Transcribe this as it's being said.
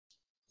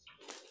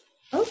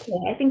Okay,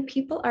 I think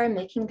people are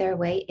making their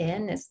way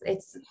in.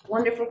 It's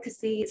wonderful to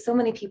see so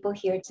many people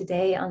here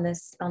today on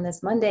this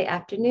Monday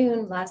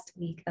afternoon, last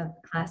week of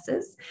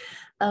classes.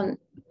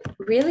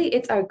 Really,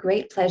 it's our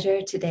great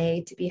pleasure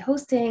today to be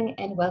hosting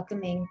and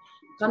welcoming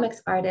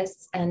comics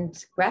artists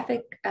and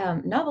graphic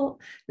novel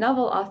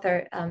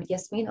author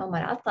Iasmin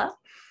Omar Atta,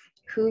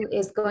 who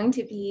is going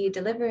to be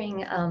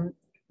delivering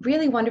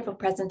really wonderful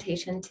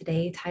presentation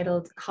today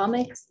titled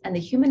Comics and the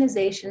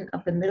Humanization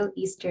of the Middle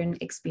Eastern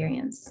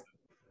Experience.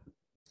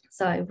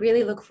 So I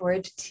really look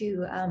forward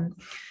to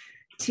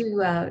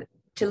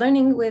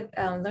learning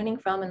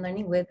from and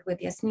learning with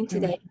Iasmin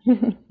today.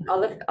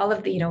 all of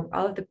the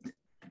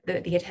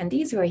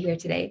attendees who are here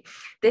today.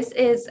 This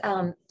is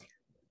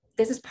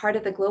part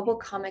of the Global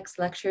Comics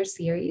Lecture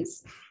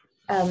Series.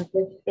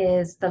 This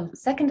is the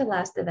second to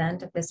last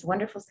event of this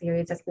wonderful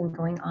series that's been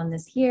going on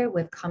this year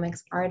with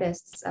comics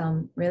artists,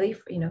 really,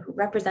 who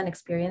represent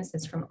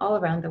experiences from all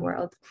around the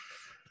world.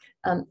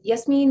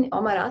 Iasmin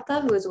Omar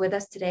Atta, who is with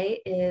us today,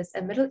 is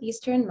a Middle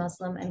Eastern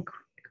Muslim and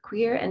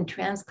queer and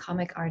trans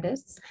comic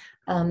artists.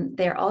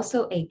 They're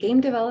also a game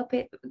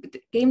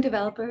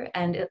developer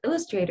and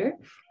illustrator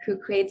who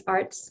creates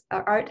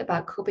art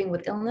about coping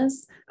with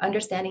illness,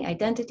 understanding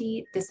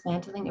identity,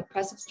 dismantling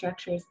oppressive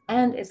structures,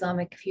 and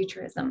Islamic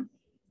futurism.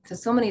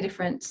 So many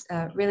different,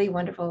 really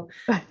wonderful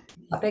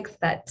topics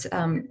that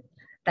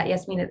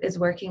Iasmin is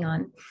working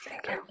on.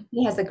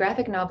 He has a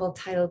graphic novel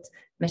titled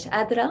Mish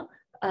Adra,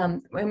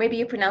 or maybe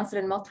you pronounce it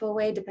in multiple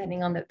ways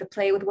depending on the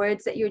play with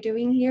words that you're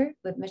doing here,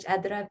 with Mish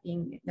Adra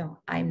being, no,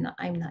 I'm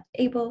not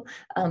able,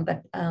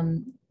 but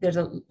there's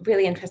a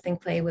really interesting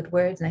play with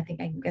words, and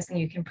I'm guessing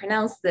you can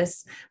pronounce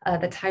this,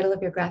 the title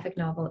of your graphic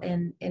novel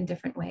in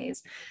different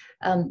ways.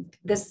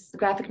 This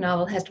graphic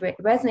novel has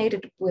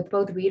resonated with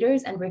both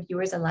readers and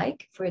reviewers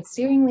alike for its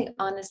searingly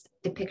honest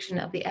depiction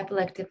of the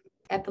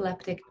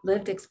epileptic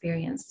lived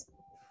experience.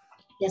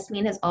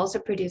 Iasmin has also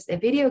produced a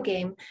video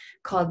game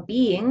called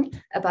Being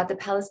about the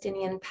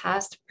Palestinian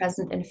past,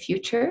 present, and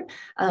future.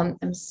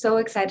 I'm so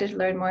excited to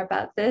learn more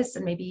about this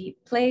and maybe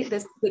play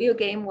this video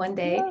game one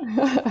day.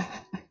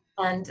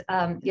 And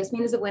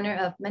Iasmin is a winner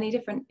of many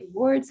different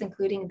awards,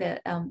 including the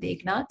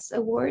Ignatz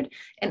Award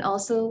and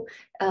also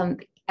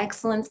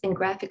Excellence in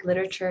Graphic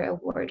Literature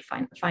Award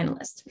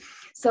finalist.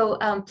 So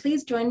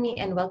please join me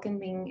in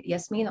welcoming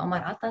Iasmin Omar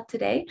Atta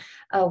today.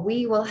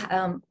 We will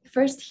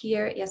first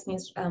hear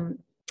Iasmin's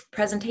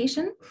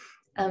presentation,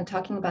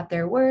 talking about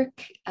their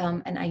work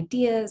and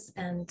ideas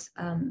and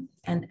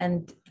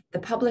the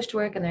published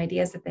work and the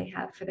ideas that they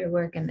have for their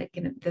work and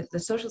the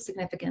social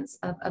significance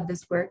of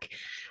this work.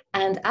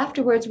 And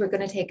afterwards, we're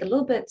going to take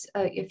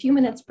a few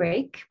minutes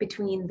break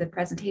between the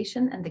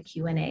presentation and the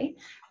Q&A,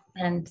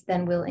 and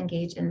then we'll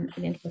engage in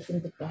an interesting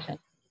discussion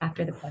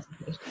after the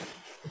presentation.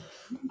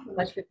 Thank you so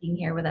much for being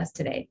here with us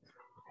today.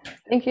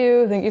 Thank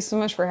you. Thank you so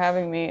much for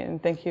having me,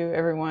 and thank you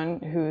everyone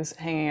who's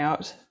hanging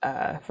out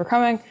for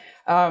coming.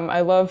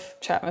 I love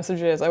chat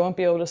messages. I won't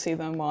be able to see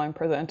them while I'm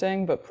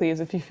presenting, but please,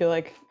 if you feel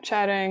like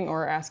chatting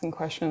or asking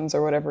questions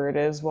or whatever it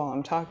is while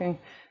I'm talking,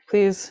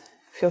 please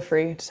feel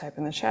free to type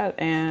in the chat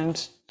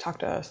and talk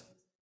to us.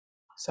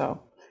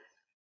 So,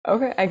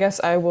 okay, I guess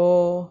I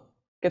will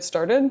get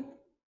started.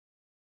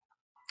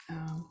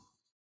 Let's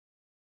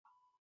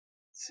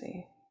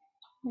see.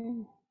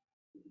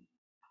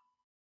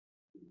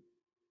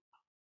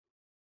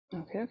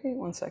 Okay,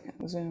 1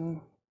 second,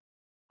 Zoom.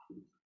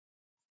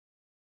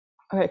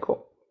 Okay,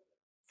 cool.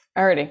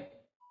 Alrighty.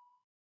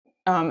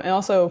 And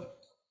also,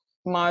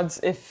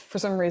 mods, if for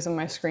some reason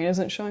my screen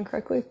isn't showing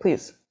correctly,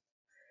 please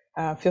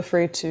feel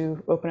free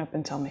to open up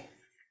and tell me.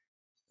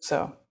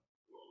 So,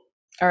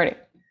 alrighty.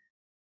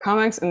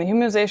 Comics and the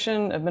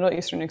Humanization of Middle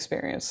Eastern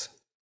Experience,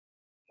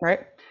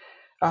 right?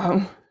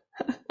 I'm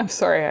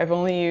sorry, I've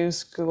only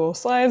used Google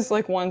Slides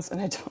like once and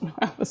I don't know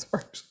how this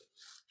works.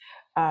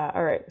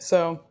 All right,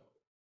 so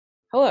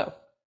hello.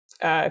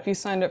 If you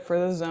signed up for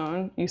the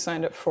zone, you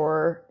signed up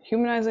for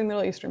Humanizing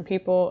Middle Eastern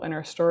People and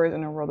our stories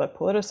in a world that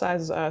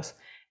politicizes us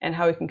and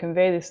how we can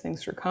convey these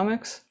things through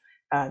comics,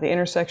 the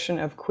intersection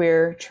of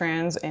queer,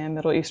 trans, and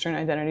Middle Eastern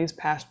identities,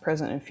 past,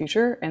 present, and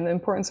future, and the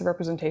importance of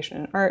representation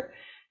in art,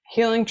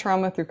 healing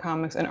trauma through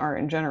comics and art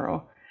in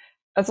general.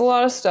 That's a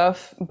lot of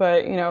stuff,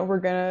 but we're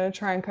gonna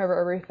try and cover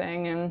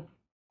everything and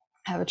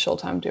have a chill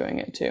time doing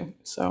it too.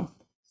 So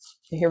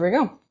here we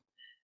go.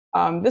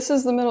 This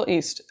is the Middle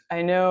East.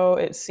 I know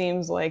it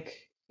seems like,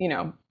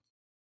 a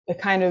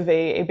kind of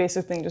a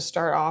basic thing to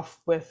start off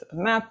with a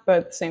map, but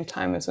at the same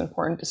time, it's an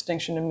important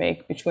distinction to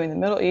make between the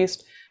Middle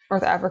East,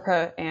 North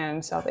Africa,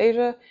 and South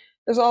Asia.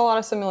 There's a lot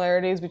of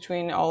similarities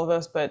between all of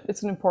us, but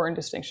it's an important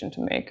distinction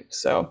to make.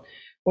 So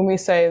when we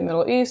say the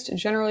Middle East,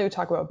 generally we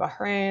talk about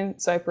Bahrain,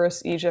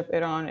 Cyprus, Egypt,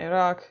 Iran,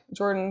 Iraq,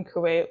 Jordan,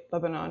 Kuwait,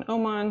 Lebanon,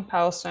 Oman,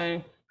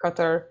 Palestine,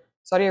 Qatar,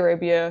 Saudi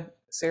Arabia,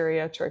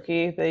 Syria,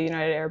 Turkey, the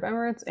United Arab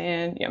Emirates,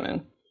 and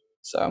Yemen.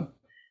 So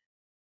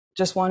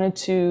just wanted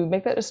to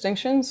make that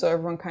distinction so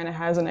everyone kind of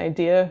has an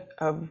idea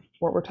of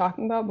what we're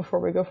talking about before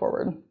we go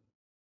forward.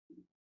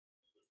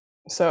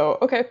 So,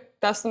 okay,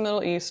 that's the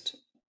Middle East,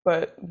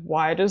 but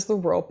why does the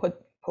world put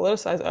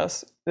politicize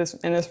us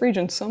in this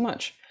region so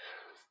much?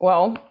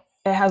 Well,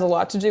 it has a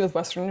lot to do with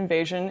Western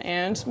invasion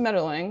and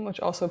meddling, which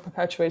also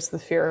perpetuates the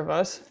fear of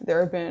us. There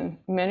have been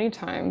many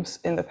times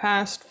in the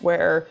past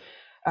where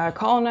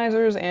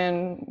colonizers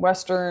and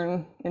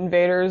Western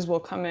invaders will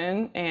come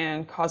in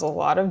and cause a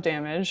lot of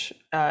damage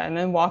and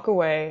then walk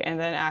away and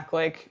then act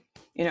like,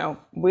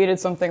 we did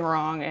something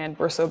wrong and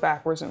we're so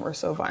backwards and we're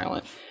so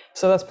violent.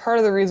 So that's part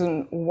of the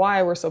reason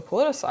why we're so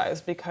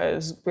politicized,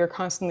 because we're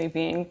constantly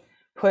being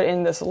put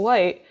in this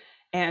light.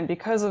 And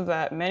because of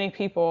that, many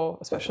people,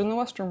 especially in the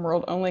Western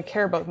world, only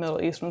care about the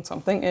Middle East when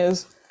something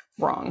is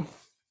wrong.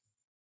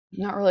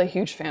 Not really a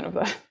huge fan of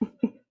that.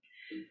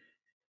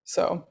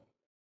 So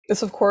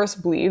this, of course,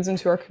 bleeds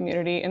into our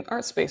community and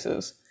art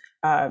spaces.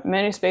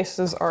 Many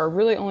spaces are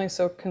really only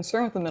so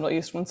concerned with the Middle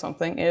East when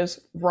something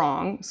is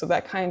wrong. So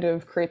that kind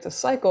of creates a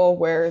cycle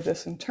where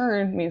this in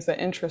turn means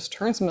that interest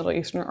turns to Middle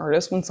Eastern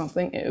artists when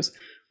something is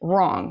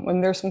wrong,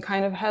 when there's some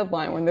kind of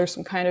headline, when there's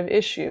some kind of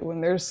issue,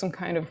 when there's some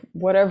kind of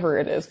whatever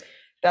it is.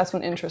 That's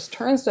when interest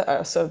turns to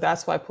us. So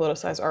that's why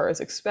politicized art is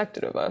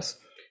expected of us.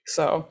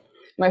 So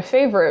my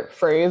favorite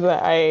phrase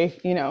that I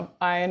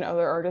and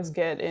other artists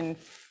get in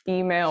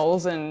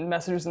emails and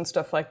messages and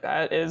stuff like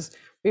that is,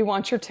 "We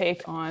want your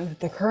take on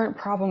the current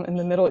problem in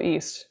the Middle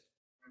East."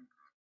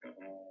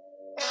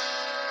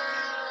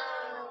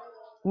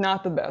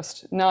 Not the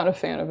best, not a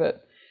fan of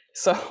it.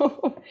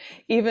 So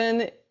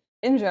even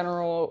in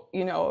general,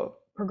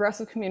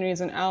 progressive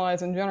communities and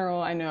allies in general,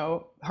 I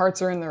know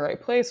hearts are in the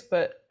right place,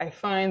 but I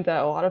find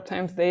that a lot of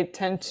times they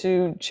tend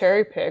to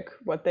cherry pick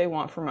what they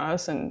want from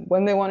us and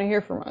when they want to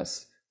hear from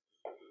us.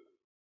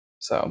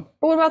 So,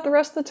 but what about the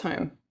rest of the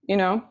time?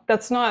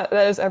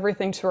 That is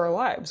everything to our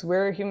lives.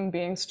 We're human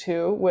beings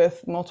too,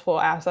 with multiple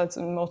assets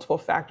and multiple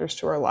factors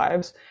to our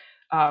lives.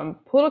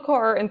 Political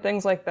art and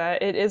things like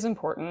that, it is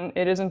important.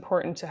 It is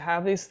important to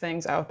have these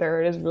things out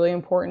there. It is really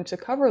important to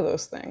cover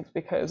those things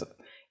because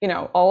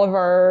all of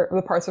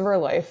the parts of our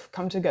life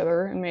come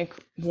together and make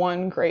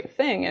one great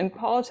thing, and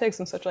politics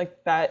and such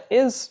like that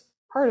is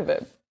part of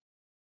it.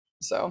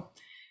 So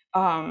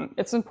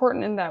it's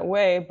important in that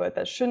way, but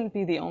that shouldn't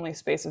be the only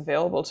space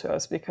available to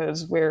us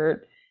because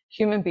we're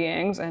human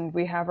beings and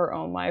we have our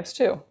own lives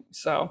too.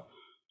 So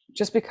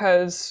just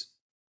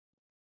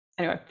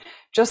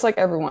like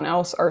everyone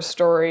else, our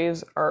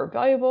stories are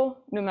valuable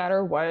no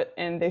matter what,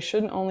 and they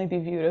shouldn't only be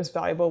viewed as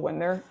valuable when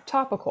they're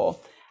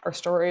topical. Our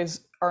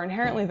stories are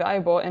inherently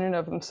valuable in and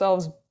of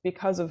themselves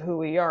because of who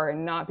we are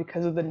and not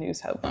because of the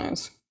news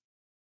headlines.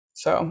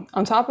 So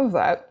on top of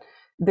that,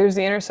 there's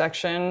the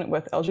intersection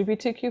with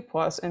LGBTQ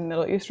plus and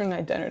Middle Eastern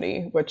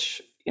identity,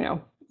 which,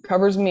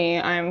 covers me.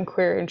 I'm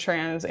queer and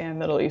trans and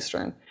Middle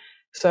Eastern.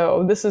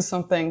 So this is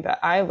something that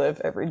I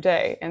live every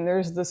day. And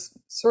there's this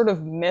sort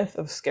of myth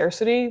of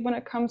scarcity when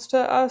it comes to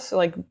us,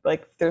 like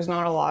there's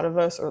not a lot of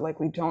us, or like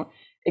we don't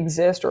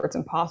exist, or it's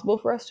impossible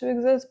for us to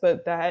exist,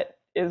 but that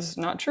is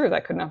not true.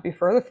 That could not be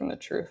further from the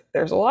truth.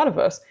 There's a lot of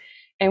us,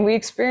 and we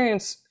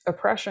experience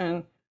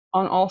oppression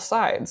on all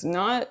sides,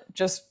 not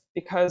just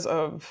because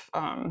of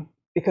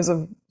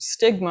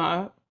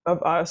stigma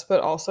of us,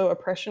 but also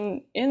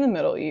oppression in the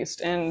Middle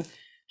East and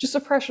just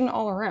oppression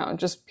all around.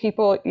 Just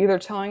people either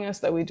telling us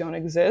that we don't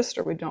exist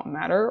or we don't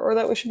matter, or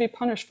that we should be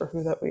punished for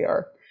who that we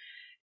are.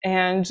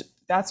 And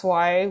that's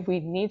why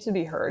we need to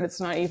be heard. It's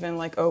not even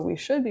like, oh, we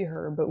should be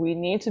heard, but we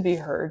need to be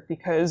heard,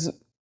 because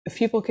if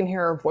people can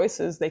hear our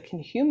voices, they can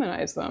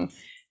humanize them.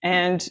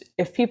 And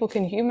if people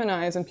can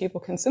humanize and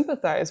people can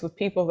sympathize with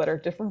people that are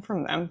different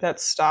from them, that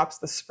stops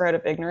the spread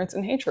of ignorance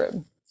and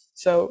hatred.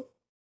 So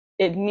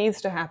it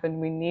needs to happen.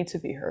 We need to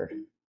be heard.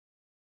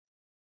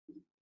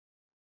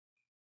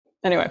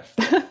 Anyway,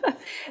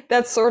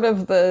 that's sort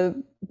of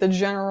the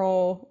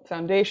general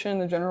foundation,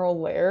 the general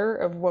layer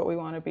of what we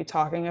want to be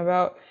talking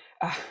about.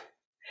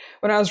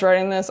 When I was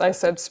writing this, I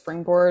said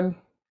springboard,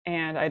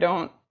 and I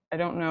don't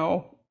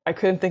know. I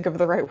couldn't think of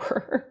the right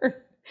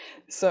word.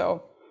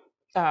 So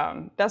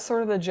that's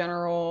sort of the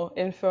general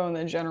info and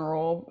the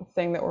general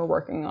thing that we're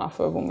working off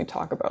of when we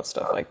talk about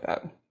stuff like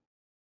that.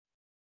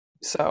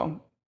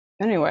 So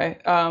anyway,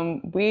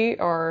 we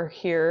are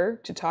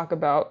here to talk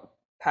about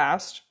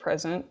past,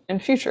 present,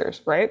 and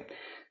futures, right?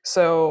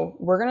 So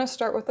we're going to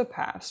start with the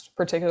past,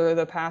 particularly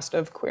the past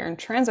of queer and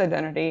trans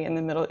identity in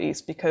the Middle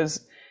East,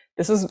 because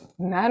this is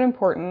mad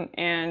important,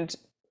 and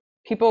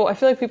I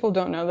feel like people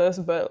don't know this,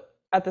 but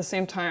at the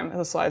same time, as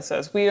the slide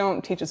says, we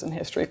don't teach this in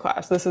history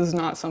class. This is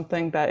not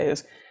something that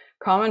is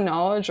common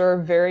knowledge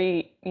or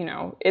very,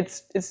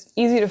 it's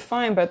easy to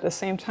find, but at the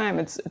same time,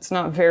 it's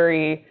not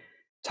very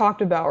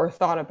talked about or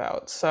thought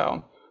about.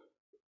 So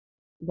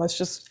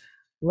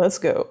let's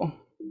go.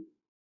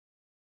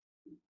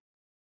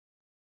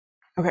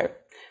 Okay,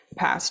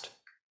 past.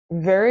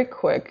 Very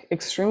quick,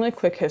 extremely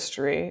quick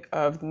history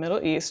of the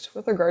Middle East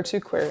with regard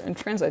to queer and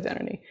trans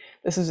identity.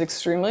 This is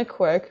extremely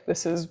quick.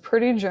 This is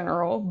pretty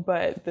general,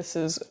 but this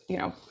is,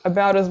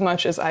 about as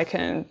much as I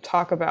can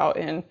talk about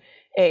in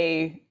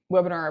a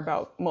webinar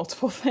about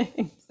multiple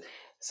things.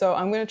 So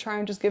I'm going to try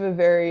and just give a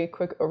very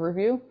quick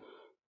overview.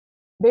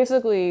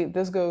 Basically,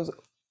 this goes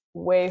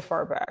way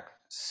far back.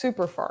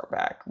 super far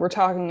back. We're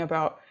talking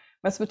about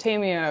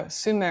Mesopotamia,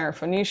 Sumer,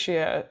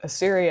 Phoenicia,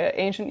 Assyria,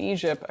 ancient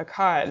Egypt,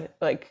 Akkad,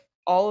 like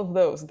all of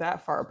those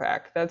that far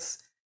back. That's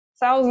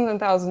thousands and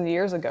thousands of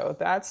years ago.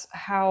 That's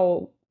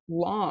how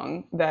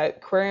long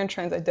that queer and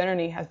trans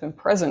identity has been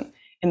present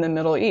in the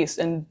Middle East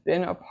and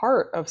been a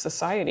part of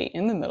society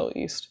in the Middle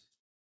East.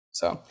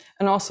 So,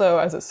 and also,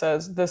 as it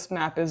says, this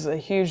map is a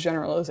huge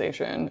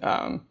generalization.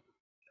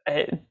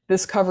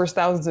 This covers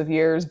thousands of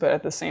years, but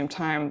at the same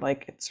time,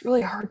 like it's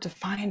really hard to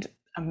find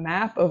a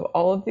map of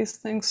all of these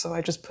things. So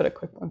I just put a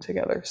quick one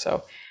together.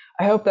 So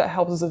I hope that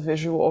helps as a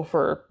visual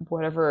for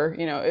whatever,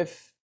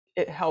 if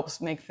it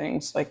helps make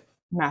things like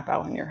map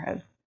out in your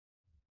head.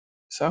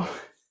 So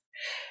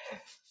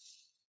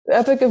the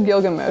Epic of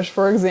Gilgamesh,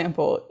 for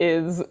example,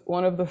 is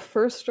one of the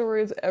first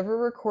stories ever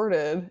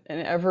recorded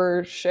and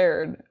ever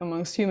shared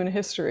amongst human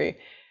history.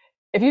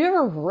 If you've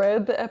ever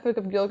read the Epic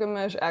of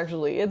Gilgamesh,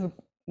 actually, it's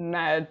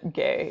mad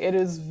gay. It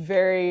is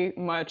very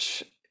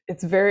much,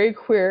 it's very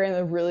queer in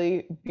a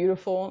really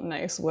beautiful,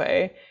 nice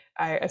way.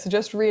 I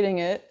suggest reading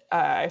it.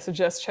 I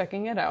suggest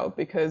checking it out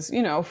because,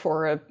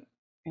 for a,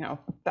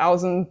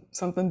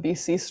 1000-something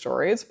BC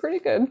story, it's pretty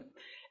good.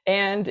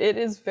 And it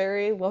is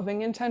very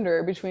loving and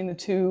tender between the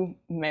two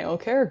male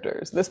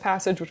characters. This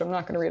passage, which I'm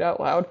not going to read out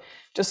loud,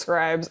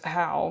 describes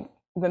how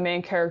the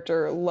main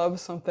character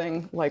loves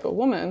something like a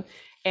woman,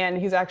 and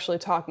he's actually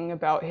talking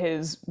about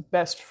his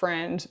best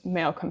friend,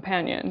 male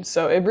companion.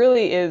 So it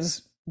really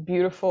is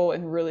beautiful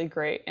and really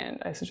great, and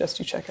I suggest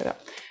you check it out.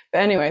 But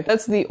anyway,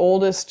 that's the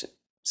oldest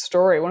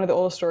story, one of the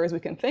oldest stories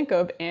we can think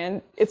of,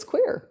 and it's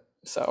queer.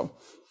 So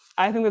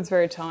I think that's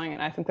very telling,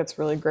 and I think that's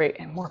really great,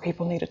 and more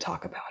people need to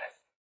talk about it.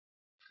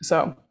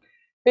 So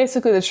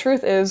basically, the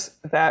truth is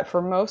that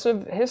for most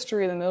of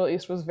history, the Middle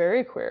East was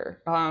very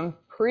queer.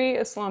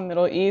 Pre-Islam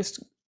Middle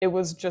East, it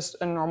was just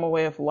a normal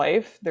way of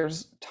life.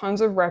 There's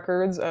tons of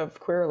records of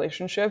queer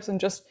relationships, and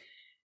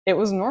it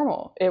was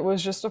normal. It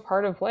was just a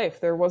part of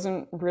life. There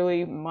wasn't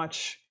really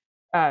much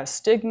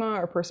stigma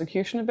or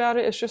persecution about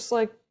it. It's just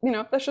like,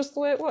 that's just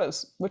the way it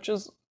was, which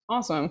is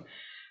awesome.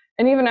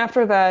 And even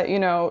after that,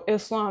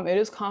 Islam, it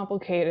is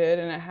complicated,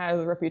 and it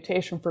has a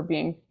reputation for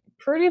being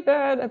pretty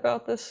bad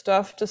about this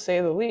stuff, to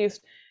say the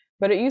least,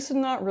 but it used to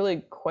not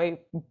really quite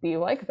be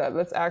like that.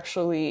 That's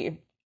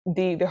actually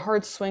the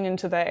hard swing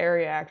into that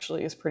area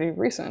actually is pretty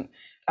recent.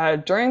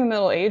 During the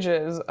Middle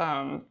Ages,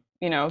 the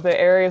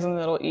areas in the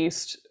Middle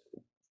East,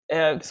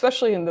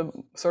 especially in the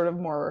sort of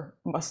more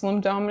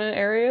Muslim dominant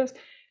areas,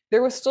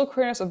 there was still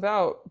queerness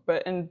about,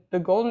 but in the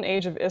golden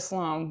age of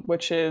Islam,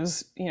 which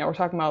is, we're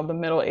talking about the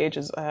Middle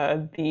Ages,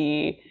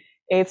 the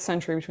 8th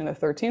century between the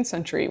 13th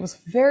century, it was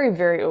very,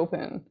 very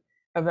open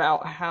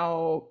about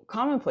how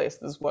commonplace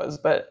this was.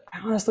 But I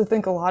honestly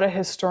think a lot of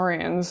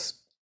historians,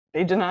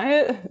 they deny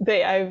it.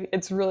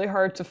 It's really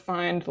hard to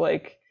find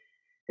like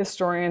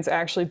historians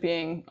actually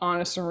being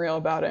honest and real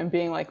about it and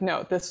being like,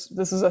 no, this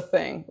is a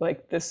thing.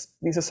 Like these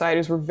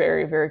societies were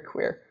very, very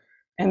queer.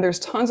 And there's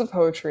tons of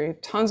poetry,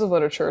 tons of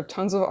literature,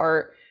 tons of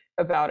art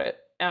about it.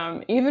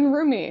 Even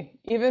Rumi,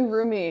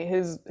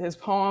 his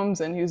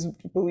poems, and he's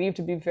believed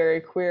to be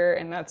very queer,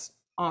 and that's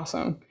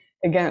awesome.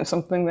 Again,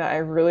 something that I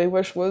really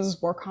wish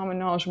was more common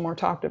knowledge and more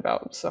talked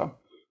about. So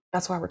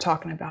that's why we're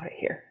talking about it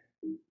here.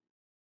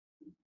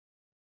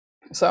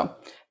 So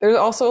there's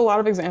also a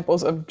lot of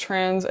examples of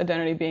trans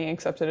identity being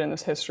accepted in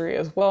this history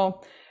as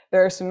well.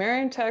 There are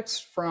Sumerian texts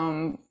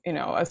from,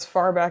 as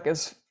far back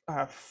as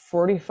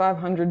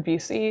 4500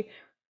 BC,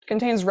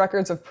 contains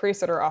records of priests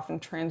that are often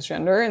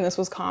transgender, and this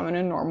was common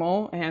and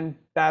normal, and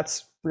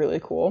that's really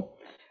cool.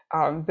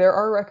 There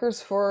are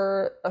records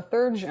for a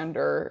third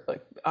gender,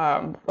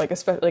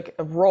 especially like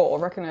a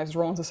recognized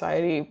role in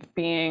society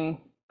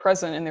being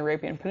present in the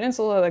Arabian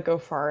Peninsula that go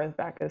far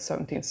back as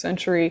 17th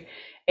century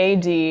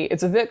AD.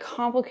 It's a bit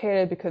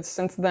complicated because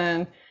since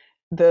then,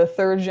 the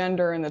third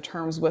gender and the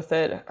terms with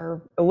it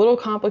are a little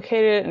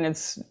complicated, and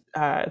it's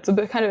a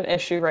bit kind of an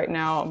issue right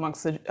now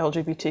amongst the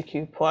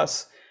LGBTQ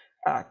plus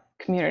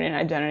community and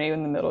identity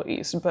in the Middle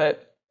East.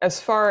 But as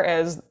far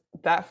as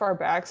that far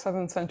back,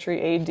 7th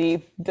century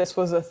AD, this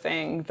was a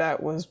thing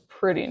that was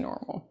pretty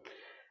normal.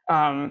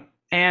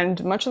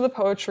 And much of the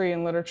poetry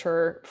and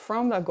literature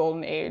from that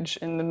golden age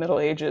in the Middle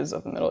Ages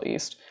of the Middle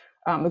East,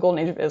 the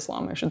golden age of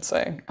Islam, I should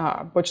say,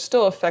 which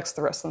still affects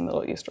the rest of the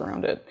Middle East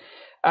around it,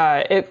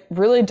 it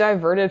really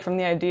diverted from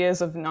the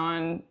ideas of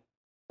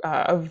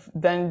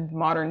then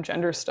modern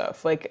gender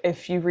stuff. Like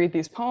if you read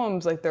these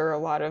poems, like there are a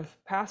lot of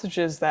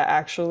passages that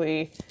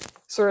actually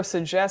sort of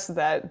suggest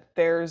that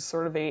there's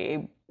sort of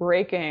a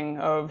breaking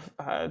of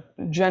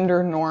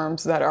gender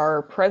norms that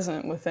are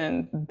present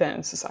within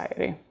then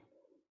society,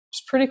 which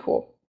is pretty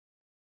cool.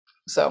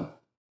 So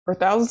for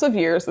thousands of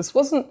years, this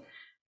wasn't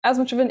as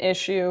much of an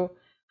issue.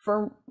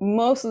 For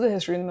most of the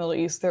history in the Middle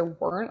East, there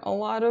weren't a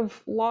lot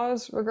of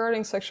laws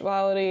regarding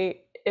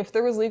sexuality. If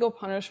there was legal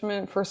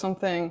punishment for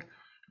something,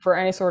 for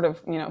any sort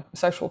of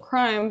sexual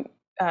crime,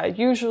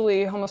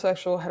 usually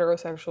homosexual,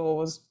 heterosexual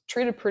was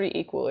treated pretty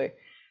equally.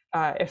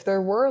 If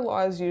there were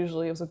laws,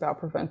 usually it was about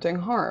preventing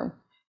harm.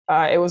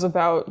 It was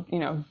about,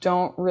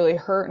 don't really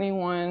hurt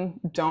anyone,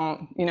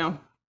 don't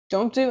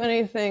do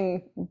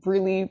anything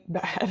really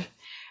bad,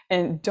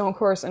 and don't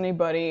coerce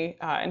anybody.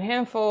 And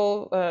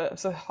handful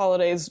so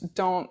holidays,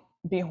 don't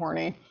be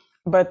horny.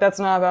 But that's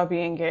not about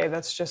being gay.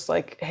 That's just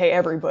like, hey,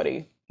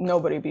 everybody,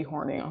 nobody be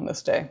horny on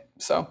this day.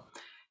 So,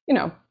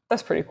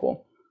 that's pretty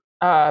cool.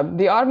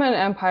 The Ottoman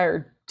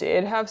Empire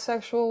did have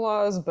sexual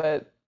laws,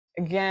 but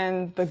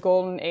again, the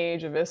golden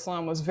age of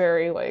Islam was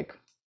very like,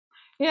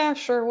 yeah,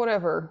 sure,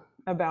 whatever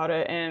about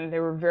it. And they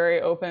were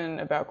very open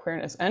about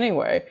queerness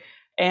anyway.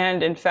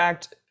 And in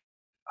fact,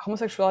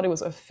 homosexuality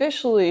was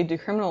officially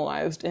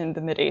decriminalized in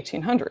the mid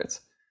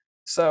 1800s.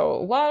 So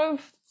a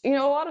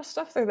lot of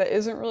stuff there that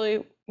isn't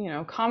really,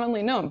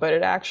 commonly known, but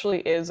it actually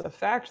is a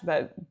fact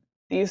that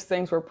these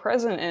things were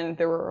present, and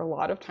there were a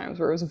lot of times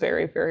where it was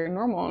very, very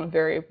normal and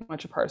very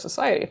much a part of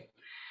society.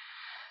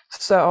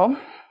 So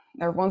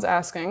everyone's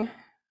asking,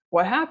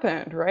 what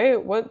happened,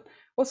 right?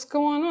 What's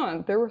going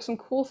on? There were some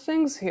cool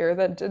things here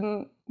that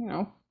didn't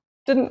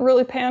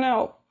really pan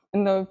out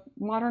in the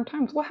modern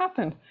times. What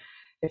happened?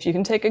 If you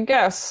can take a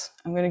guess,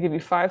 I'm going to give you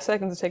 5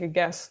 seconds to take a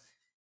guess.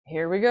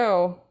 Here we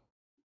go.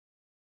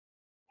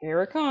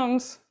 Here it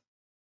comes.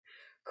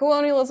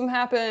 Colonialism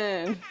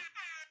happened.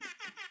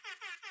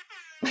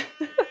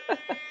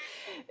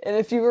 And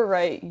if you were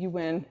right, you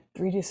win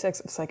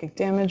 3d6 of psychic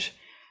damage.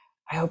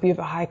 I hope you have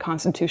a high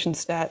constitution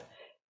stat.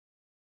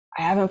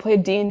 I haven't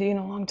played D&D in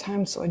a long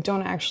time, so I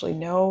don't actually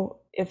know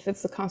if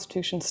it's the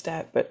constitution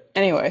stat. But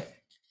anyway,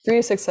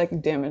 3d6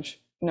 psychic damage,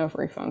 no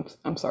refunds.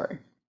 I'm sorry.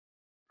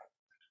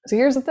 So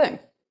here's the thing.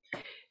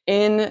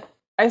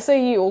 I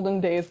say ye olden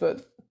days,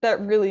 but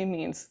that really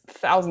means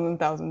thousands and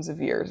thousands of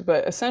years.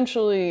 But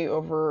essentially,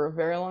 over a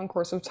very long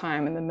course of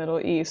time in the Middle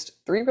East,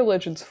 3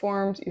 religions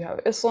formed. You have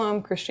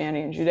Islam,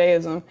 Christianity, and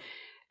Judaism.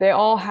 They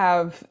all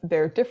have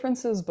their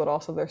differences, but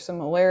also their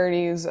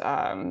similarities,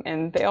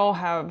 and they all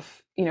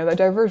have, the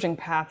diverging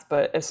paths.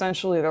 But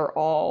essentially, they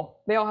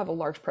all have a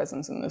large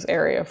presence in this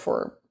area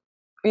for,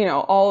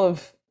 all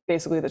of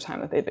basically the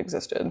time that they've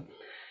existed.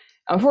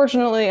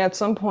 Unfortunately, at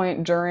some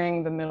point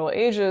during the Middle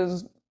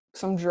Ages,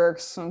 some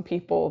jerks, some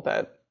people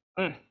that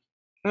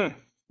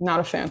not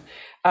a fan,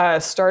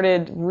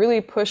 started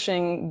really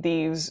pushing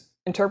these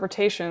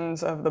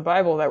interpretations of the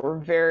Bible that were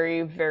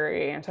very,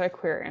 very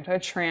anti-queer,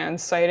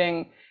 anti-trans,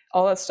 citing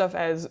all that stuff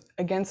as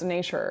against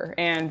nature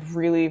and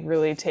really,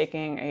 really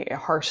taking a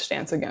harsh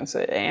stance against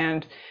it.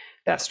 And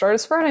that started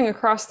spreading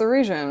across the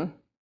region.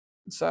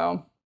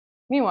 So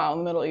meanwhile, in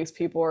the Middle East,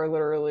 people are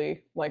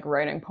literally like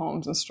writing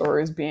poems and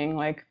stories being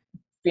like,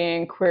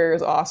 being queer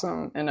is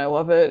awesome and I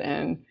love it.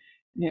 And,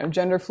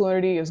 gender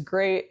fluidity is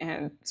great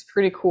and it's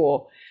pretty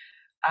cool.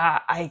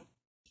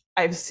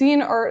 I've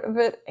seen art of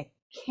it. I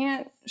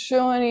can't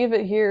show any of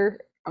it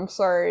here. I'm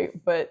sorry,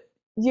 but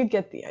you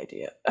get the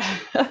idea.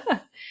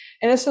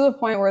 And it's to the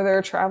point where there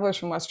are travelers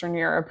from Western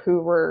Europe who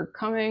were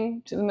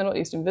coming to the Middle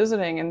East and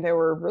visiting, and they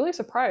were really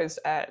surprised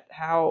at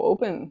how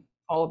open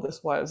all of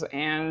this was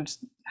and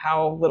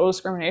how little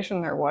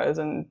discrimination there was.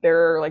 And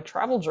there are like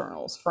travel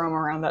journals from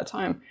around that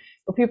time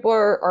where people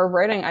are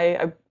writing.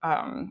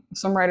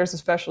 Some writers,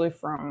 especially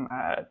from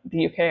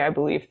the UK, I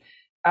believe,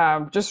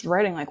 just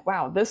writing like,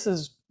 wow, this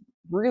is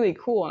really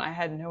cool, and I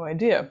had no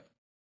idea.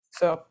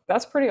 So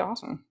that's pretty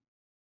awesome.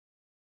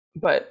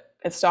 But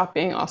it stopped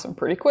being awesome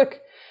pretty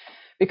quick.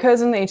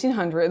 Because in the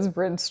 1800s,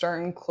 Britain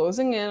started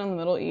closing in on the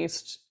Middle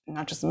East,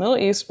 not just the Middle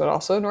East, but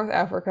also North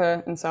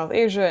Africa and South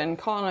Asia, and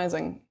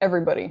colonizing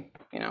everybody,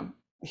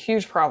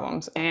 huge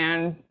problems.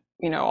 And,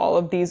 all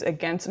of these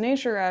against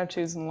nature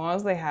attitudes and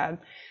laws they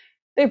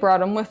brought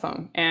them with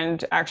them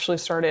and actually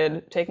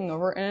started taking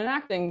over and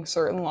enacting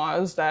certain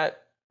laws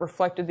that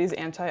reflected these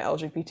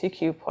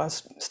anti-LGBTQ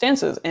plus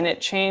stances. And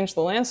it changed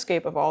the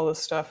landscape of all this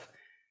stuff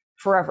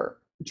forever,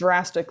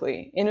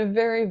 drastically, in a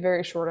very,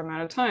 very short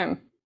amount of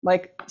time.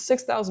 Like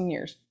 6,000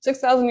 years.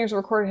 6,000 years of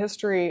recorded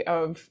history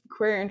of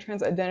queer and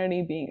trans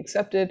identity being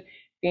accepted,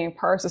 being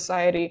part of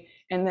society,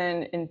 and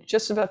then in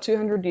just about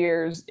 200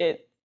 years,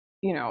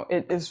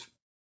 it's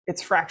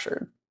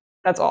fractured.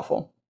 That's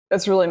awful.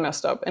 That's really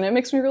messed up, and it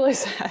makes me really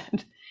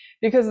sad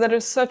because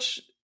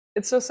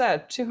it's so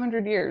sad.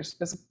 200 years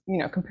is,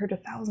 compared to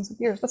thousands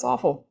of years. That's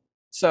awful.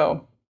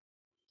 So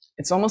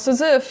it's almost as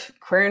if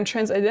queer and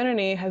trans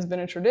identity has been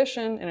a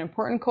tradition, an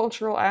important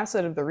cultural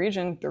asset of the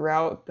region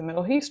throughout the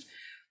Middle East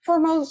for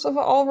most of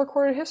all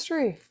recorded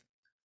history.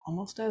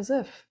 Almost as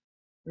if.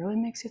 Really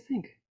makes you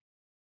think.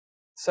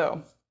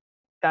 So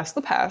that's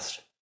the past.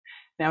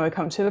 Now we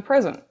come to the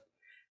present.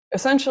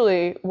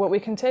 Essentially, what we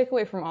can take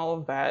away from all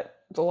of that,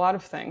 is a lot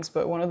of things,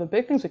 but one of the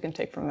big things we can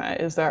take from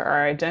that is that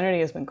our identity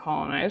has been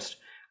colonized,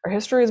 our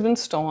history has been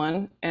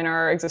stolen, and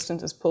our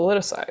existence is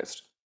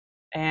politicized.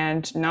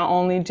 And not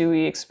only do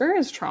we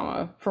experience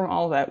trauma from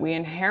all that, we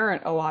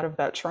inherit a lot of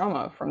that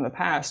trauma from the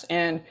past.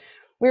 And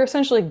we're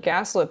essentially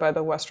gaslit by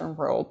the Western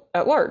world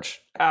at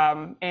large.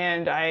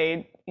 And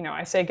I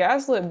say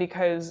gaslit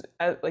because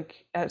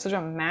at such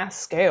a mass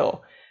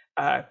scale,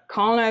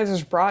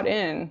 colonizers brought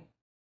in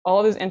all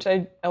of these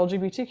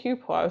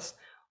anti-LGBTQ plus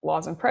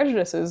laws and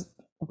prejudices,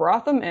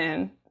 brought them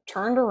in,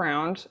 turned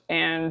around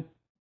and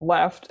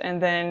left,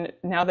 and then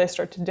now they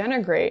start to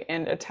denigrate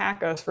and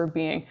attack us for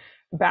being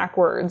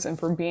backwards and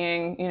for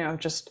being,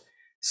 just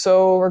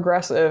so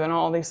regressive and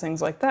all these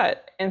things like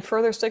that, and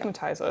further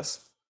stigmatize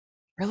us.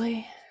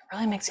 Really,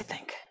 really makes you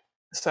think.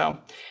 So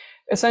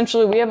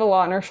essentially, we have a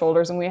lot on our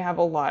shoulders and we have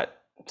a lot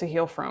to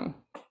heal from.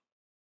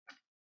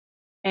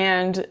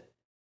 And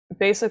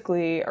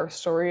basically, our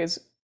stories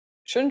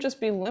shouldn't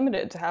just be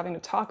limited to having to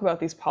talk about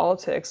these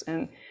politics,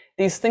 and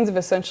these things have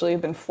essentially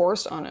been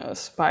forced on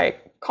us by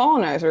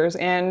colonizers,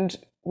 and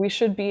we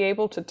should be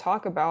able to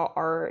talk about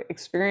our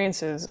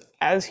experiences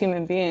as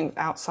human beings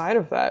outside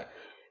of that.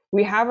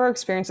 We have our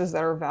experiences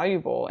that are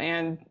valuable,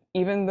 and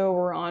even though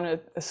we're on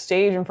a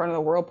stage in front of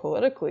the world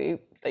politically,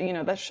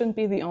 that shouldn't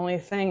be the only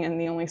thing and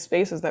the only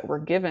spaces that we're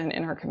given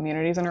in our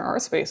communities and our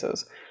art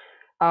spaces.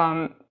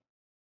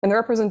 And the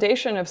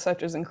representation of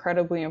such is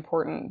incredibly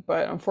important,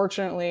 but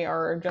unfortunately,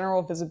 our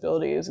general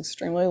visibility is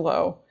extremely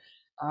low.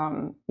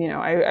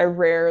 I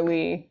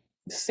rarely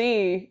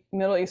see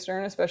Middle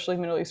Eastern, especially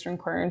Middle Eastern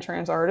queer and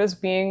trans artists,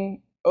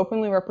 being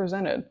openly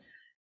represented.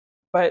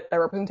 But that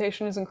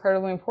representation is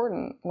incredibly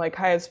important. Like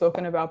I had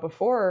spoken about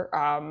before,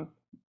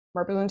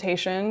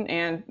 representation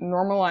and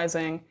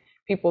normalizing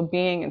people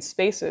being in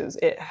spaces,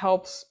 it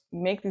helps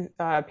make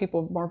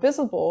people more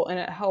visible, and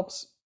it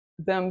helps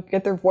them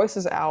get their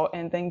voices out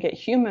and then get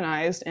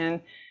humanized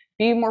and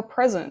be more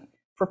present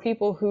for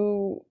people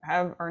who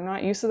are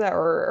not used to that, or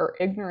are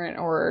ignorant,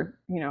 or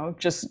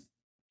just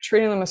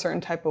treating them a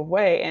certain type of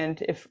way.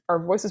 And if our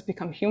voices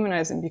become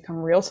humanized and become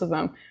real to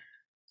them,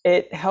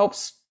 it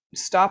helps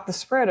stop the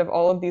spread of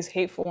all of these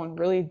hateful and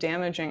really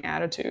damaging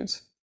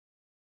attitudes.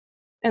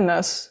 And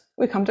thus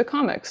we come to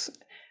comics.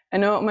 I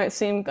know it might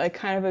seem like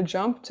kind of a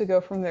jump to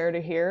go from there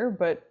to here,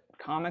 but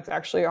comics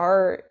actually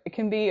it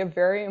can be a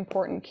very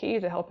important key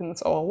to helping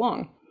this all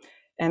along.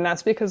 And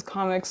that's because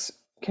comics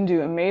can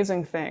do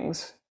amazing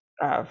things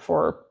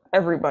for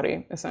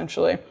everybody,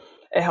 essentially.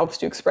 It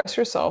helps you express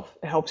yourself,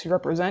 it helps you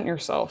represent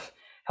yourself,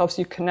 helps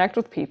you connect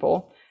with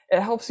people,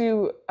 it helps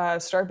you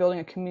start building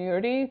a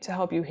community to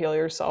help you heal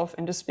yourself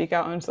and to speak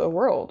out into the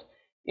world.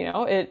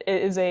 It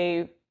is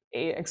a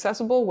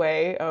accessible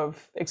way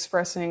of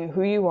expressing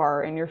who you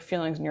are and your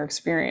feelings and your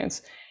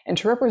experience. And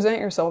to represent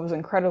yourself is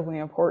incredibly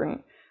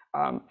important.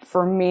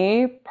 For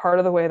me, part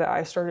of the way that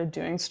I started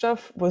doing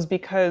stuff was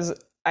because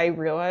I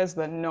realized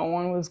that no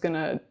one was going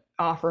to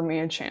offer me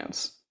a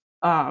chance.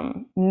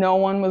 No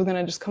one was going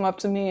to just come up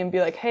to me and be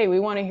like, hey, we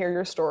want to hear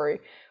your story.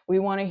 We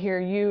want to hear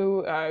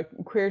you,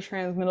 queer,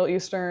 trans, Middle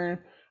Eastern,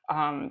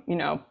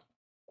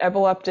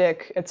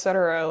 epileptic,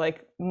 etc.,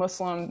 like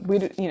Muslim.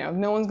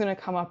 No one's going to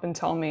come up and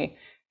tell me,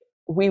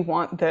 we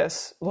want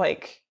this,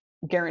 like,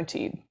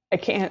 guaranteed. I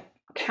can't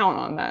count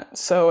on that.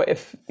 So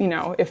if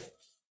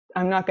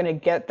I'm not going to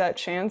get that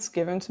chance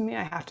given to me,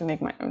 I have to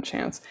make my own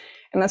chance.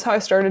 And that's how I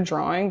started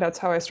drawing. That's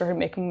how I started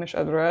making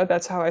mishadra.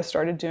 That's how I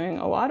started doing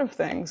a lot of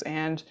things.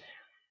 And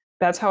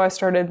that's how I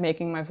started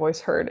making my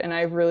voice heard. And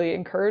I really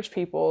encourage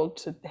people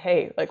to,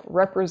 hey, like,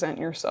 represent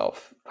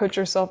yourself, put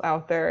yourself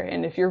out there.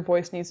 And if your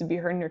voice needs to be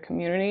heard in your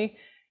community,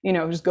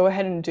 just go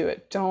ahead and do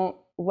it. Don't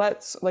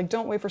wait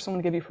for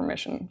someone to give you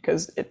permission,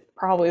 because it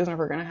probably is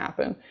never going to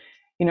happen.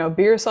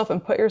 Be yourself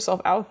and put yourself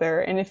out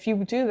there. And if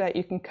you do that,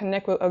 you can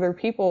connect with other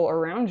people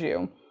around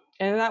you.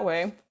 And in that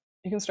way,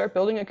 you can start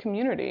building a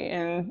community.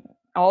 And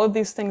all of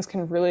these things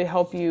can really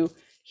help you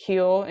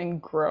heal and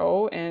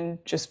grow and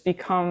just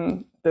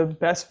become the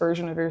best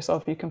version of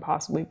yourself you can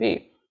possibly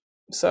be.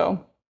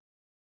 So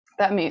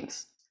that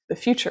means the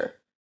future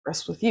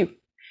rests with you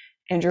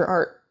and your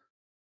art.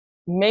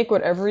 Make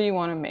whatever you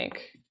want to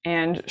make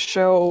and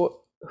show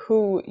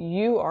who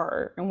you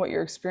are and what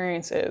your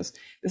experience is.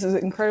 This is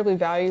incredibly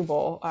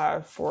valuable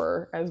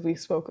for, as we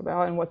spoke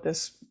about, and what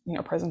this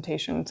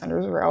presentation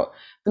centers around,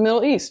 the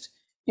Middle East.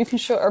 You can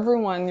show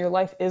everyone your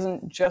life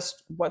isn't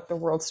just what the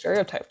world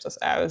stereotypes us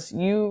as.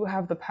 You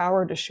have the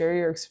power to share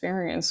your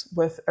experience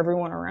with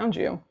everyone around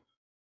you.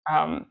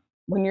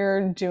 When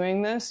you're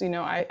doing this,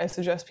 I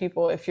suggest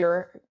people, if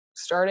you're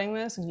starting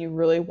this and you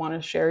really want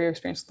to share your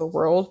experience with the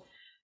world,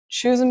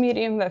 choose a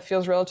medium that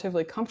feels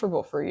relatively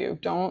comfortable for you.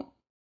 Don't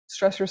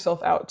stress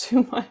yourself out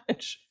too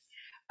much.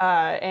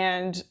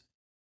 And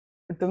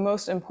the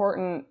most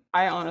important,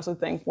 I honestly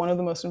think, one of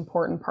the most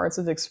important parts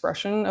of the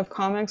expression of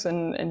comics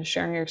and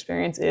sharing your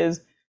experience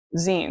is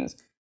zines.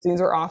 Zines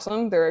are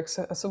awesome. They're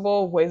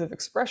accessible ways of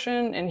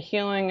expression and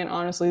healing, and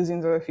honestly,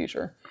 zines are the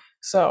future.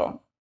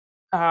 So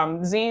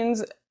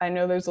zines, I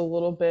know there's a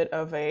little bit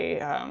of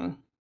a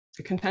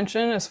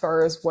contention as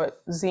far as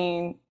what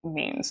zine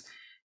means.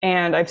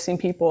 And I've seen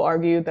people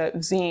argue that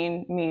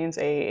zine means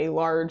a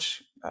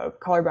large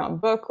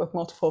color-bound book with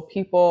multiple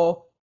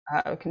people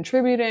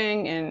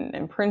contributing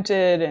and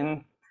printed,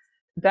 and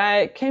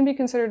that can be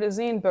considered a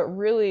zine. But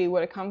really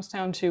what it comes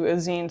down to, a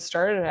zine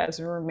started as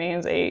and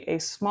remains a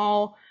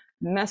small,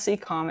 messy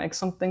comic,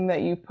 something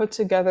that you put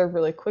together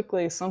really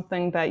quickly,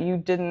 something that you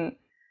didn't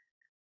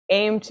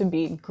aim to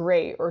be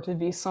great or to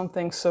be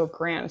something so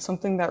grand,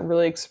 something that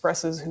really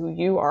expresses who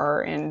you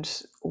are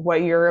and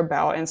what you're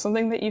about, and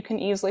something that you can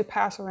easily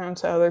pass around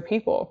to other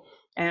people,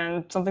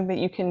 and something that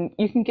you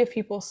can give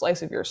people a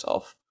slice of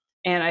yourself.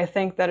 And I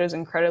think that is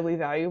incredibly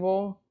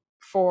valuable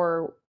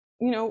for,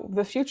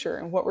 the future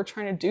and what we're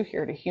trying to do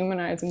here to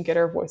humanize and get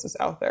our voices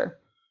out there.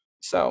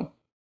 So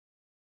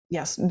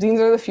yes, zines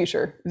are the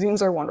future.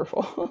 Zines are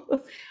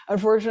wonderful.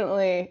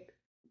 Unfortunately,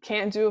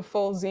 can't do a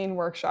full zine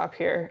workshop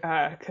here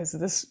because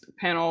this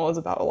panel is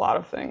about a lot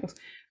of things.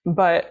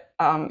 But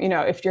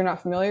if you're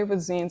not familiar with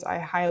zines, I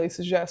highly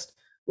suggest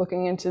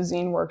looking into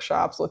zine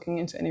workshops, looking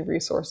into any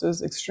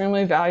resources.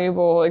 Extremely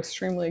valuable,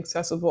 extremely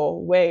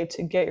accessible way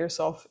to get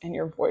yourself and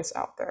your voice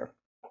out there.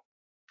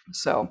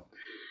 So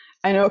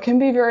I know it can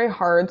be very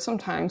hard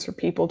sometimes for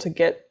people to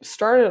get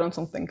started on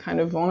something kind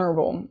of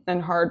vulnerable, and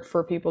hard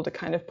for people to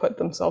kind of put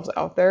themselves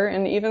out there,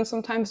 and even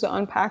sometimes to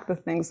unpack the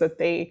things that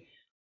they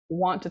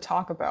want to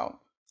talk about.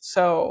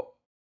 So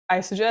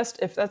I suggest,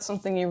 if that's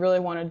something you really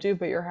want to do,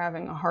 but you're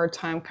having a hard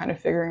time kind of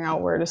figuring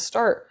out where to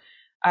start,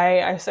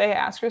 I say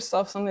ask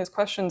yourself some of these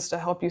questions to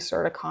help you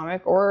start a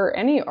comic or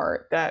any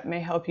art that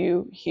may help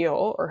you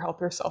heal or help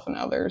yourself and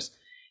others.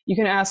 You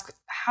can ask,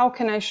 how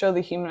can I show the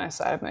humanized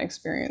side of my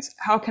experience?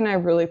 How can I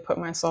really put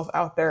myself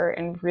out there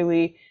and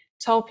really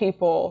tell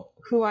people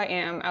who I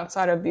am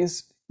outside of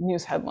these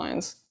news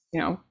headlines?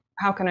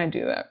 How can I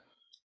do that?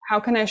 How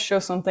can I show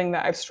something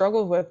that I've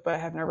struggled with, but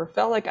have never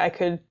felt like I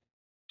could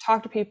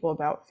talk to people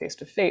about face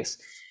to face?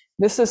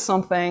 This is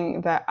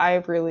something that I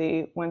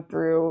really went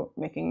through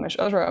making Mish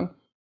Uzra,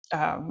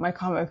 my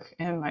comic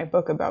and my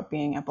book about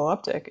being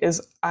epileptic.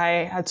 Is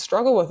I had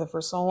struggled with it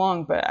for so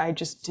long, but I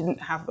just didn't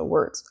have the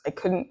words. I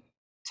couldn't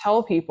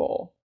tell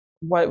people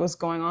what was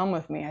going on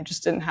with me. I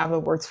just didn't have the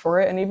words for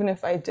it. And even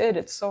if I did,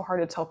 it's so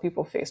hard to tell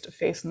people face to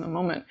face in the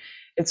moment.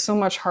 It's so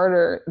much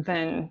harder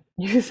than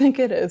you think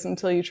it is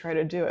until you try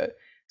to do it.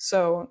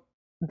 So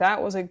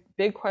that was a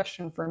big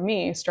question for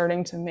me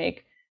starting to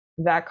make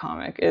that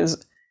comic.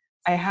 Is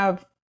I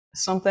have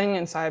something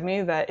inside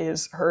me that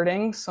is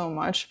hurting so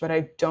much, but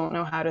I don't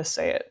know how to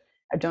say it.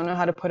 I don't know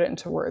how to put it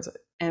into words.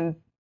 And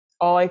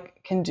all I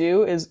can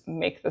do is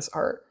make this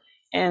art.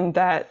 And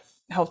that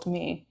helped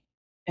me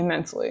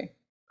immensely.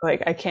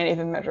 Like, I can't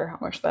even measure how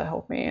much that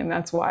helped me. And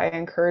that's why I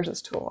encourage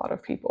this to a lot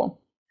of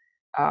people.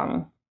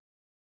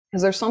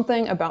 Because there's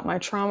something about my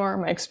trauma or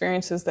my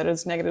experiences that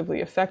is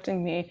negatively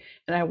affecting me,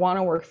 and I want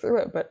to work through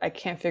it, but I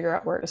can't figure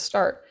out where to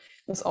start.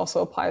 This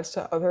also applies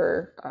to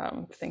other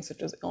things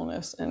such as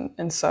illness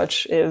and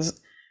such.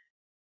 It's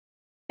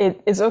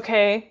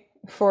okay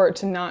for it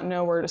to not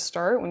know where to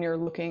start when you're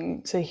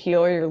looking to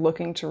heal, or you're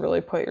looking to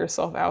really put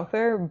yourself out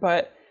there.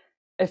 But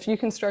if you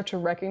can start to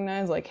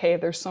recognize, like, hey,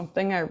 there's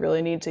something I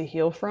really need to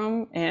heal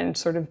from, and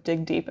sort of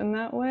dig deep in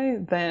that way,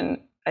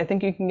 then I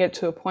think you can get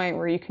to a point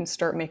where you can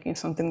start making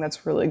something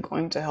that's really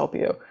going to help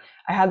you.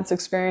 I had this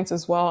experience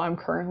as well. I'm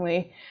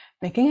currently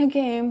making a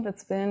game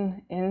that's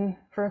been in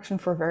production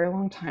for a very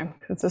long time.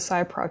 It's a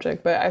side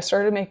project, but I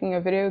started making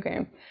a video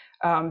game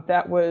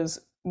that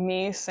was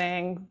me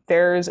saying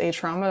there's a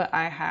trauma that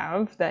I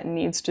have that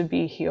needs to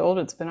be healed.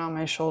 It's been on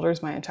my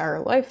shoulders my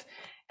entire life,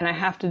 and I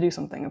have to do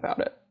something about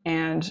it.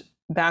 And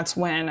that's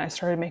when I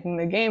started making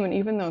the game. And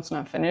even though it's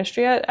not finished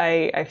yet,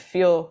 I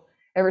feel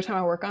every time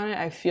I work on it,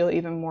 I feel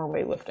even more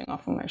weight lifting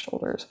off of my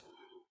shoulders.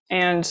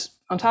 And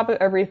on top of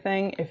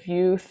everything, if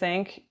you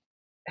think,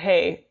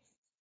 hey,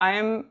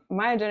 my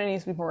identity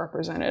needs to be more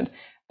represented,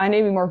 I need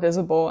to be more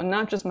visible, and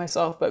not just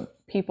myself,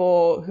 but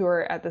people who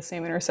are at the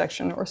same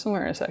intersection or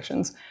similar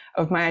intersections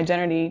of my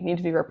identity need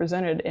to be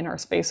represented in our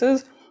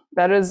spaces.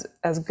 That is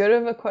as good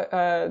of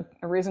a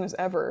reason as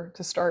ever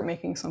to start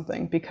making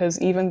something,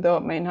 because even though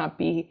it may not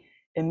be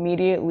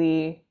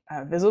immediately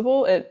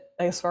visible,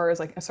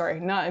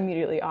 not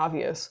immediately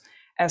obvious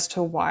as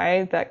to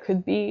why that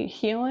could be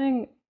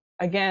healing.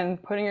 Again,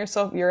 putting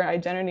yourself, your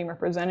identity,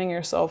 representing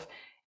yourself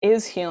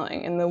is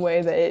healing in the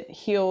way that it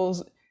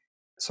heals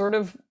sort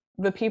of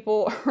the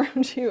people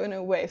around you in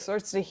a way,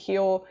 starts to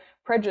heal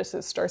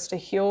prejudices, starts to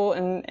heal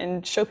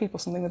and show people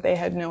something that they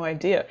had no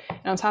idea.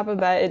 And on top of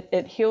that,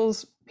 it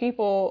heals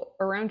people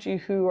around you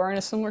who are in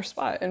a similar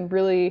spot and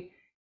really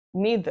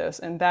need this.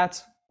 And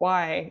that's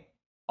why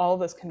all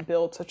of this can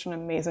build such an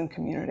amazing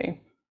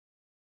community.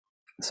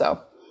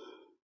 So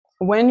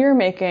when you're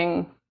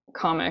making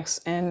comics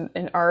and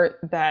art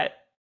that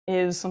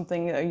is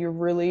something that you're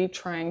really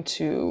trying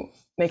to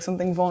make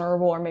something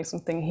vulnerable or make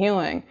something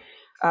healing,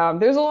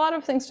 there's a lot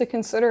of things to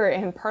consider.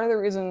 And part of the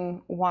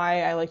reason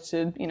why I like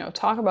to,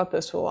 talk about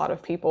this to a lot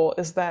of people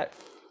is that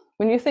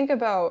when you think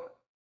about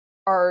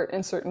art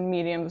in certain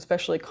mediums,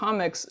 especially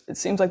comics, it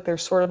seems like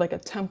there's sort of like a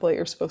template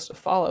you're supposed to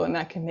follow, and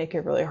that can make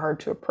it really hard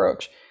to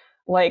approach.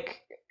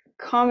 Like,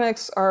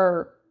 comics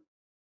are,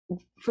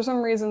 for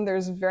some reason,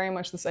 there's very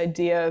much this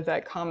idea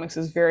that comics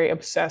is very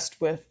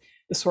obsessed with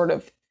the sort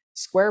of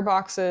square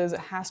boxes. It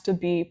has to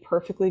be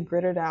perfectly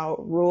gridded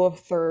out, rule of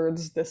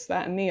thirds, this,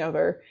 that, and the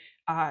other.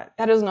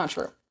 That is not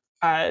true.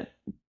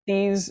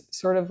 These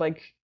sort of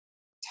like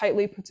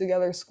tightly put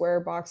together square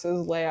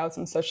boxes, layouts,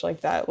 and such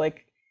like that,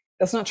 like,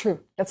 That's not true.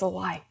 That's a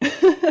lie.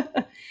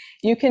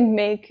 You can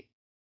make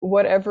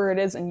whatever it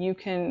is, and you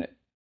can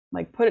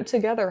like put it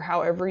together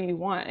however you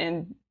want.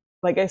 And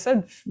like I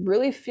said,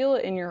 really feel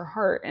it in your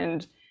heart.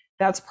 And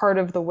that's part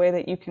of the way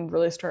that you can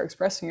really start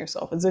expressing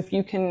yourself, is if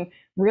you can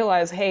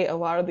realize, hey, a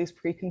lot of these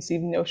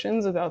preconceived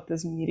notions about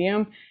this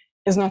medium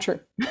is not true.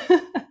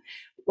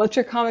 Let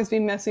your comics be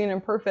messy and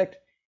imperfect.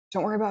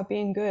 Don't worry about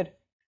being good.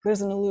 Good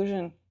is an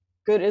illusion.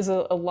 Good is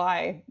a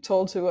lie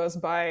told to us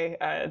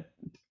by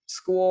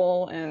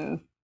school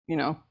and, you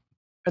know,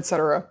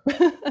 etc.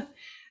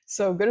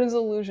 So good is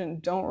illusion.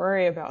 Don't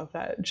worry about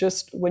that.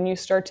 Just when you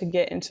start to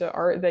get into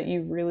art that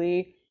you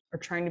really are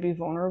trying to be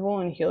vulnerable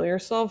and heal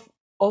yourself,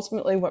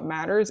 ultimately what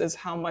matters is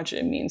how much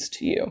it means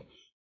to you.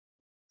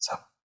 So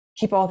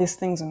keep all these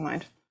things in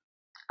mind.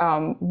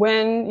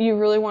 When you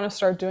really want to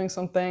start doing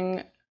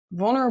something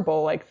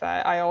vulnerable like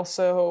that, I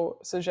also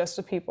suggest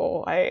to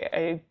people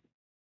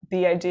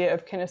the idea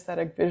of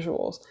kinesthetic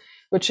visuals,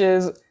 which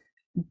is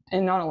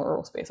in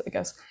non-literal space, I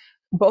guess.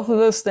 Both of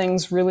those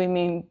things really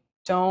mean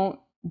don't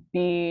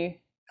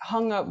be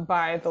hung up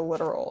by the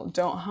literal.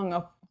 Don't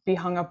be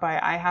hung up by,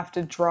 I have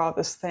to draw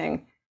this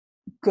thing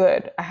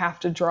good. I have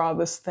to draw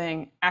this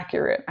thing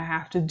accurate. I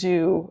have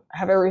to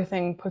have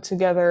everything put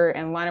together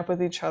and line up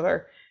with each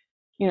other.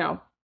 You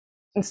know,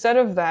 instead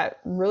of that,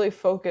 really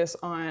focus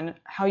on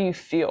how you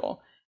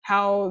feel,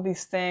 how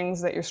these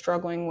things that you're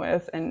struggling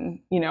with, and,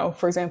 you know,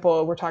 for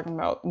example, we're talking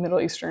about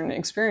Middle Eastern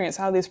experience,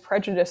 how these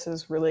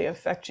prejudices really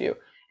affect you,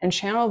 and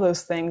channel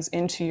those things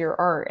into your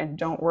art, and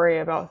don't worry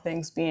about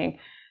things being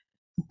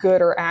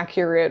good or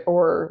accurate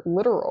or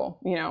literal.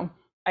 You know,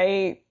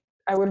 I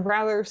would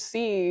rather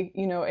see,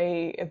 you know,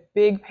 a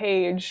big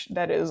page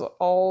that is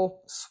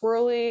all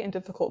swirly and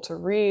difficult to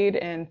read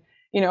and,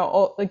 you know,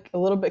 all, like a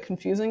little bit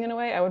confusing in a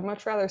way. I would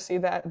much rather see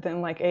that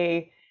than like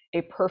a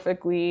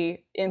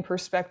perfectly in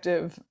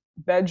perspective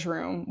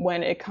bedroom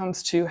when it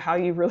comes to how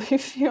you really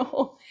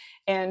feel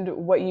and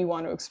what you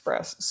want to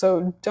express.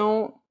 So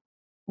don't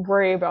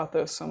worry about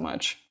those so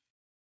much.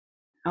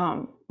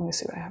 Let me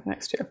see what I have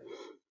next here.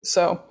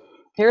 So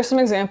here are some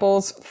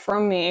examples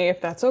from me,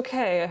 if that's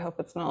okay. I hope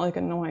it's not like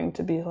annoying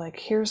to be like,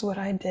 here's what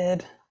I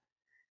did.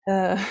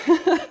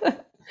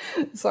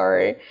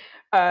 Sorry.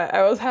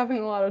 I was having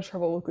a lot of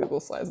trouble with Google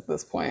Slides at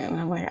this point, and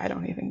I'm like, I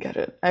don't even get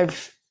it.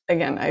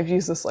 I've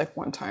used this like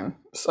one time.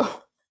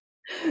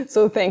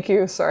 So thank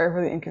you. Sorry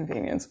for the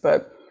inconvenience.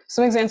 But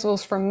some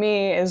examples from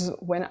me is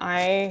when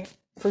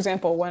for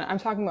example, when I'm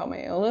talking about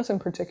my illness in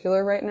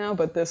particular right now,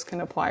 but this can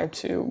apply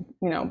to,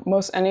 you know,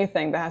 most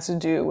anything that has to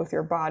do with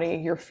your body,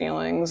 your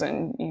feelings,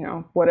 and, you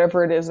know,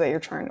 whatever it is that you're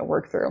trying to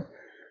work through.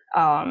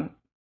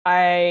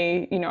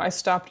 I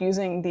stopped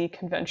using the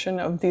convention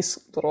of these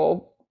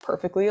little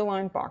perfectly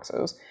aligned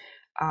boxes,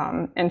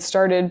 and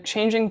started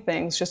changing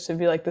things just to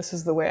be like, this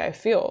is the way I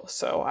feel.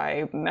 So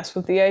I mess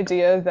with the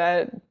idea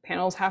that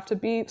panels have to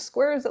be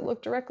squares that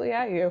look directly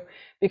at you,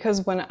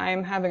 because when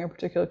I'm having a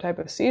particular type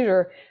of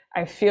seizure,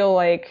 I feel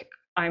like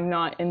I'm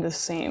not in the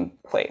same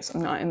place.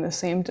 I'm not in the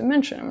same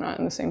dimension. I'm not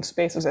in the same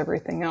space as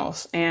everything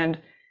else. And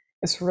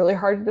it's really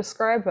hard to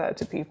describe that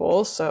to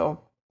people.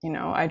 So, you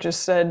know, I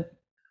just said,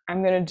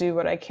 I'm going to do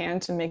what I can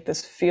to make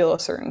this feel a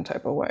certain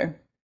type of way.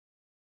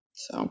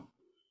 So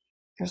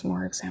here's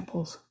more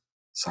examples.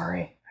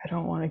 Sorry, I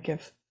don't want to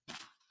give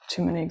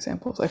too many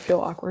examples. I feel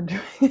awkward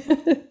doing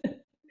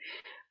it.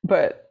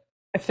 But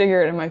I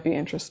figured it might be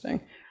interesting.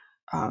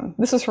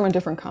 This is from a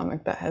different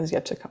comic that has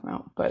yet to come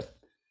out, but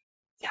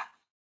yeah,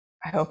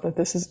 I hope that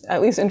this is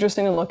at least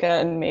interesting to look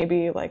at and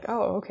maybe like,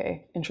 oh,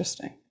 okay,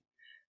 interesting.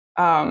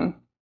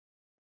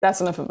 That's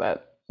enough of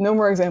that. No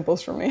more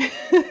examples from me.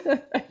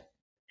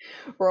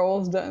 We're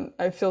almost done.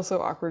 I feel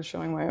so awkward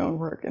showing my own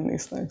work in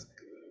these things.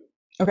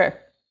 Okay,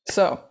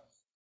 so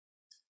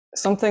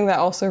something that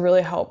also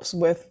really helps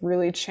with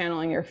really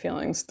channeling your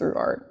feelings through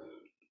art.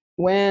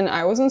 When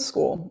I was in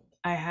school,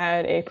 I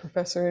had a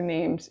professor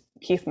named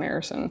Keith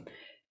Marison,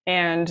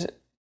 and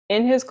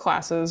in his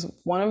classes,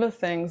 one of the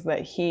things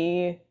that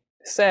he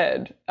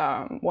said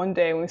one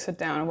day when we sit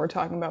down and we're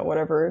talking about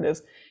whatever it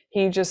is,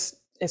 he just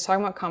is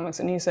talking about comics,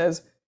 and he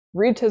says,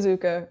 read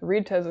Tezuka,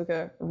 read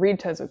Tezuka, read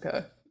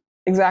Tezuka.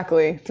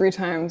 Exactly 3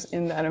 times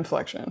in that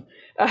inflection.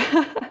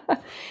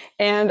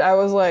 And I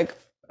was like,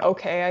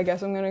 okay, I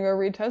guess I'm going to go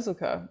read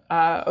Tezuka.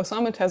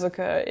 Osamu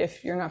Tezuka,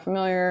 if you're not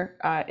familiar,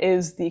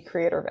 is the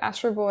creator of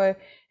Astro Boy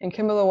and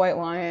Kimba the White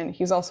Lion.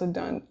 He's also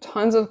done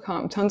tons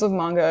of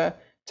manga,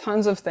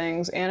 tons of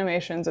things,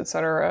 animations,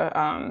 etc.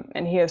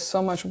 And he has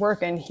so much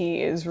work, and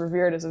he is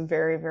revered as a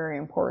very, very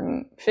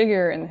important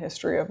figure in the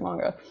history of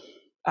manga.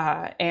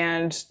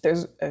 And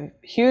there's a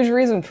huge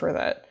reason for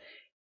that.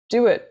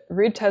 Do it.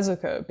 Read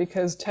Tezuka,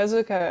 because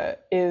Tezuka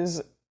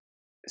is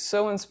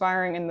so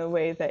inspiring in the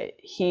way that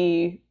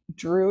he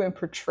drew and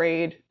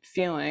portrayed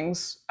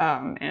feelings,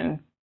 and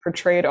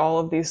portrayed all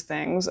of these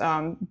things.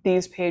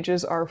 These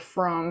pages are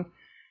from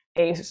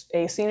a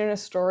scene in a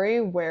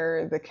story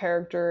where the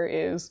character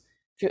is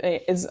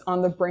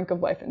on the brink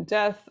of life and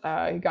death.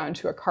 He got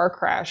into a car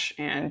crash,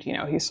 and, you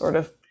know, he's sort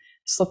of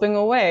slipping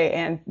away,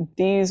 and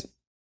these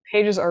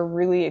pages are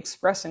really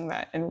expressing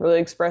that and really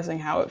expressing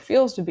how it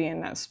feels to be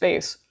in that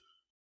space.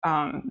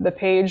 The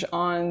page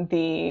on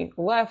the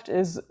left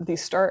is the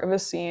start of a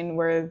scene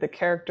where the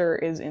character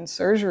is in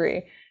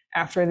surgery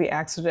after the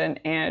accident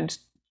and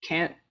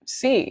can't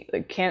see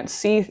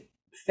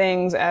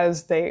things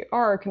as they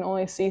are, can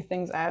only see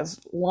things as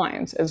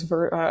lines, as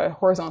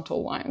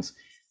horizontal lines.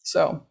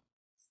 So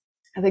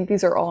I think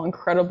these are all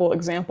incredible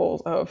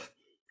examples of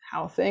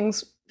how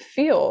things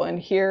feel. And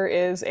here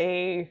is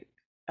a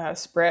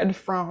spread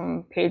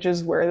from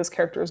pages where this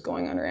character is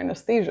going under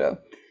anesthesia.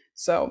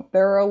 So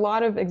there are a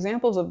lot of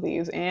examples of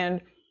these,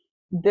 and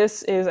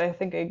this is, I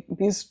think,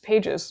 these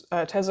pages,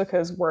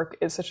 Tezuka's work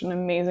is such an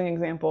amazing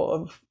example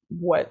of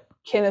what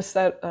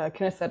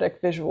kinesthetic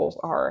visuals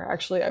are.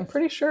 Actually, I'm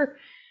pretty sure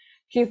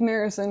Keith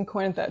Marison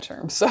coined that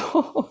term.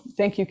 So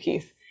thank you,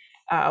 Keith.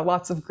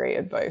 Lots of great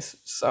advice.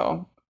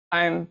 So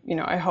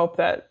I hope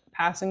that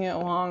passing it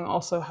along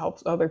also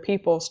helps other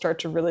people start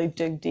to really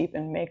dig deep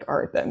and make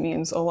art that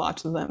means a lot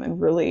to them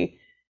and really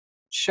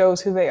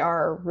shows who they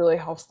are, really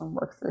helps them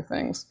work through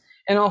things.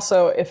 And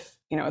also, if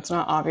it's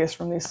not obvious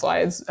from these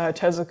slides,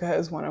 Tezuka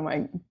is one of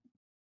my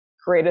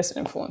greatest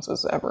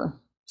influences ever.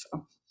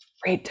 So,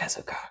 read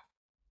Tezuka.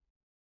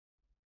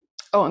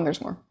 Oh, and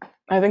there's more.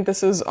 I think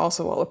this is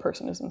also while a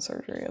person is in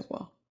surgery as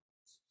well.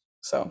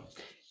 So,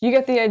 you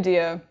get the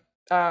idea.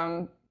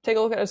 Take a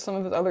look at some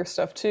of his other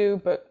stuff too,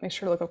 but make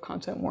sure to look up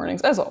content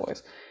warnings, as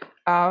always.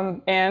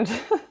 And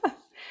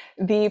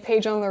the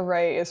page on the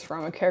right is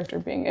from a character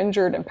being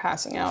injured and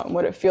passing out and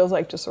what it feels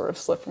like to sort of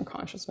slip from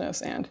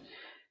consciousness. And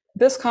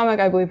this comic,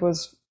 I believe,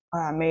 was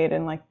made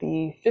in like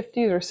the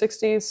 50s or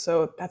 60s.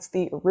 So that's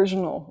the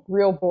original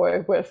Real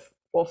Boy with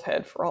wolf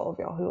head for all of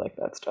y'all who like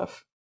that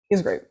stuff.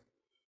 He's great.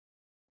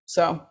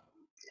 So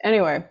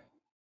anyway,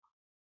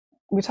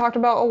 we talked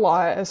about a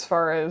lot as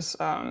far as,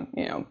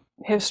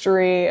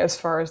 history, as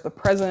far as the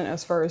present,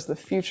 as far as the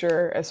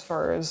future, as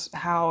far as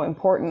how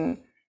important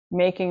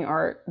making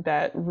art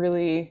that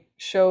really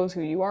shows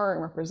who you are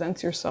and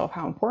represents yourself,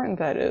 how important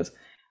that is.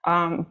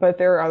 But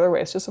there are other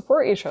ways to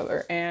support each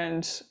other,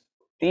 and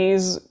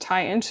these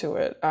tie into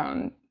it.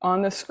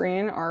 On the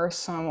screen are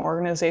some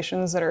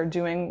organizations that are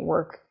doing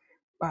work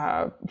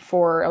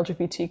for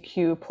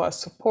LGBTQ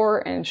plus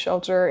support and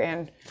shelter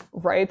and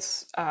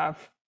rights.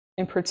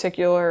 In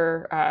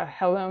particular,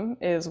 Helm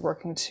is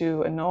working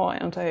to annul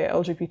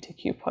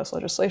anti-LGBTQ plus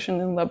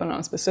legislation in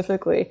Lebanon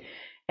specifically.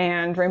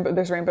 And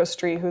there's Rainbow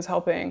Street, who's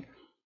helping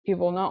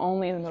people not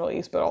only in the Middle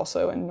East, but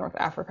also in North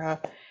Africa.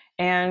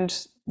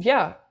 And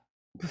yeah,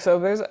 so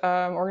there's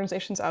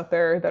organizations out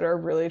there that are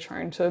really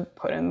trying to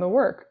put in the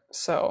work.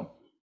 So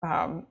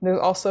there's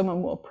also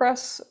Mamul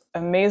Press,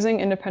 amazing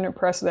independent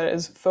press that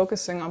is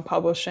focusing on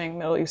publishing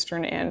Middle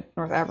Eastern and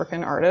North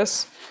African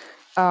artists.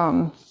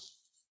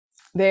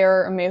 They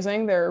are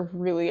amazing. They're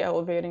really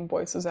elevating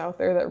voices out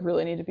there that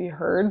really need to be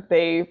heard.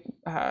 They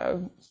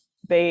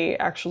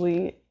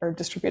actually are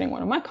distributing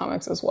one of my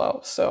comics as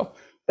well. So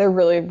they're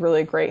really,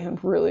 really great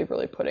and really,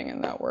 really putting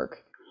in that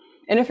work.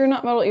 And if you're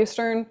not Middle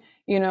Eastern,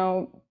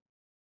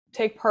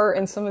 take part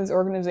in some of these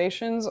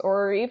organizations,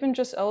 or even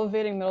just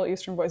elevating Middle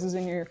Eastern voices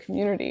in your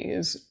community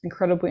is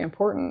incredibly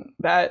important.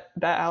 That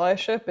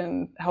allyship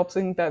and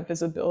helping that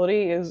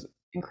visibility is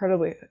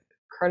incredibly,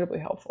 incredibly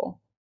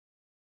helpful.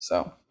 So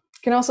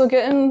you can also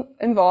get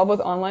involved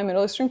with online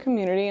Middle Eastern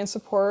community and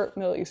support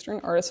Middle Eastern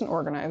artists and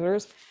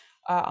organizers.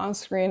 On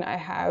screen, I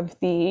have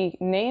the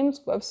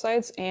names,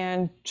 websites,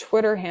 and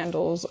Twitter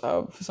handles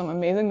of some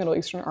amazing Middle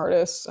Eastern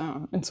artists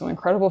and some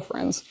incredible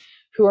friends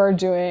who are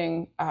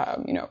doing,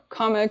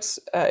 comics,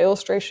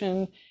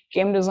 illustration,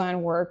 game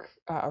design work,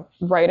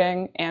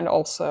 writing, and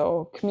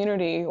also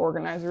community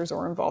organizers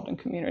or involved in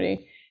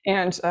community.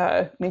 And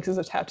Nix is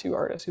a tattoo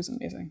artist who's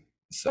amazing.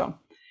 So,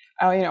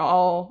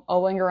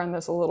 I'll linger on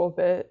this a little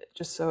bit,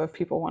 just so if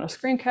people want a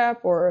screen cap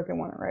or if they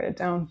want to write it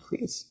down,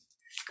 please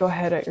go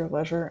ahead at your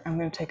leisure. I'm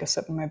going to take a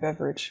sip of my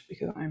beverage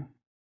because I'm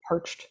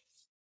parched.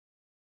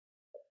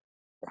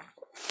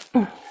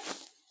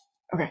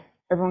 Okay,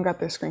 everyone got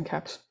their screen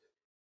caps?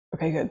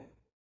 Okay, good.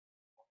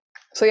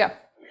 So yeah,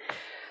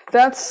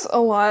 that's a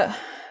lot.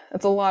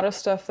 That's a lot of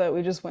stuff that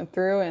we just went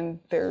through, and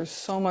there's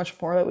so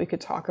much more that we could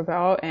talk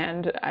about.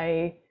 And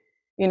a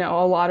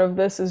lot of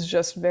this is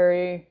just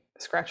very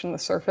scratching the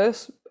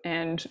surface.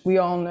 And we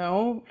all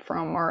know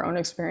from our own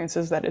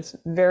experiences that it's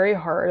very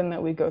hard and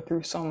that we go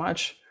through so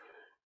much.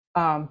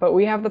 But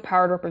we have the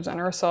power to represent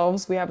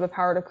ourselves. We have the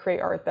power to create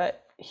art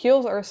that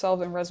heals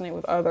ourselves and resonate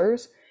with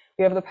others.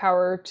 We have the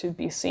power to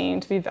be seen,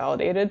 to be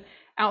validated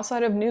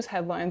outside of news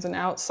headlines and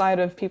outside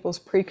of people's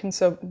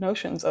preconceived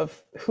notions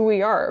of who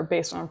we are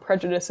based on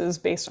prejudices,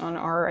 based on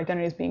our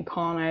identities being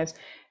colonized,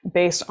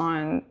 based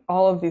on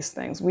all of these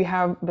things. We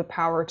have the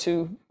power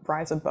to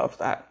rise above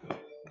that.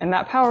 And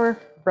that power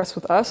rests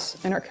with us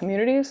and our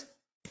communities.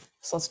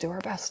 So let's do our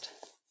best.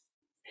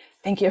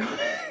 Thank you.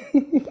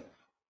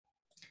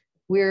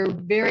 We're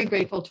very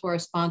grateful to our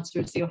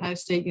sponsors, The Ohio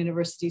State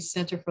University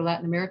Center for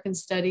Latin American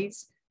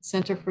Studies,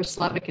 Center for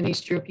Slavic and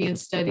East European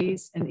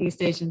Studies, and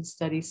East Asian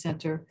Studies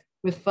Center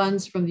with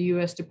funds from the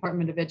U.S.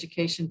 Department of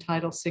Education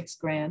Title VI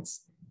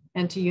grants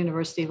and to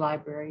university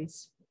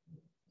libraries.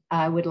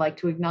 I would like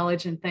to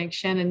acknowledge and thank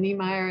Shannon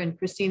Niemeyer and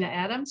Christina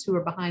Adams, who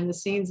are behind the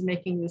scenes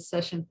making this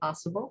session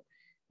possible,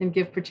 and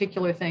give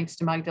particular thanks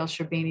to Magdal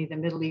Sherbini, the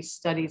Middle East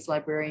Studies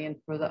librarian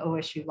for the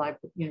OSU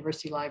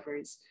University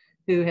Libraries,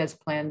 who has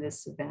planned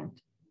this event.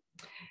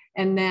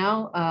 And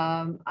now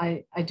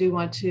I do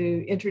want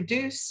to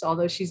introduce,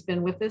 although she's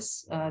been with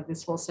us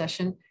this whole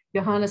session,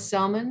 Johanna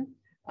Selman.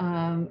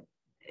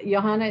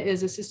 Johanna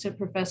is assistant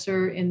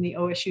professor in the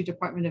OSU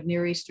Department of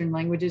Near Eastern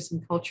Languages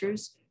and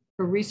Cultures.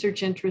 Her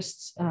research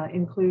interests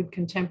include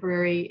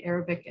contemporary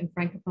Arabic and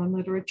Francophone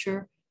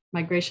literature,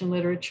 migration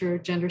literature,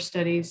 gender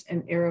studies,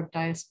 and Arab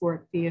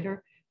diasporic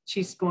theater.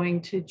 She's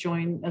going to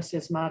join us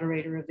as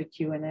moderator of the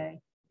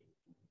Q&A.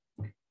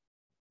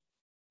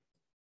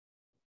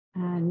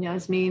 And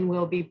Iasmin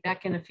will be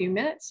back in a few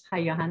minutes.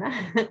 Hi, Johanna.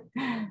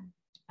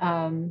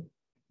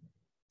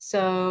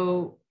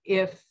 So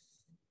if,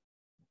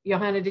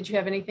 Johanna, did you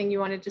have anything you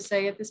wanted to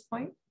say at this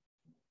point?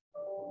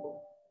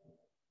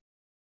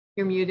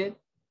 You're muted.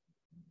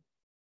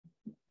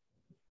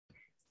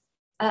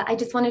 I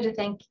just wanted to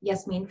thank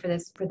Iasmin for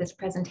this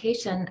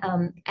presentation.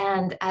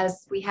 And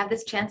as we have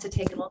this chance to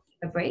take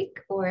a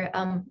break, or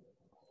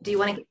do you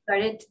want to get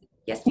started,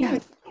 Iasmin? Yeah.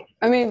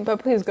 I mean, but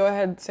please go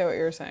ahead and say what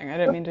you were saying. I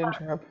didn't mean to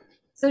interrupt.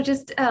 So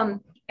just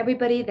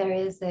everybody,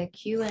 there's a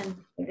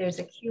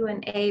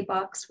Q&A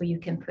box where you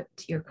can put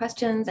your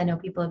questions. I know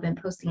people have been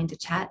posting into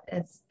chat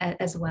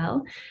as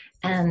well.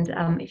 And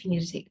if you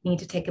need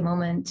to take a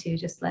moment to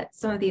just let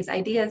some of these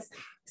ideas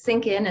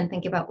sink in and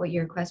think about what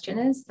your question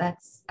is,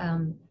 that's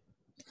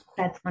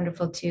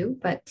wonderful too.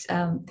 But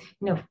you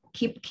know,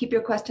 keep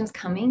your questions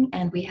coming,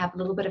 and we have a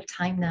little bit of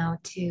time now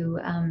to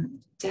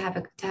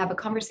have a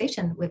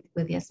conversation with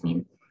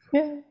Iasmin.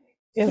 Yeah.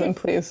 Yes, and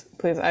please.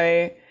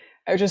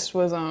 I just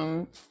was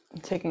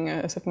taking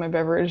a sip of my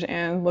beverage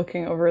and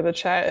looking over the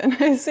chat, and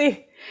I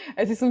see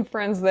some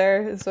friends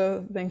there.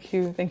 So thank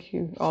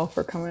you all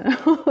for coming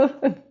out.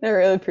 I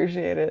really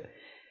appreciate it.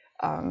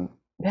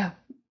 Yeah,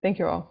 thank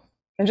you all,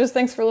 and just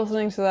thanks for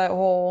listening to that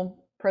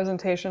whole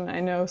presentation. I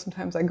know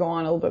sometimes I go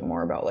on a little bit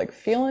more about like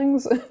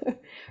feelings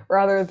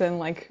rather than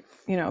like,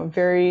 you know,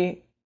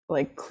 very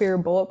like clear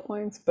bullet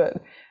points,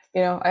 but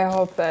you know, I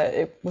hope that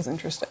it was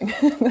interesting,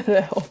 that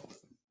it helped.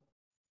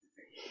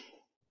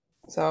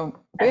 So,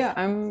 but yeah,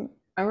 I'm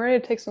ready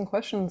to take some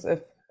questions if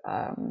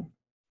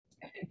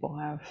people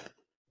have.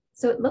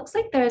 So it looks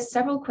like there are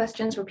several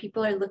questions where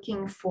people are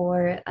looking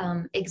for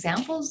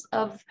examples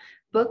of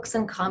books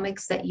and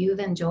comics that you've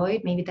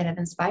enjoyed, maybe that have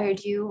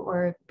inspired you,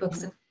 or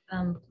books and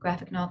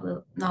graphic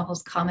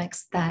novels,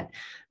 comics that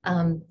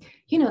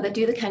you know, that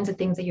do the kinds of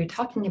things that you're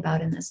talking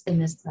about in this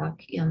talk.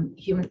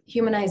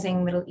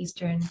 Humanizing Middle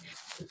Eastern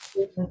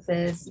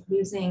experiences,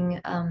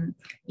 using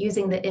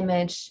the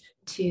image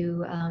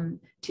to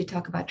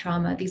talk about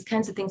trauma. These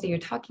kinds of things that you're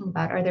talking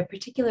about, are there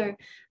particular,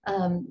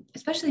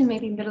 especially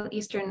maybe Middle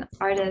Eastern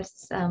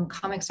artists,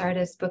 comics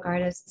artists, book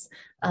artists,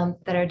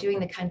 that are doing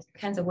the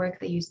kinds of work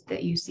that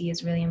you see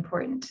is really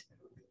important?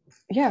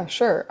 Yeah,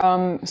 sure.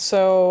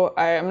 So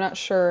I'm not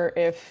sure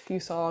if you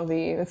saw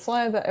the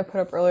slide that I put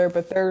up earlier,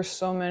 but there's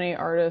so many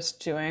artists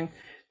doing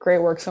great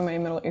work, so many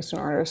Middle Eastern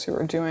artists who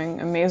are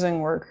doing amazing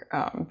work,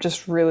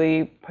 just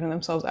really putting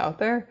themselves out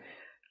there.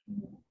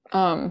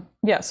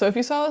 Yeah, so if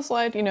you saw the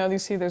slide, you know, you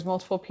see there's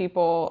multiple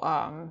people,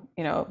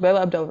 you know,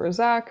 Leila Abdel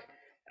Razak,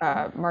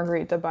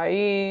 Marguerite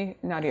Dabai,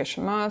 Nadia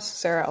Shamas,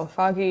 Sarah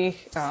Al-Faghi,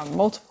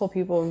 multiple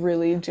people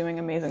really doing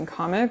amazing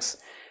comics.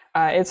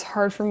 It's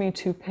hard for me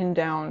to pin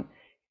down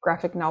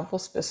graphic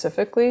novels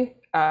specifically.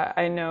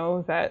 I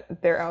know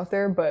that they're out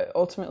there, but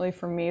ultimately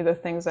for me, the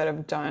things that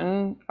have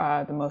done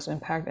the most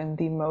impact and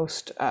the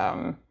most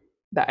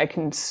that I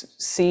can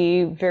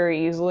see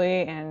very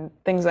easily, and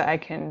things that I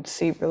can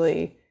see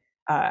really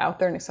out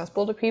there and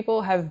accessible to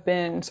people, have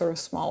been sort of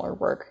smaller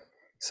work.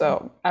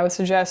 So I would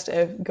suggest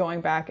if going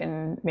back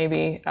and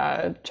maybe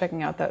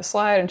checking out that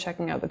slide and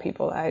checking out the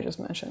people that I just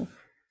mentioned.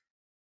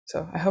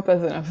 So I hope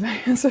that's enough of an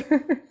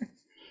answer.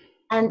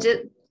 And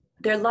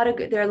there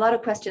are a lot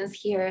of questions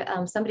here.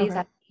 Somebody's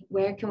asking,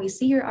 where can we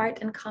see your art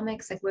and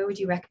comics? Like, where would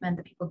you recommend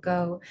that people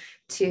go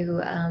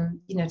to,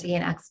 you know, to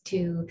gain access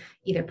to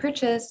either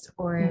purchase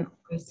or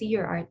see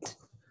your art?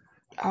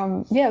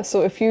 Yeah,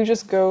 so if you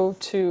just go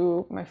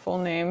to my full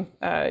name,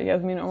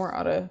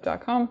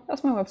 yasminomarada.com,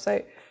 that's my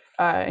website,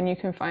 and you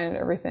can find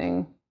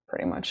everything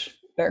pretty much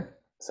there.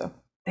 So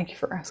thank you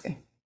for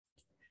asking.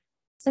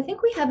 So I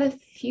think we have a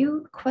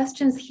few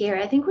questions here,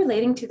 I think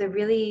relating to the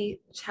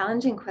really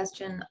challenging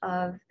question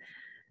of,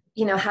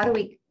 you know,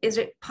 is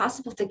it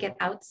possible to get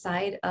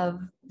outside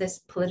of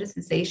this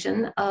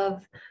politicization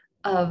of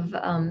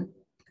art?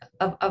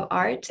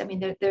 I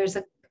mean, there's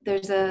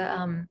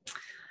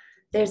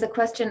a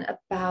question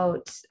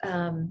about,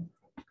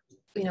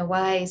 you know,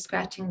 why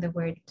scratching the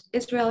word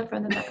Israel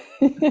from the map?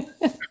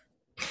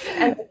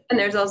 and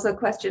there's also a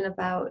question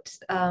about,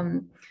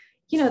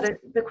 you know,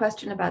 the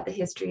question about the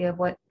history of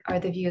what are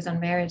the views on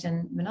marriage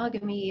and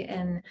monogamy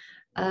in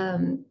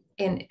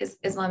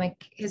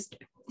Islamic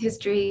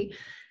history.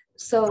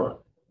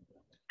 So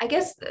I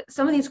guess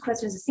some of these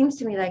questions, it seems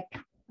to me like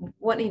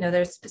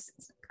there's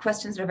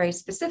questions that are very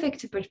specific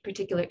to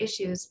particular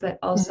issues, but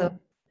also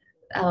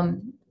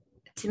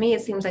to me,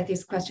 it seems like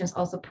these questions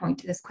also point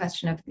to this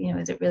question of,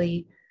 is it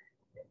really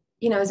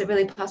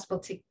possible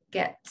to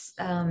get,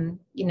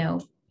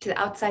 to the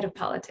outside of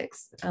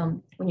politics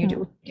when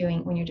you're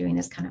doing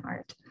this kind of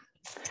art?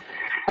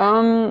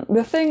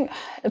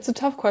 It's a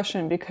tough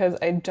question because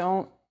I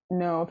don't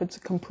know if it's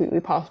completely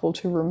possible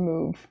to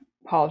remove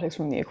politics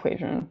from the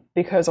equation,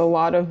 because a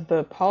lot of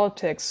the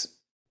politics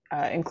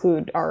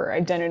include our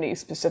identity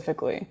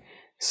specifically.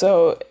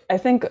 So I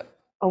think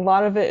a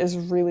lot of it is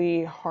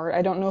really hard.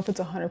 I don't know if it's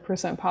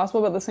 100%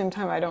 possible, but at the same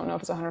time, I don't know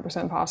if it's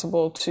 100%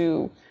 possible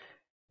to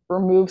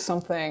remove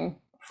something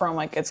from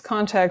like its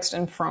context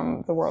and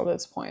from the world at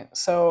its point.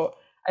 So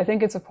I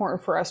think it's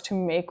important for us to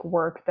make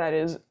work that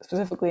is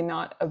specifically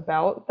not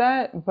about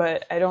that,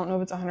 but I don't know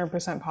if it's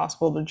 100%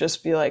 possible to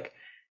just be like,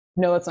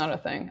 no, it's not a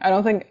thing. I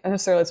don't think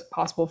necessarily it's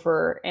possible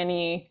for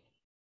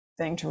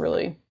anything to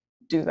really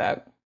do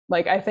that.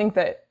 Like, I think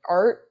that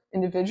art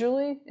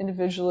individually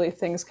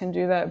things can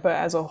do that, but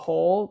as a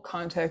whole,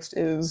 context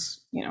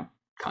is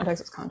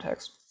context.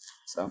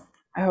 So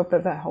I hope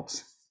that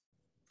helps.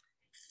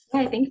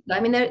 Yeah, I think so. I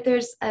mean,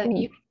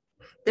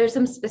 there's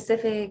some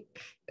specific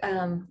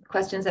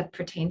questions that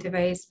pertain to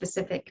very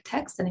specific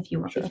texts, and if you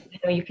want, Sure.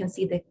 you can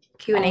see the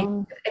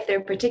Q&A if there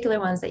are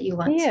particular ones that you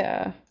want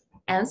to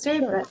answer.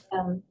 Sure.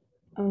 But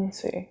let me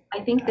see.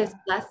 I think this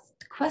last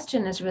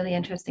question is really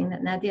interesting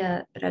that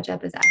Nadia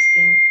Rajab is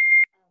asking.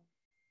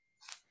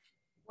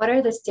 What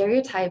are the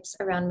stereotypes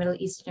around Middle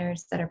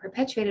Easterners that are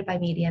perpetuated by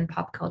media and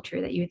pop culture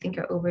that you think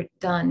are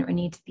overdone or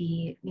need to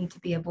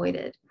be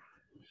avoided?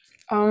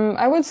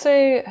 I would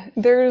say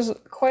there's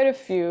quite a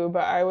few,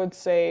 but I would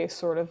say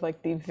sort of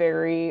like the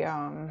very,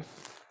 how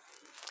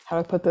do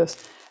I put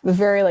this? The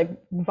very like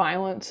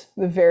violent,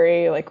 the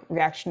very like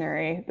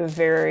reactionary, the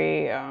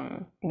very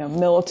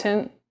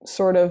militant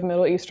sort of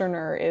Middle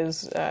Easterner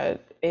is a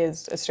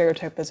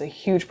stereotype that's a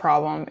huge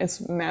problem.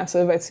 It's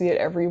massive. I see it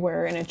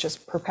everywhere, and it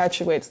just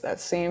perpetuates that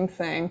same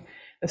thing,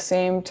 the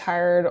same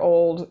tired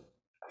old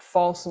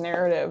false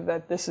narrative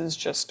that this is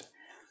just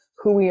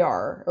who we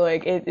are.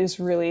 Like, it is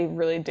really,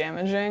 really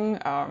damaging.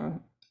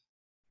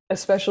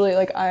 Especially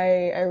like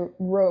I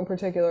wrote in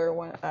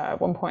particular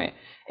at one point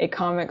a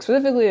comic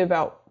specifically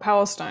about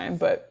Palestine,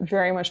 but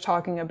very much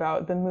talking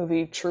about the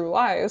movie True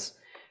Lies,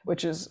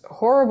 which is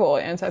horrible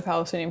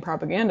anti-Palestinian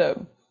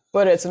propaganda,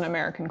 but it's an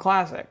American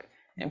classic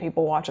and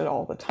people watch it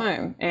all the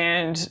time.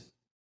 And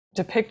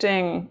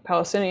depicting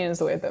Palestinians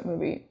the way that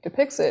movie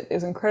depicts it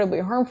is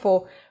incredibly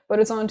harmful, but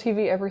it's on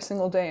TV every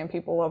single day and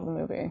people love the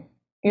movie.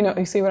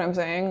 You see what I'm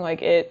saying?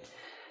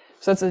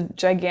 So it's a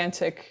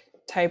gigantic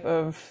type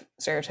of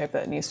stereotype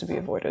that needs to be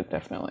avoided,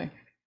 definitely.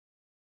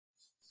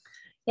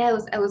 Yeah,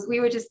 we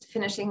were just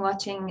finishing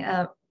watching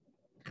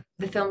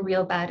the film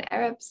Real Bad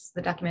Arabs,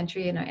 the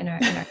documentary in our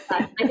class.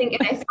 I think,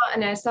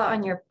 and I saw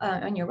on your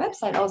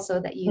website also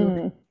that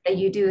you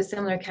do a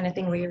similar kind of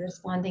thing where you're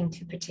responding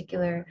to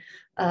particular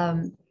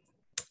films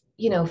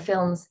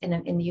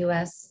in the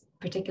US,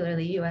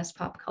 particularly US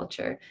pop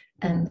culture.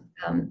 And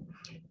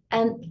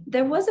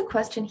there was a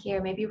question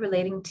here maybe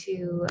relating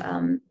to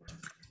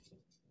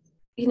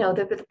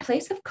the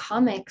place of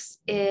comics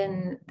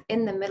in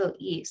the Middle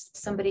East.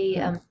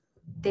 Somebody,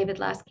 David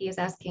Lasky, is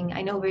asking,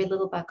 I know very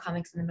little about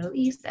comics in the Middle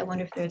East. I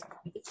wonder if there's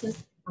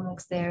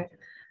comics there.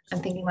 I'm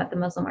thinking about the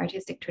Muslim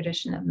artistic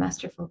tradition of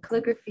masterful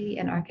calligraphy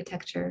and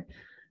architecture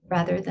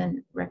rather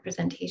than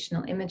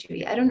representational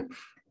imagery.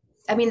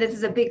 This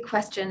is a big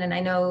question, and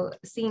I know,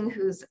 seeing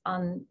who's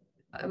on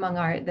among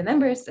the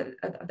members of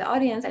the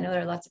audience, I know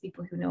there are lots of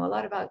people who know a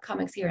lot about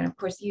comics here, and of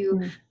course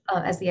you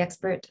as the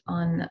expert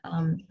on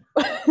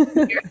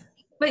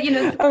but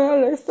I'm not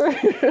an expert.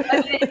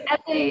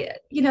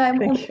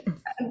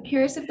 I'm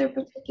curious if there are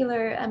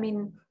particular,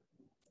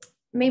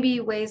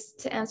 maybe ways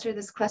to answer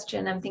this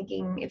question. I'm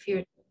thinking if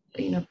you're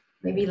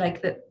maybe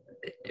like the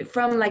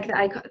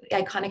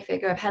iconic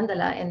figure of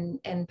Handala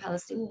in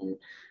Palestinian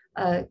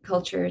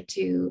culture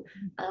to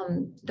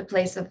the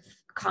place of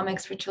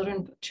comics for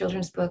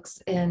children's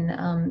books in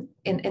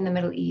the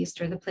Middle East,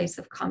 or the place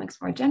of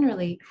comics more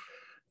generally.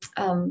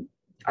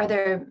 Are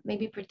there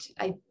maybe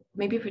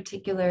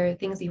particular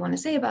things that you want to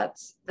say about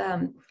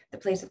the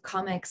place of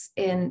comics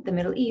in the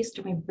Middle East,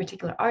 or maybe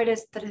particular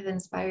artists that have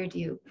inspired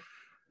you?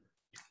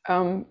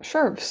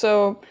 Sure.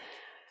 So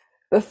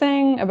the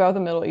thing about the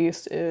Middle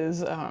East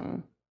is,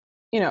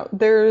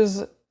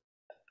 there's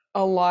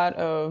a lot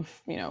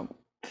of,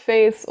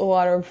 faiths, a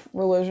lot of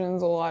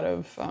religions, a lot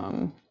of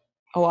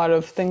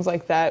things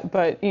like that.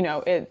 But,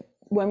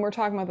 when we're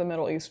talking about the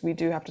Middle East, we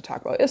do have to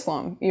talk about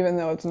Islam, even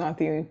though it's not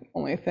the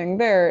only thing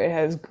there. It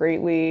has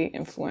greatly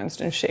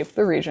influenced and shaped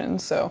the region.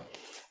 So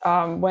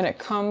when it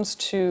comes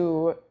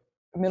to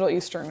Middle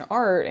Eastern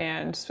art,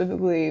 and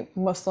specifically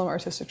Muslim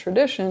artistic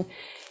tradition,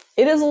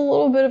 it is a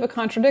little bit of a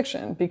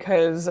contradiction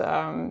because,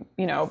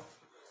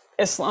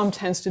 Islam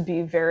tends to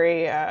be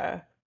very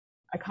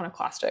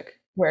iconoclastic,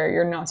 where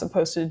you're not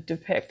supposed to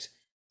depict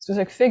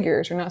specific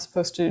figures. You're not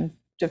supposed to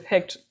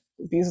depict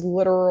these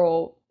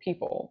literal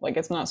people. Like,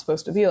 it's not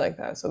supposed to be like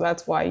that. So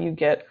that's why you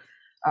get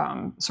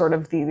sort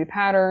of the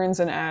patterns,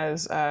 and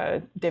as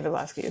David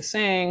Lasky is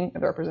saying,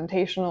 the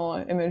representational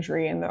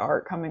imagery and the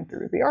art coming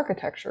through the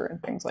architecture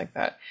and things like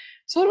that.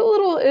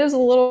 So it is a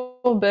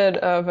little bit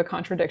of a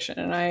contradiction,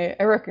 and I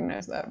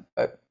recognize that,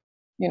 but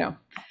you know.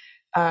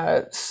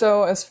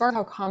 So as far as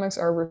how comics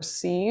are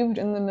received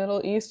in the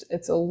Middle East,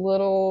 it's a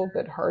little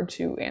bit hard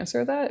to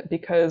answer that,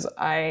 because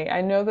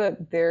I know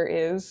that there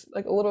is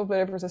like a little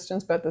bit of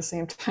resistance, but at the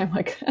same time,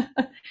 like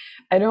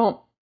I don't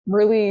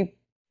really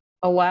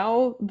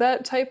allow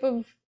that type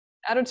of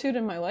attitude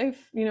in my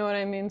life, you know what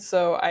I mean?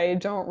 So I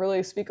don't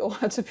really speak a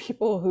lot to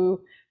people who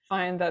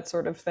find that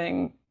sort of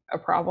thing a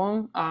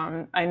problem.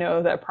 I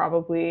know that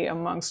probably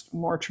amongst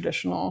more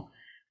traditional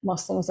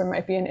Muslims there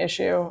might be an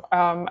issue.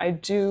 I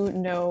do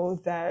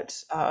know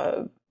that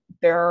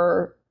there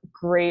are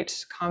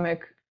great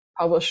comic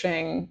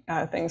publishing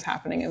things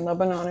happening in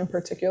Lebanon in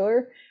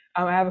particular.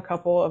 I have a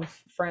couple of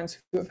friends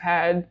who have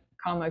had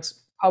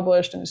comics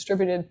published and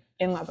distributed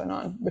in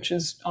Lebanon, which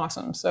is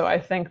awesome. So I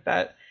think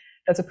that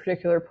that's a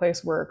particular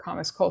place where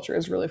comics culture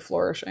is really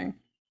flourishing.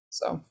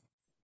 So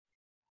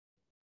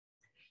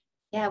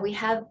yeah, we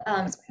have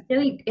a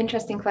really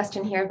interesting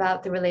question here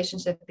about the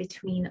relationship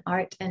between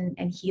art and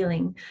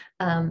healing.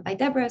 By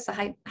Deborah, so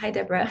hi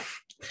Deborah.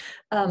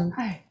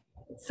 hi.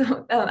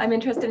 So I'm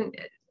interested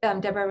in,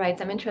 Deborah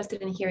writes, I'm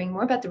interested in hearing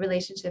more about the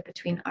relationship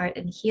between art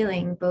and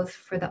healing, both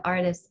for the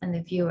artist and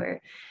the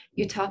viewer.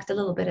 You talked a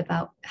little bit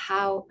about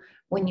how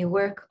when you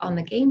work on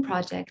the game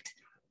project,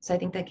 so I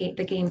think that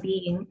the game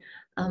being,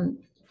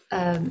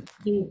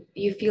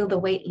 you feel the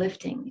weight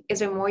lifting. Is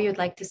there more you'd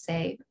like to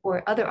say,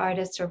 or other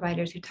artists or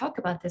writers who talk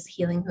about this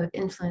healing who have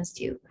influenced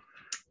you?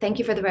 Thank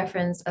you for the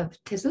reference of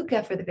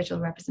Tezuka for the visual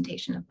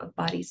representation of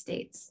body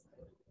states.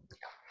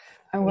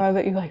 I'm glad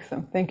that you like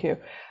them. Thank you.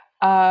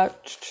 Let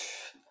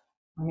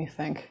me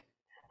think.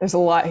 There's a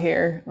lot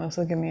here.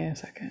 Also, give me a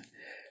second.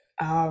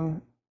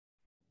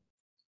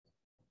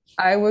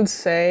 I would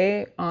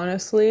say,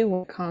 honestly,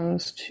 when it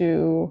comes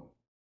to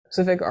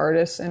specific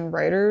artists and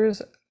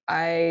writers,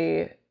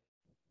 I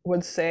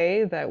would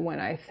say that when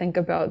I think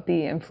about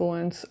the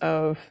influence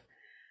of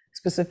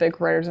specific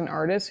writers and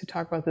artists who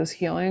talk about this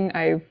healing,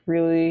 I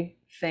really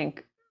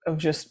think of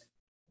just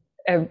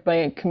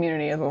my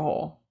community as a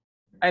whole.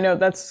 I know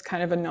that's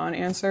kind of a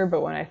non-answer,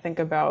 but when I think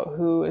about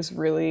who is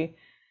really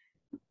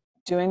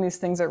doing these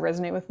things that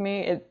resonate with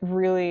me, it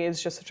really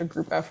is just such a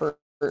group effort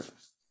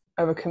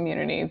of a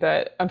community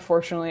that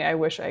unfortunately I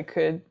wish I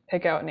could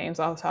pick out names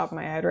off the top of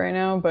my head right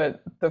now,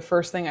 but the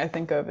first thing I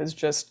think of is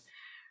just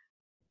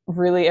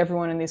really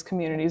everyone in these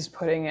communities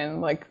putting in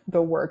like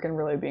the work and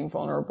really being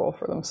vulnerable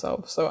for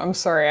themselves. So I'm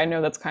sorry, I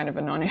know that's kind of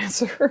a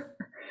non-answer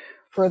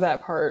for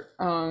that part.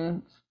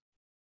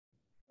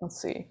 Let's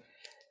see.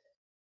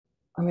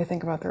 Let me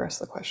think about the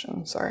rest of the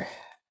question. Sorry.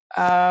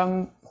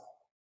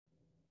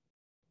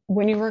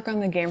 When you work on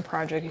the game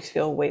project, you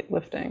feel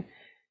weightlifting.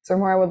 Is there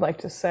more I would like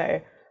to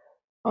say?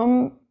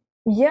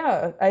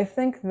 Yeah, I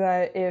think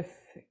that if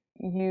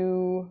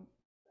you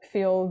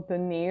feel the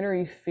need or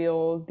you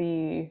feel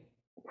the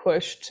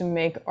push to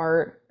make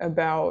art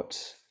about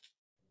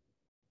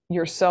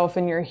yourself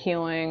and your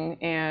healing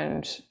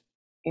and,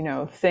 you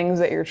know, things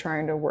that you're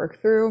trying to work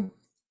through.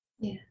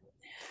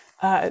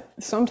 Yeah.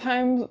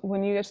 Sometimes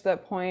when you get to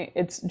that point,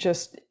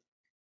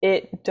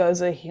 it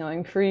does a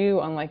healing for you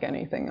unlike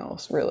anything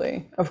else,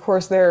 really. Of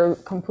course, there are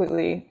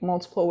completely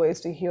multiple ways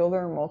to heal.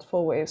 There are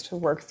multiple ways to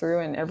work through,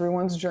 and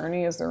everyone's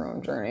journey is their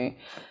own journey.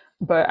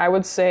 But I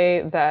would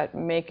say that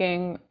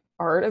making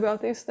art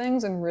about these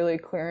things and really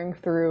clearing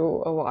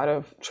through a lot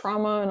of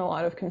trauma and a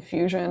lot of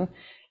confusion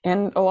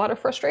and a lot of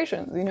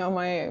frustrations. You know,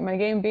 my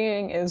game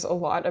being is a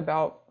lot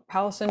about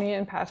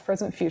Palestinian past,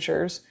 present,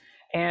 futures,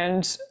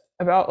 and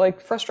about like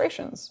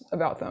frustrations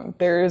about them.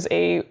 There's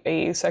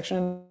a section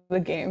of the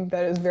game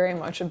that is very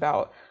much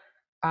about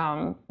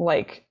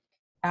like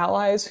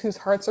allies whose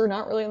hearts are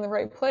not really in the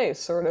right place,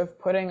 sort of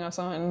putting us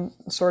on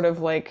sort of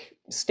like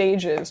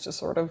stages to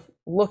sort of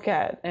look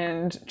at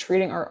and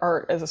treating our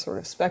art as a sort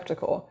of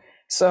spectacle.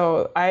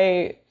 So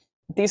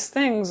these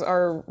things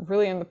are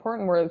really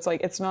important where it's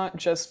like, it's not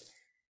just,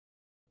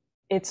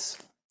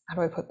 how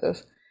do I put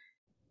this?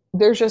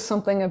 There's just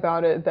something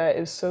about it that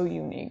is so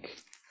unique.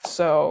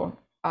 So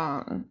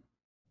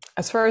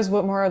as far as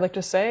what more I'd like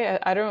to say,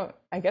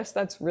 I guess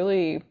that's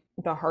really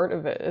the heart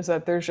of it, is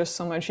that there's just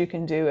so much you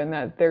can do and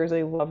that there's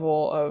a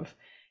level of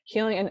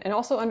healing and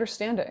also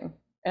understanding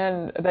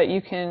and that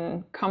you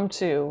can come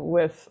to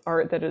with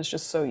art that is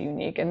just so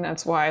unique. And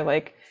that's why,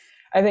 like,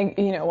 I think,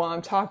 you know, while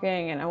I'm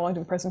talking and I want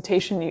to do a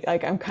presentation,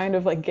 like I'm kind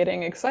of like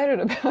getting excited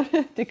about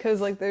it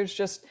because like there's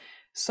just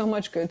so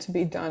much good to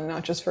be done,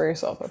 not just for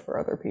yourself, but for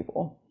other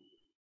people.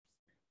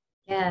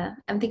 Yeah,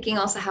 I'm thinking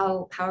also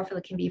how powerful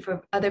it can be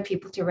for other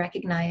people to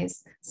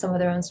recognize some of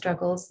their own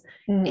struggles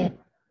in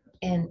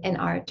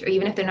art, or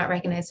even if they're not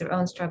recognizing their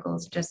own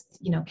struggles, just,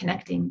 you know,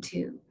 connecting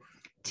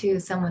to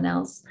someone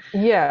else.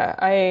 Yeah,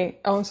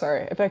 I'm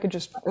sorry, if I could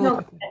just really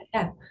No,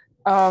 yeah.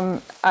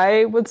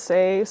 I would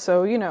say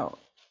so,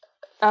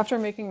 after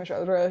making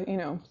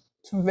Mashadra,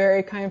 some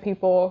very kind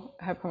people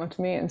have come up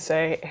to me and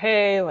say,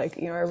 hey, like,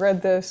 I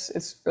read this,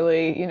 it's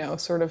really,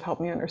 sort of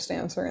helped me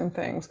understand certain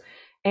things.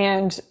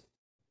 And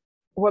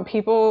what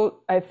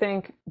people, I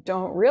think,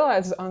 don't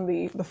realize on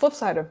the flip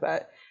side of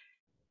that,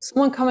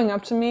 someone coming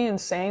up to me and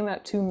saying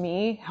that to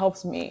me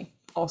helps me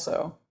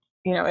also.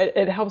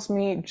 It helps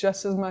me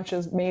just as much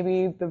as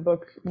maybe the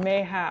book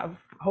may have,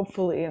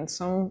 hopefully, in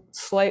some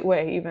slight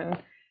way, even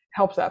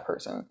helped that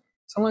person.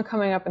 Someone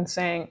coming up and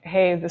saying,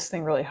 hey, this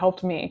thing really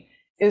helped me,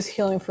 is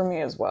healing for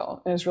me as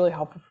well, and is really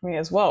helpful for me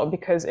as well,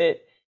 because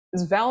it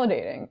is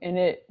validating and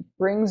it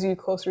brings you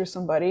closer to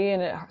somebody,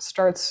 and it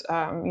starts,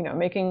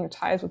 making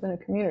ties within a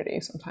community.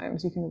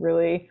 Sometimes you can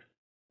really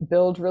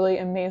build really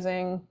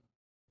amazing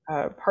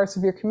parts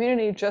of your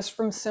community just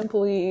from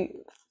simply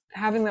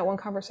having that one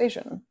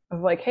conversation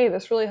of like, hey,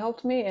 this really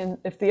helped me. And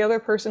if the other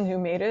person who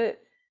made it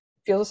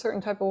feels a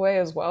certain type of way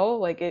as well,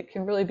 like it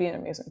can really be an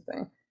amazing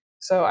thing.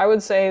 So I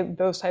would say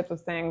those types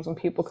of things, when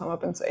people come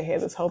up and say, hey,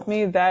 this helped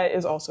me, that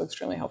is also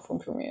extremely helpful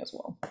for me as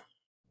well.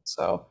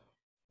 So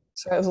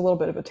that was a little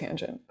bit of a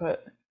tangent,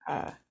 but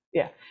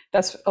yeah,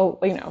 that's,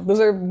 those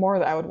are more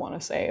that I would want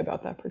to say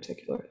about that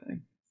particular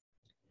thing.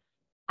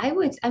 I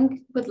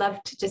would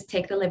love to just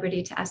take the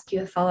liberty to ask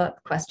you a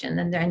follow-up question,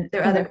 and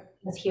there are other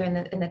questions here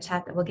in the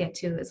chat that we'll get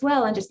to as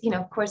well. And just,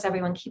 of course,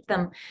 everyone keep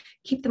them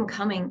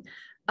coming.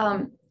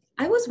 I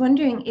was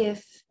wondering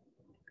if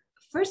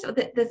first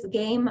this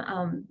game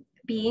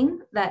being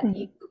that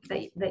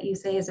you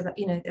say is about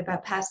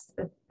about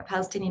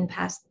Palestinian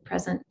past,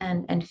 present,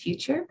 and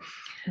future.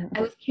 I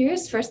was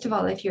curious, first of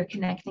all, if you're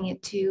connecting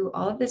it to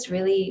all of this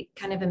really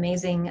kind of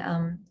amazing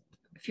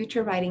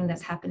future writing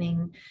that's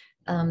happening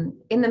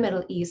in the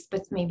Middle East,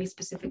 but maybe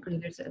specifically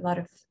there's a lot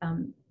of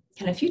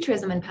kind of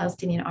futurism in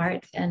Palestinian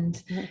art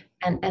and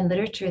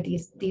literature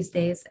these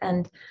days.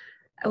 And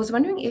I was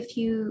wondering if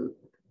you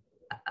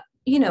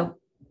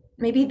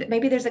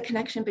maybe there's a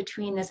connection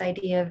between this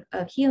idea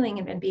of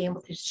healing and being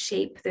able to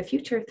shape the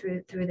future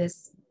through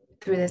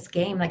this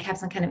game, like have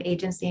some kind of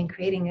agency in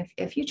creating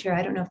a future.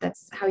 I don't know if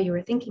that's how you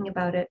were thinking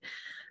about it,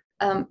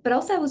 but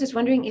also I was just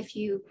wondering if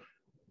you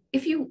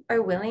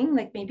are willing,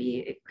 like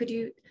maybe could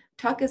you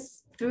talk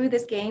us through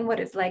this game, what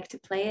it's like to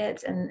play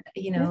it, and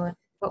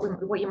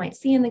what you might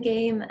see in the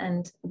game,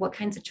 and what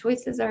kinds of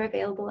choices are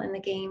available in the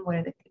game, what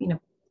are the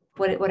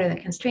what are the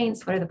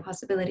constraints, what are the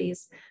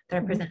possibilities that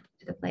are presented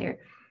to the player.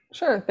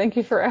 Sure, thank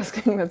you for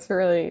asking. That's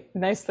really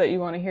nice that you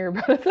want to hear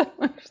about it that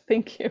much.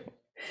 Thank you.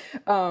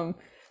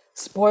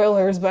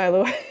 Spoilers, by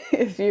the way,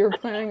 if you're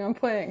planning on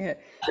playing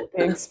it,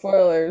 big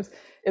spoilers.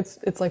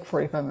 It's like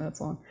 45 minutes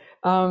long.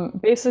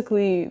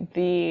 Basically,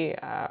 the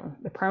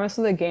premise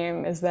of the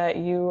game is that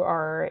you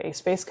are a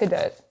space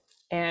cadet,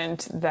 and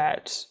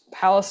that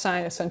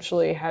Palestine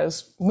essentially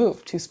has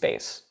moved to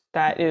space.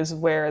 That is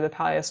where the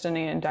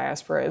Palestinian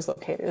diaspora is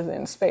located,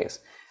 in space.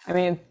 I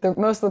mean,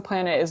 most of the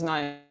planet is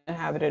not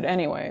inhabited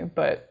anyway,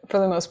 but for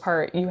the most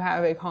part, you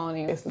have a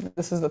colony.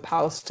 This is the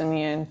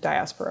Palestinian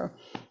diaspora.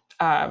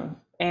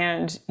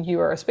 And you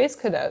are a space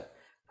cadet,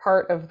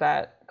 part of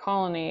that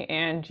colony,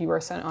 and you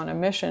are sent on a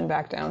mission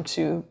back down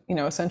to,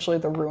 essentially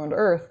the ruined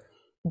earth,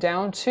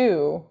 down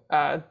to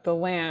the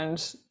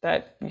land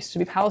that used to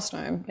be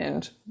Palestine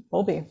and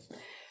will be.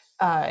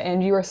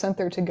 And you are sent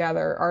there to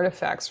gather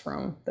artifacts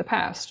from the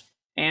past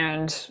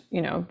and,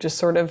 just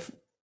sort of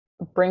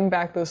bring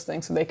back those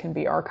things so they can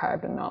be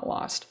archived and not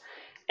lost.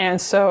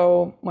 And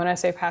so when I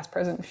say past,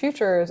 present, and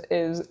future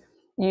is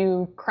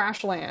you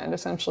crash land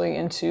essentially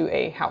into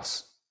a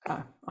house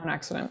on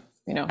accident.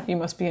 You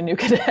must be a new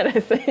cadet, I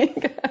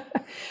think.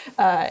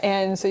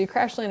 And so you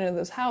crash land into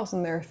this house,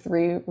 and there are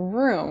 3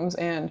 rooms.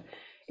 And,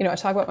 I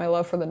talk about my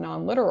love for the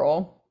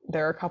non-literal.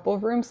 There are a couple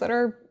of rooms that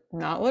are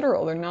not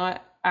literal. They're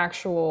not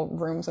actual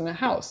rooms in a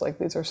house. Like,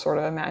 these are sort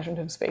of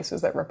imaginative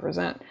spaces that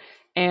represent.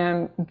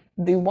 And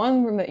the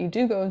one room that you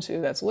do go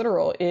into that's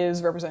literal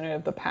is representative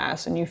of the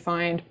past, and you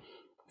find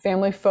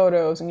family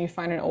photos, and you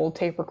find an old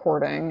tape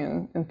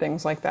recording and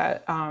things like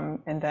that.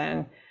 And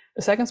then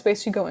the second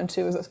space you go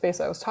into is the space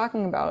I was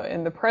talking about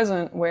in the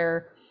present,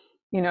 where,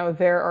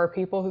 there are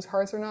people whose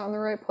hearts are not in the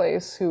right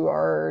place, who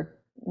are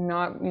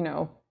not,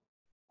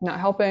 not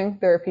helping.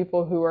 There are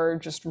people who are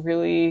just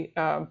really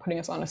putting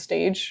us on a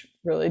stage,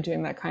 really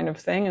doing that kind of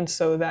thing. And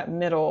so that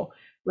middle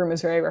room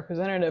is very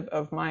representative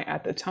of my,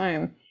 at the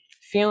time,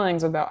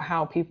 feelings about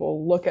how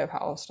people look at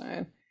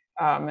Palestine,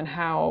 and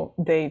how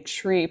they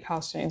treat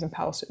Palestinians and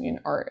Palestinian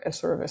art as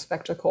sort of a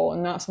spectacle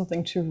and not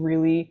something to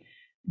really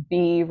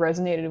be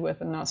resonated with,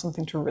 and not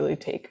something to really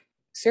take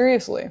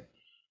seriously.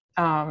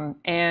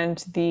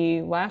 And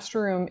the last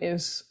room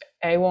is,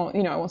 I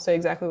won't say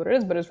exactly what it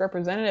is, but it's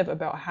representative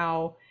about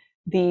how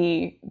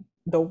the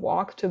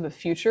walk to the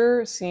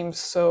future seems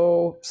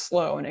so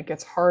slow, and it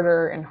gets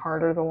harder and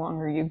harder the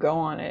longer you go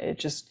on it. It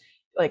just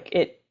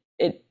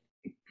it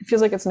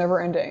feels like it's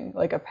never ending,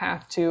 like a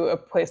path to a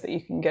place that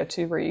you can get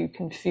to where you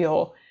can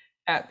feel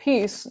at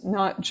peace,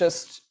 not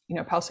just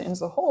Palestinians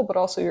as a whole, but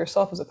also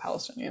yourself as a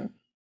Palestinian.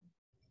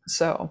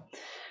 So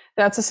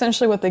That's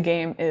essentially what the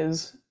game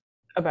is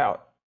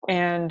about.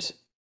 And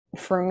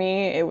for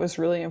me, it was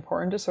really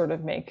important to sort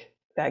of make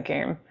that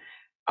game,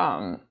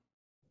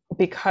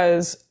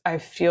 because I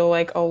feel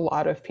like a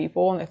lot of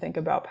people, when they think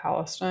about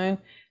Palestine,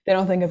 they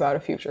don't think about a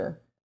future.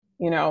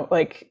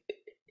 Like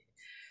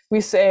we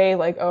say,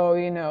 like, oh,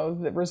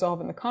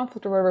 resolving the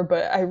conflict or whatever,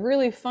 but I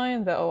really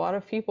find that a lot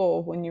of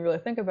people, when you really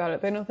think about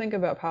it, they don't think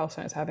about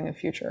Palestine as having a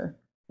future.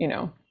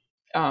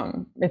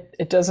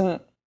 It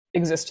doesn't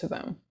exist to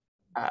them.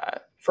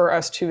 For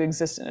us to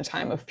exist in a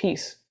time of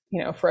peace,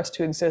 for us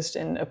to exist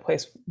in a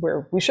place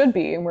where we should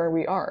be and where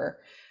we are.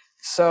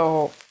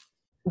 So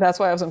that's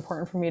why it was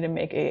important for me to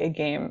make a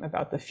game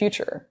about the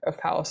future of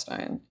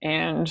Palestine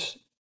and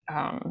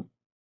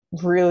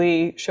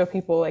really show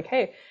people like,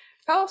 hey,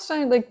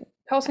 Palestine, like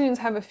Palestinians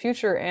have a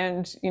future,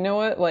 and you know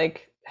what?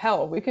 Like,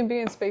 hell, we can be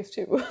in space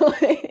too.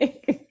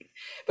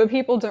 But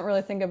people don't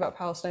really think about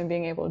Palestine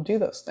being able to do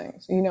those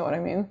things. You know what I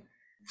mean?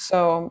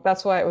 So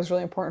that's why it was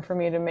really important for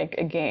me to make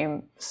a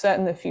game set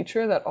in the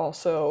future that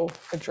also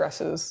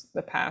addresses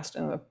the past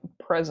and the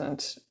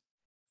present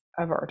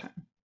of our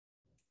time.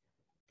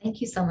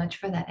 Thank you so much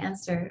for that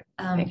answer.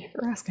 Thank you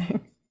for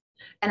asking.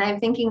 And I'm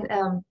thinking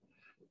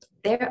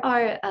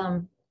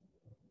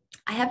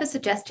I have a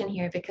suggestion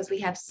here, because we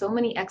have so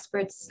many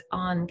experts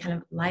on kind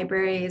of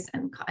libraries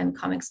and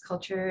comics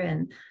culture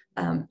and,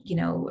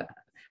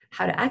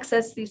 how to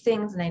access these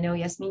things. And I know,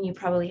 Iasmin, you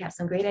probably have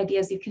some great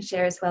ideas you can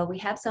share as well. We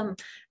have some,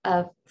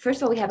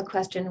 first of all, we have a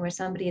question where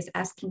somebody is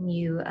asking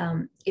you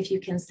if you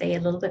can say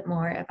a little bit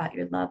more about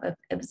your love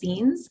of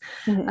zines.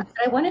 Mm-hmm.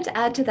 I wanted to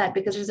add to that,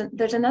 because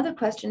there's another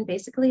question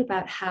basically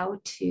about how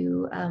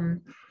to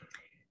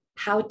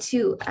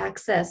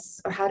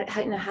access, or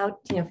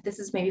this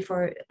is maybe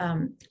for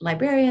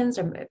librarians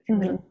or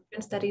Middle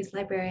Eastern studies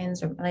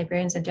librarians, or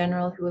librarians in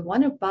general, who would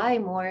want to buy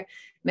more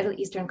Middle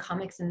Eastern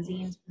comics and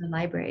zines from the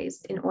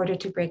libraries in order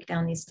to break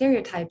down these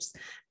stereotypes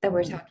that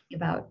we're talking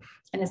about.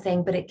 And is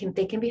saying, but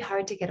they can be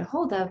hard to get a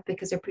hold of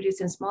because they're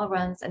produced in small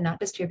runs and not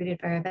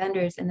distributed by our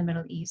vendors in the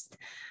Middle East.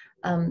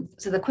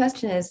 So the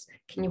question is,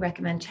 can you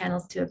recommend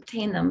channels to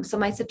obtain them? So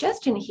my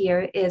suggestion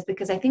here is,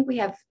 because I think we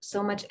have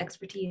so much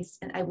expertise,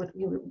 and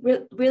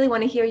really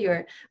want to hear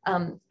your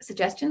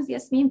suggestions,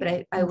 Iasmin,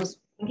 but I was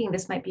thinking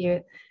this might be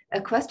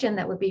a question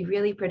that would be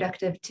really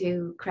productive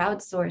to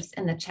crowdsource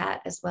in the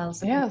chat as well.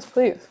 So yes,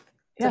 please.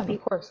 Yeah,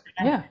 of course.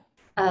 Yeah.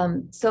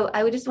 So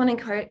I would just want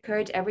to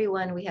encourage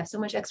everyone. We have so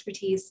much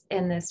expertise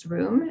in this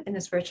room, in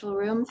this virtual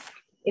room.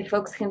 If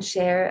folks can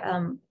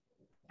share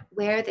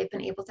where they've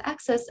been able to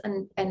access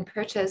and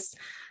purchase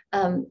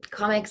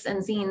comics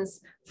and zines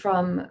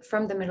from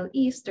the Middle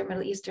East or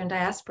Middle Eastern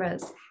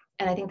diasporas.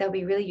 And I think that would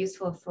be really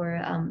useful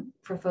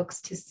for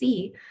folks to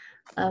see.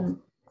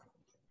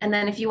 And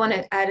then if you want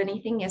to add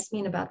anything,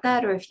 Iasmin, about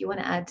that, or if you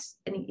want to add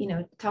any,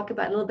 talk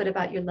about a little bit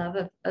about your love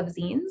of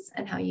zines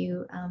and how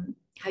you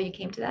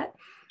came to that.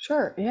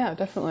 Sure. Yeah,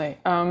 definitely.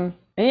 And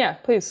yeah,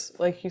 please,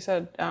 like you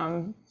said,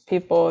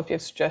 people, if you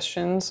have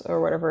suggestions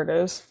or whatever it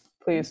is,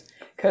 please,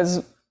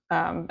 because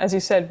as you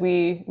said,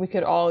 we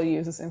could all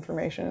use this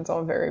information. It's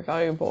all very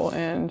valuable.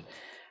 And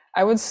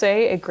I would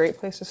say a great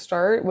place to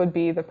start would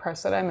be the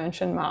press that I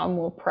mentioned,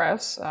 Ma'amul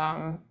Press.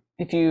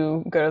 If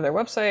you go to their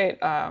website,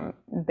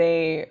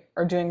 they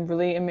are doing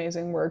really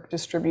amazing work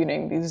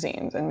distributing these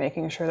zines and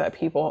making sure that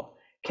people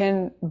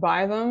can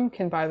buy them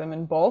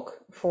in bulk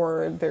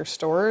for their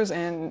stores,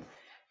 and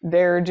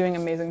they're doing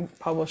amazing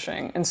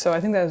publishing. And so I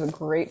think that is a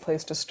great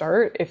place to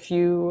start. If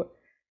you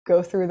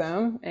go through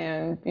them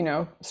and,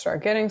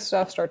 start getting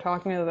stuff, start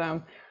talking to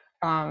them,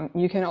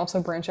 you can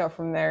also branch out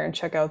from there and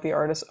check out the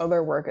artists'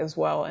 other work as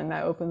well. And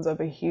that opens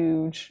up a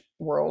huge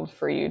world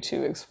for you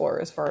to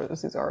explore as far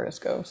as these artists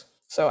goes.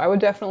 So I would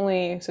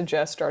definitely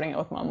suggest starting out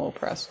with Ma'amul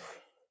Press.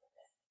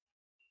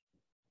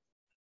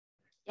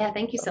 Yeah,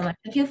 thank you so much.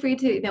 And feel free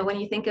to, when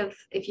you think of,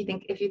 if you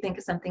think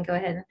of something, go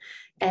ahead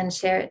and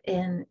share it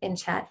in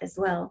chat as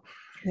well.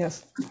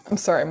 Yes, I'm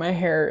sorry, my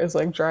hair is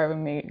like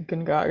driving me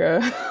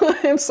gaga.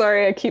 I'm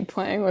sorry, I keep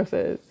playing with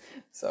it.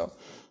 So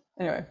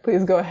anyway,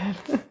 please go ahead.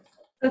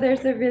 So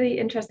there's a really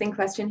interesting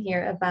question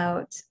here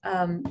about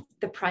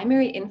the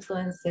primary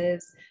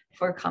influences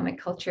for comic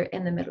culture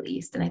in the Middle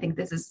East. And I think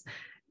this is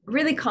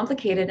really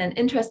complicated and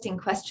interesting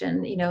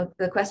question.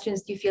 The question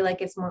is, do you feel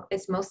like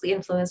it's mostly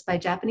influenced by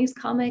Japanese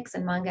comics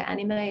and manga,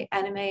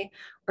 anime,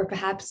 or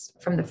perhaps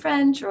from the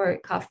French or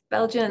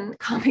Belgian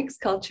comics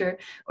culture,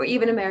 or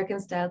even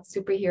American-styled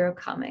superhero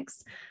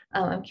comics?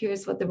 I'm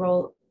curious what the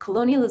role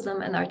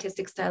colonialism and the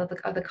artistic style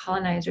of the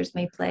colonizers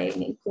may play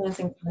in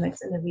influencing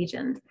comics in the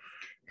region.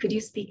 Could you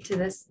speak to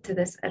this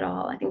at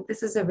all? I think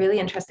this is a really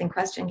interesting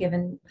question,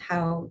 given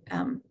how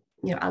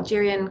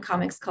Algerian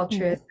comics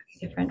culture is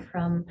different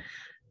from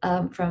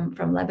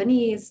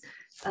Lebanese,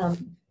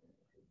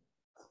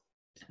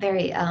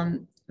 very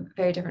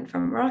different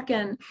from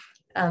Moroccan.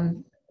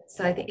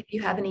 So I think if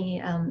you have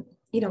any,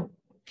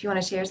 if you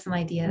want to share some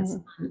ideas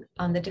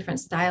on the different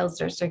styles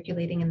that are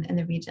circulating in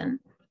the region.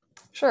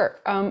 Sure.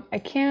 I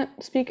can't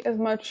speak as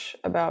much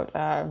about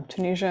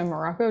Tunisia and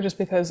Morocco just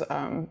because,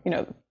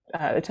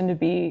 they tend to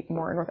be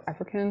more North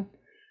African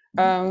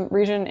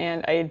region,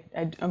 and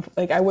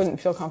I wouldn't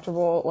feel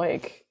comfortable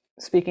like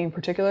speaking in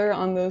particular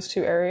on those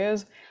two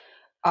areas.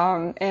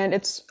 And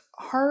it's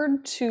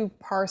hard to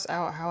parse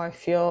out how I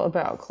feel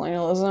about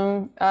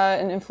colonialism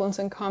and influence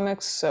in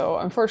comics. So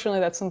unfortunately,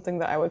 that's something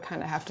that I would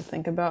kind of have to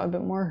think about a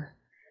bit more.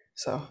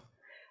 So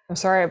I'm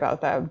sorry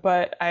about that,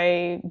 but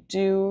I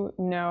do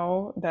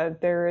know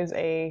that there's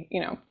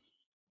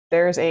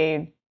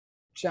a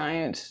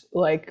giant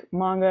like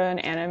manga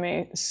and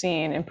anime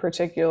scene in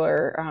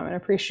particular, an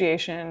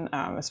appreciation,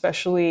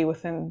 especially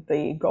within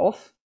the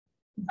Gulf.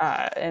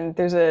 And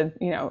there's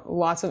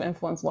lots of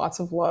influence, lots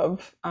of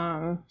love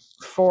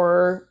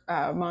for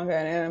manga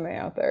and anime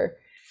out there.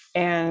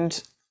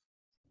 And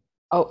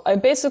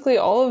basically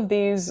all of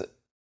these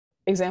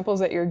examples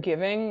that you're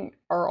giving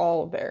are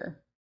all there.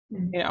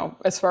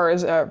 As far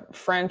as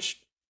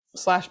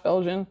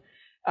French/Belgian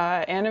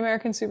and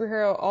American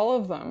superhero, all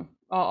of them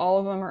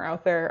are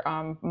out there.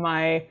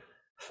 My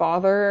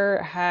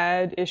father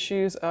had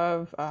issues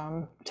of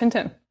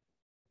Tintin.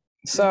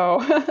 So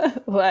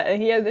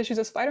he had issues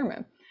of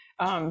Spider-Man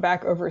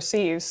back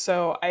overseas.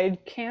 So I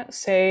can't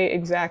say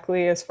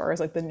exactly as far as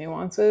like the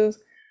nuances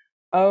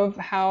of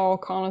how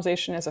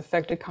colonization has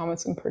affected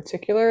comics in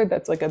particular.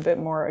 That's like a bit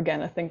more,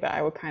 again, a thing that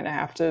I would kind of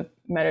have to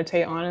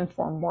meditate on and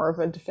form more of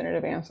a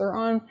definitive answer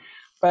on.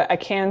 But I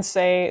can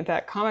say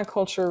that comic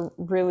culture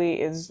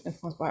really is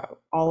influenced by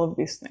all of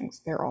these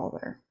things. They're all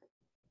there.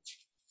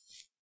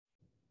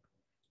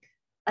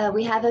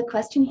 We have a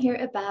question here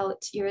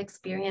about your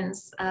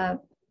experience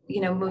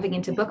moving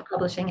into book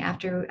publishing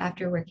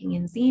after working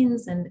in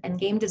zines and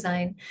game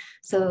design.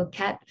 So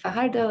Kat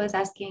Fajardo is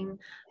asking,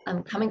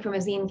 coming from a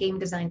zine game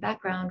design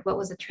background, what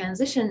was the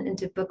transition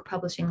into book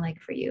publishing like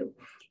for you?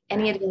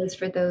 Any advice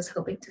for those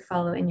hoping to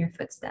follow in your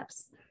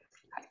footsteps?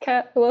 Hi,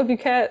 Kat. I love you,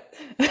 Kat.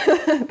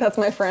 That's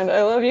my friend.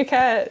 I love you,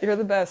 Kat. You're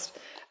the best.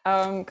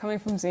 Coming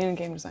from zine and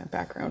game design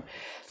background.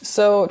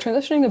 So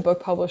transitioning to book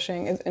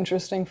publishing is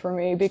interesting for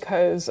me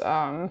because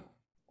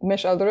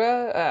Mish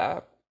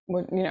Aldra,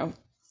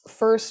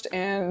 first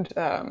and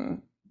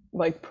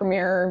like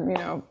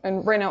premiere,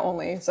 and right now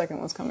only, second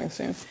one's coming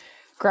soon,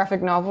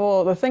 graphic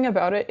novel. The thing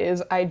about it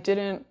is I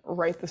didn't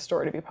write the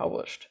story to be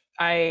published.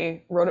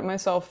 I wrote it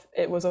myself.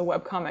 It was a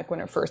webcomic when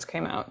it first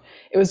came out.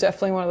 It was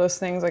definitely one of those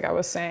things, like I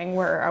was saying,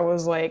 where I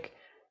was like,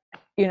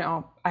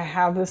 I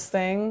have this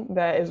thing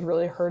that is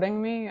really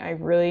hurting me. I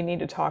really need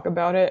to talk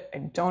about it. I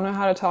don't know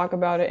how to talk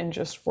about it in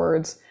just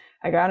words.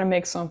 I got to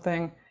make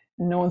something.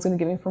 No one's going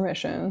to give me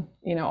permission,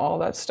 all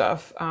that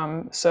stuff.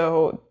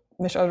 So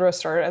Mish Aldra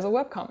started as a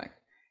webcomic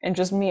and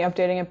just me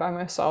updating it by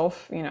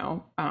myself,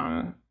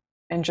 and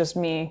just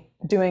me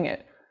doing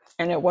it.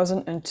 And it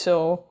wasn't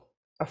until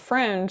a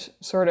friend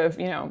sort of,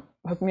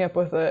 hooked me up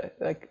with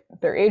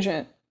their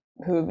agent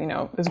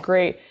who, is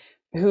great,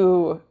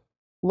 who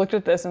looked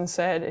at this and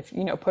said, if,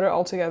 put it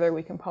all together,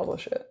 we can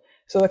publish it.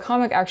 So the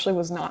comic actually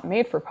was not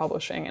made for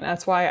publishing. And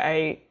that's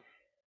why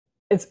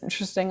it's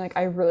interesting. Like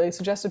I really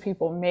suggest to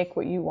people, make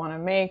what you want to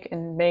make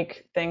and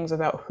make things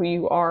about who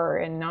you are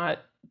and not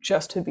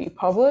just to be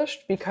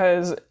published,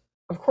 because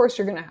of course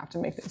you're going to have to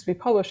make things to be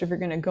published if you're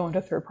going to go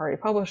into third-party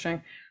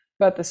publishing.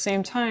 But at the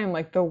same time,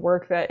 like the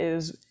work that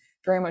is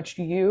very much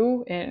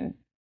you and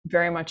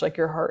very much like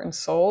your heart and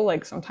soul,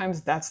 like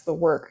sometimes that's the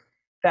work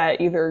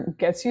that either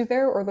gets you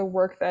there or the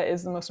work that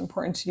is the most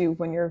important to you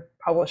when you're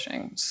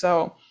publishing.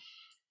 So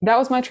that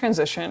was my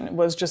transition,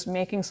 was just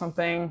making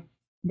something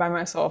by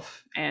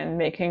myself and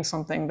making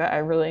something that I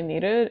really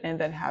needed and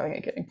then having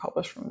it getting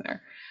published from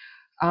there.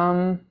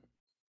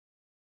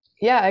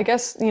 I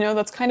guess,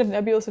 that's kind of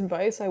nebulous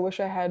advice. I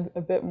wish I had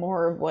a bit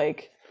more of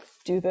like,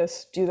 do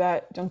this, do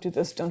that, don't do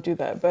this, don't do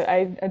that. But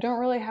I don't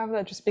really have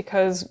that, just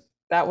because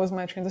that was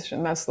my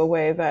transition. That's the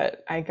way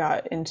that I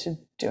got into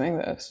doing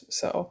this.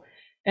 So,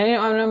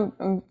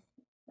 and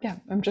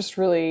I'm just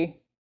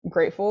really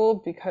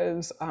grateful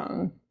because,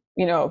 sorry,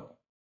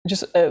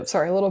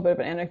 a little bit of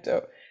an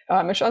anecdote.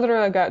 Mish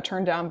Aldra got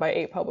turned down by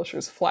 8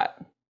 publishers flat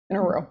in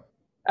a row.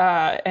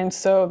 And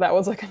so that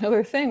was like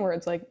another thing where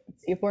it's like,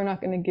 people are not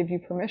going to give you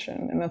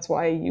permission. And that's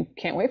why you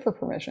can't wait for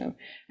permission.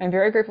 I'm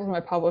very grateful to my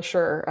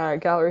publisher,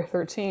 Gallery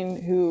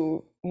 13,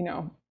 who,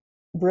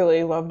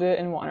 really loved it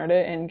and wanted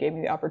it and gave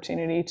me the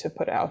opportunity to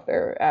put it out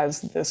there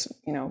as this,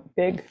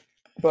 big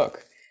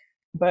book.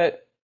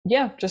 But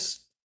yeah,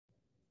 just,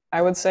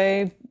 I would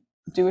say,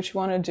 do what you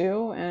want to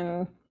do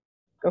and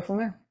go from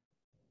there.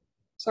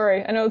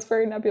 Sorry, I know it's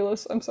very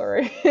nebulous. I'm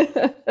sorry.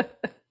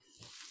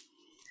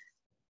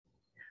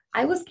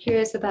 I was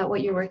curious about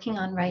what you're working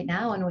on right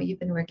now and what you've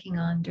been working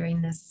on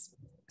during this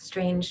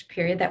strange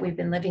period that we've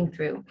been living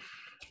through,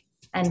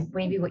 and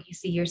maybe what you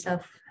see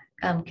yourself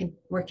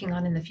working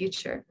on in the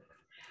future.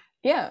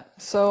 Yeah,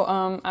 so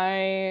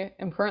I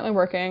am currently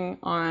working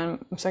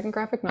on a second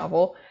graphic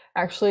novel.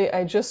 Actually,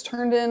 I just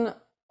turned in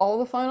all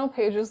the final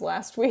pages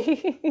last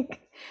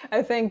week.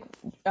 I think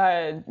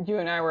you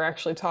and I were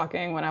actually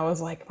talking when I was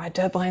like, my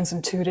deadline's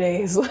in 2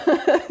 days.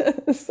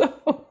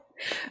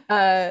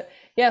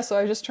 So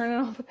I just turned in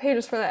all the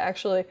pages for that.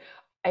 Actually,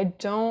 I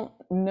don't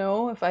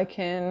know if I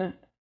can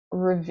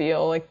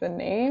reveal like the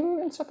name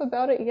and stuff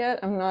about it yet.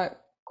 I'm not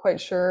quite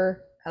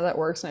sure how that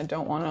works, and I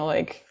don't want to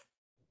like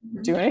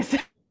do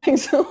anything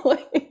to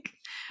like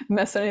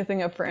mess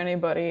anything up for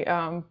anybody.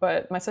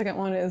 But my second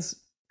one is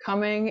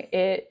coming.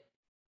 I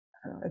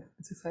don't know,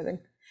 it's exciting.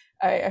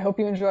 I hope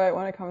you enjoy it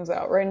when it comes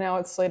out. Right now,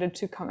 it's slated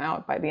to come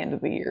out by the end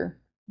of the year.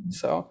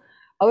 So,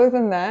 other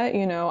than that,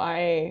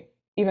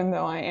 even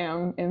though I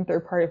am in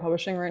third-party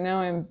publishing right now,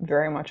 I'm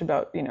very much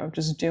about,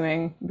 just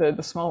doing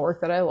the small work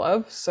that I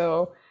love.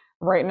 So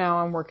right now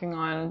I'm working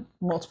on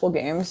multiple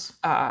games.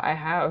 I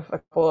have a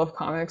couple of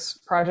comics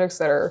projects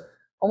that are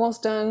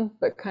almost done,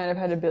 but kind of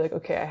had to be like,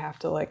 okay, I have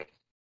to like,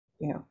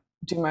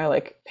 do my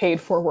like paid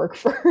for work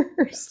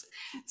first.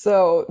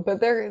 So,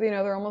 but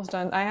they're almost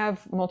done. I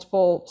have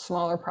multiple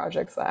smaller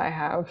projects that I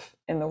have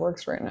in the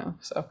works right now.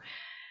 So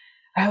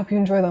I hope you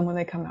enjoy them when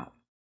they come out.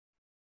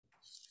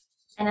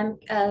 And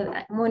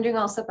I'm wondering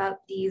also about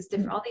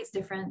all these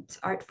different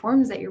art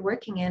forms that you're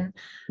working in.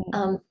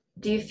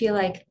 Do you feel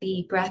like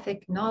the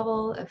graphic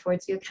novel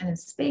affords you a kind of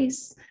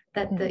space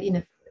that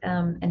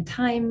and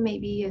time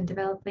maybe in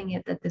developing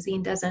it that the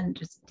zine doesn't?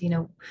 Just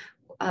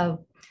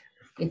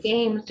the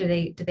games, do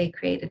they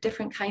create a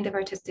different kind of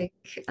artistic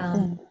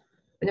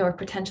or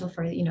potential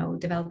for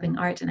developing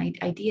art and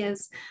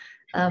ideas?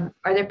 Are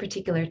there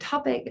particular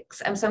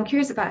topics? So I'm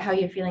curious about how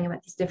you're feeling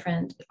about these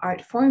different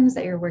art forms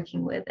that you're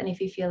working with, and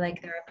if you feel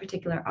like there are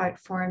particular art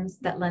forms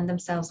that lend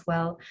themselves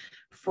well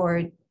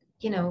for,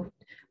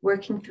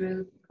 working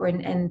through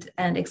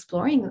and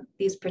exploring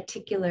these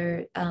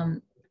particular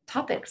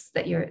topics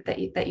that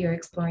you're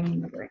exploring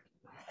in your work.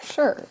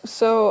 Sure.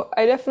 So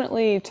I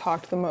definitely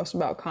talked the most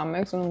about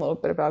comics and a little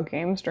bit about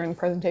games during the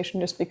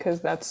presentation, just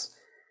because that's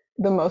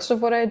the most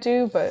of what I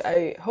do, but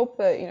I hope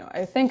that,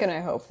 I think and I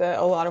hope that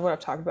a lot of what I've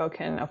talked about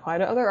can apply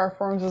to other art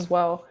forms as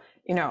well.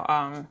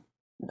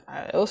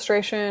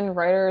 Illustration,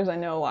 writers, I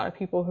know a lot of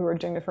people who are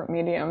doing different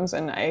mediums,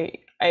 and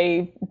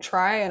I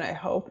try and I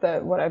hope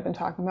that what I've been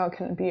talking about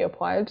can be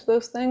applied to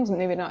those things,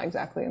 maybe not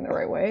exactly in the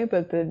right way,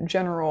 but the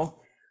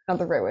general, not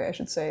the right way, I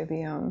should say,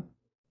 the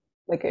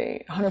like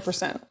a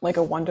 100%, like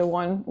a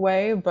one-to-one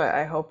way, but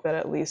I hope that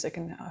at least it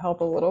can help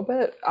a little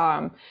bit.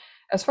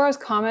 As far as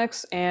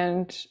comics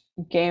and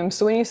games,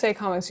 so when you say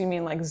comics, you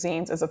mean like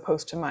zines as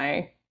opposed to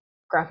my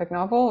graphic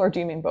novel, or do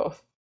you mean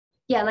both?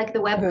 Yeah, like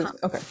the web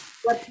comics, okay,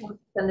 webcomics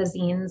and the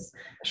zines,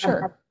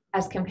 sure.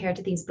 as compared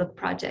to these book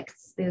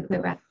projects, the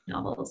graphic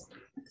novels.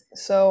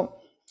 So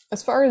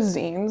as far as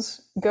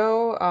zines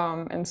go,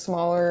 and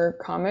smaller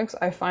comics,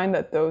 I find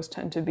that those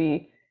tend to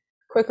be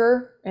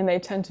quicker, and they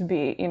tend to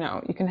be,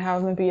 you can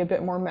have them be a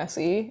bit more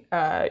messy.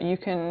 You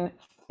can,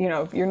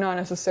 you're not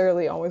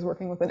necessarily always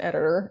working with an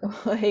editor,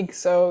 like,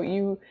 so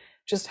you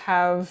just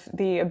have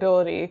the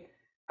ability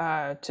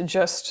to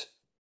just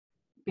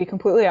be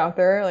completely out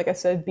there. Like I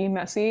said, be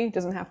messy.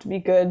 Doesn't have to be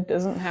good.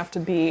 Doesn't have to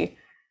be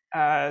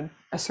a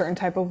certain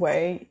type of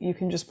way. You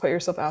can just put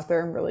yourself out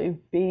there and really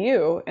be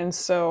you. And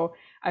so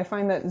I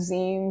find that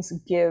zines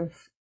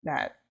give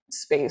that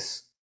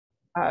space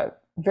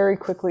very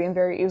quickly and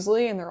very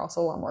easily, and they're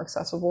also a lot more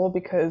accessible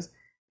because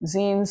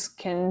zines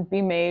can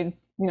be made,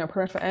 pretty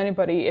much for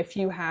anybody. If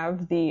you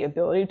have the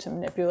ability to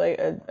manipulate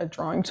a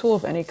drawing tool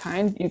of any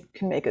kind, you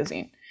can make a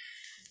zine.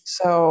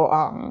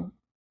 So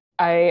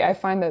I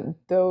find that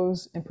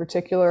those in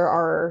particular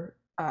are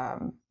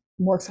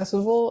more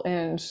accessible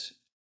and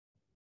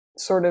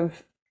sort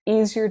of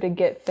easier to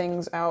get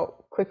things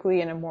out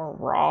quickly in a more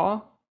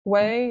raw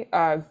way.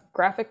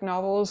 Graphic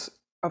novels,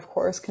 of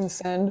course, can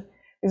send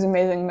these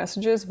amazing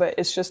messages, but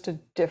it's just a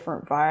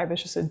different vibe.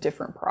 It's just a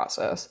different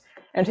process.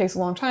 And it takes a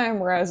long time,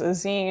 whereas a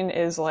zine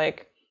is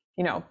like,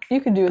 you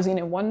could do a zine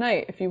in one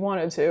night if you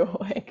wanted to.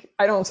 Like,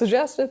 I don't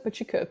suggest it, but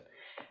you could,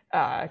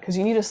 because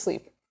you need to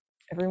sleep.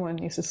 Everyone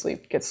needs to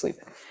sleep, get sleep.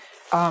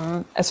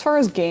 As far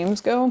as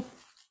games go,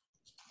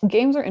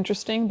 games are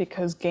interesting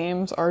because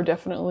games are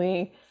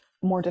definitely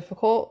more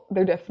difficult.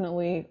 They're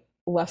definitely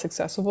less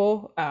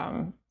accessible.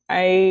 And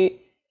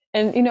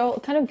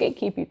kind of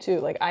gatekeepy too.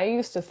 Like, I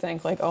used to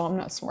think like, oh, I'm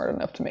not smart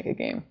enough to make a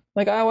game.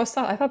 Like, I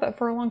thought that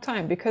for a long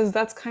time, because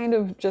that's kind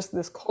of just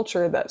this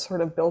culture that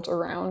sort of built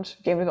around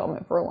game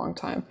development for a long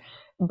time.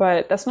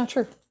 But that's not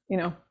true.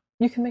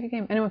 You can make a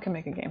game. Anyone can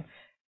make a game.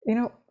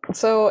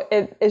 So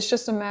it's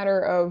just a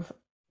matter of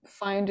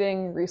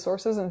finding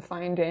resources and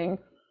finding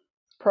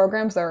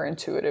programs that are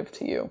intuitive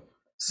to you.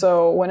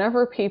 So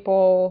whenever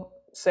people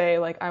say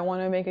like, I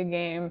want to make a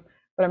game,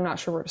 but I'm not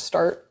sure where to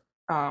start,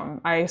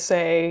 I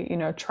say,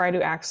 try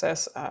to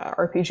access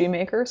RPG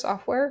Maker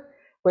software,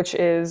 which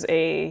is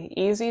a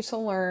easy to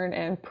learn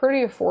and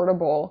pretty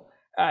affordable,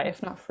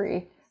 if not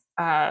free,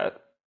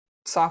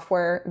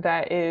 software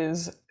that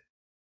is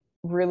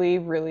really,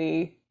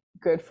 really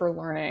good for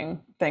learning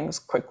things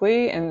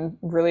quickly and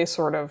really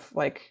sort of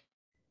like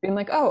being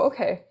like, oh,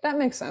 okay, that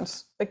makes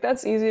sense. Like,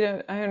 that's easy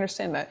I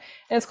understand that.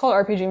 And it's called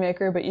RPG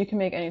Maker, but you can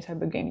make any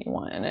type of game you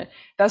want in it.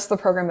 That's the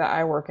program that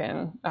I work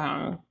in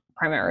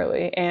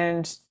primarily.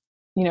 And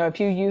you know, if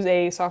you use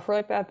a software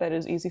like that that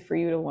is easy for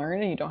you to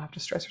learn and you don't have to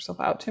stress yourself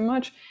out too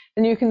much,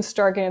 then you can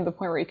start getting to the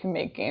point where you can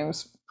make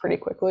games pretty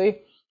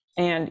quickly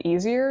and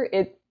easier.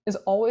 It is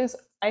always,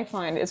 I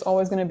find it's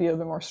always going to be a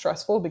bit more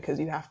stressful because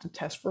you have to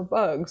test for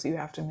bugs. You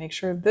have to make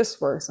sure this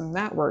works and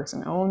that works.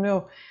 And oh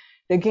no,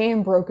 the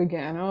game broke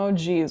again. Oh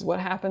geez, what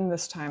happened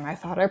this time? I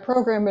thought I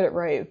programmed it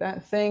right.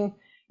 That thing,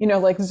 you know,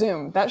 like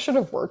Zoom, that should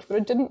have worked, but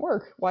it didn't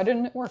work. Why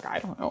didn't it work? I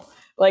don't know.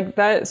 Like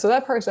that, so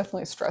that part is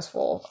definitely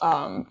stressful.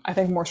 I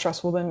think more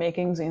stressful than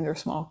making zines or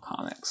small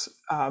comics.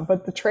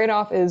 But the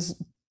trade-off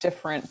is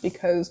different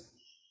because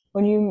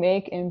when you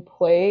make and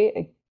play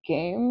a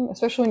game,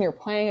 especially when you're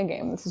playing a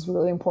game, this is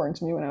really important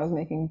to me when I was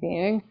making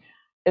Being,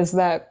 is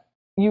that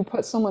you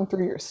put someone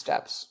through your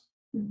steps.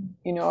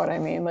 You know what I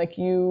mean? Like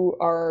you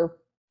are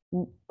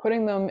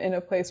putting them in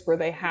a place where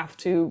they have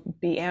to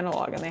be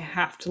analog and they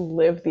have to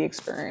live the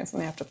experience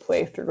and they have to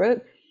play through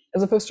it,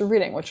 as opposed to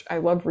reading, which I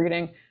love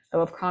reading. I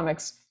love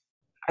comics.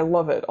 I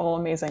love it, all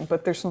amazing.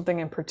 But there's something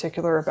in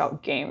particular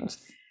about games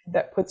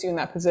that puts you in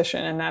that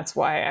position. And that's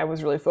why I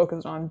was really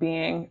focused on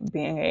being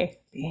a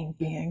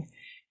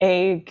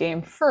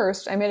game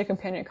first. I made a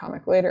companion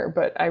comic later,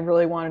 but I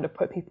really wanted to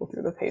put people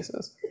through the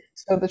paces.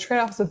 So the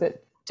trade-off is a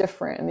bit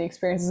different and the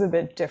experience is a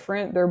bit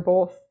different. They're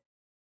both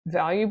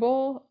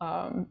valuable,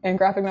 and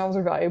graphic novels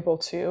are valuable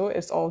too.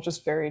 It's all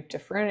just very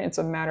different. It's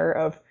a matter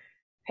of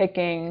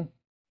picking,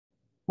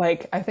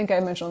 like I think I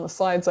mentioned on the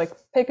slides, like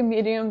pick a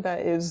medium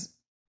that is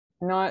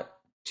not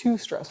too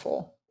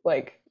stressful.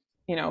 Like,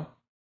 you know,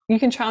 you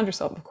can challenge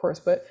yourself, of course,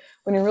 but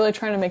when you're really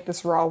trying to make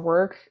this raw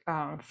work,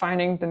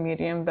 finding the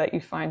medium that you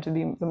find to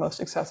be the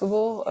most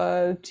accessible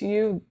to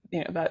you, you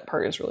know, that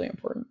part is really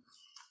important.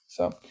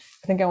 So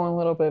I think I went a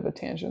little bit of a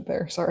tangent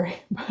there,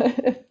 sorry.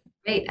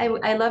 Great.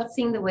 I loved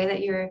seeing the way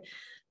that you're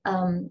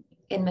in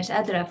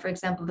Mashadra, for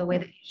example, the way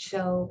that you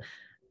show,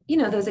 you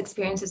know, those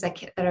experiences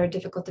that are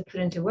difficult to put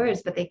into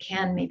words, but they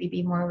can maybe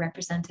be more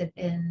represented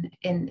in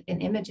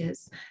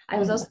images. I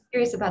was also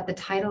curious about the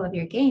title of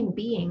your game,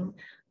 Being.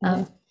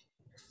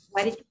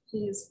 Why did you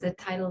choose the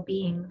title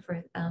Being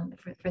for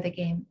the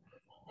game?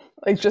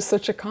 Like just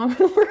such a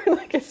common word,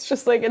 like it's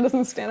just like it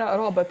doesn't stand out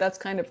at all, but that's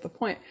kind of the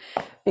point,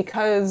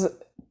 because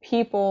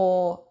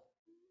people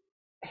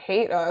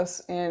hate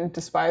us and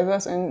despise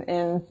us and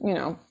you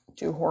know,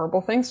 do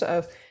horrible things to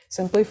us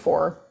simply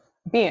for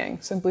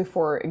being, simply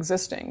for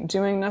existing,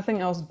 doing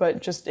nothing else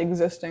but just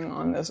existing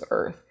on this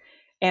earth.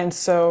 And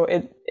so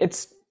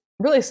it's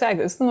really sad.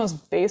 It's the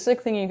most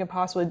basic thing you can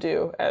possibly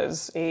do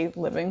as a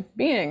living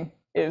being,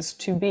 is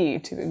to be,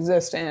 to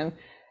exist. And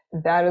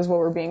that is what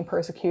we're being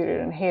persecuted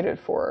and hated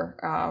for.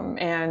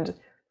 And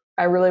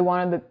I really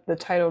wanted the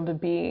title to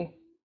be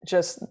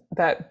just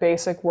that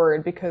basic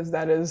word, because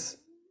that is,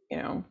 you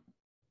know,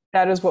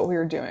 that is what we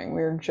were doing.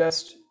 We were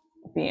just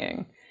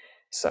being.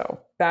 So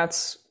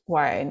that's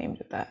why I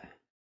named it that.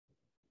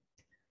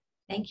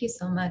 Thank you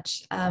so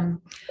much.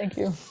 Thank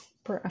you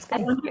for asking.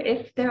 I wonder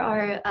if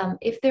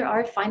there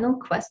are final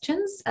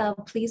questions.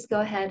 Please go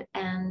ahead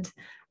and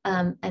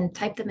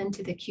type them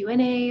into the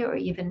Q&A or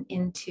even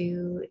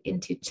into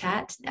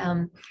chat.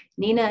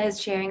 Nina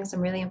is sharing some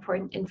really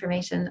important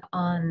information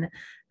on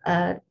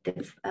the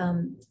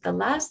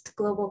last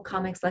Global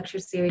Comics lecture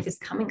series is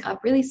coming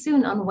up really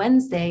soon on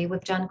Wednesday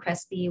with John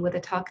Crespi, with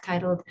a talk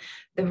titled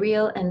 "The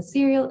Real and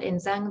Serial in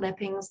Zhang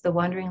Leping's The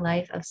Wandering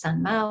Life of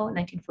Sun Mao,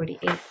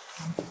 1947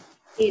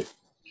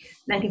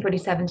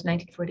 to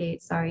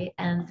 1948." Sorry,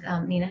 and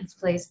Nina has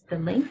placed the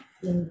link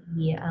in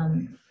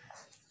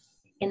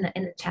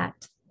the chat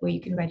where you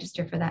can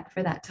register for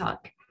that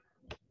talk.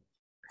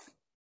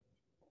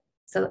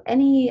 So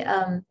any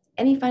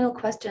final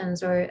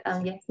questions, or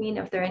Iasmin,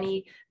 if there are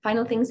any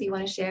final things you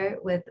want to share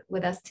with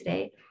us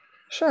today?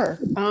 Sure.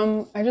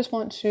 I just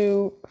want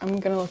to, I'm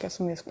going to look at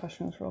some of these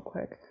questions real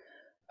quick.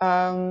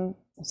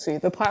 Let's see.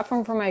 The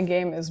platform for my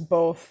game is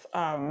both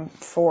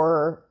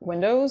for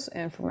Windows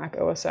and for Mac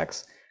OS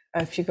X.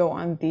 If you go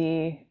on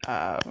the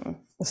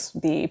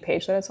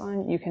page that it's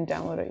on, you can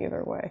download it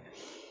either way.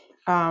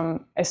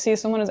 I see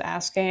someone is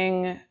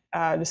asking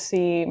to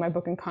see my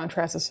book in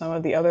contrast to some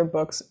of the other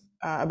books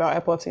about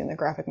epilepsy in the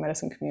graphic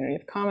medicine community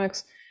of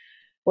comics.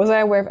 Was I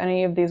aware of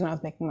any of these when I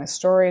was making my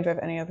story? Do I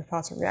have any other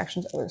thoughts or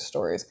reactions to other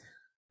stories?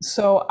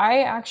 So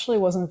I actually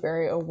wasn't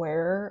very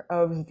aware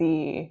of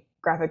the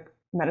graphic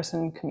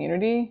medicine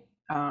community.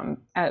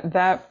 At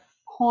that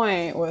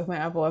point with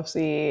my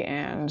epilepsy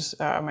and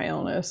my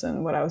illness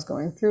and what I was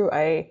going through,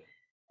 I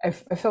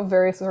felt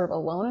very sort of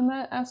alone in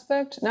that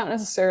aspect, not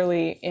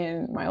necessarily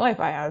in my life.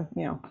 I had,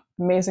 you know,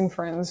 amazing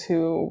friends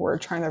who were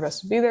trying their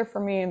best to be there for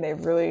me, and they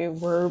really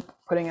were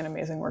putting in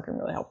amazing work and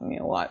really helping me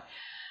a lot.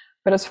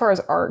 But as far as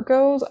art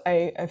goes,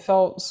 I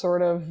felt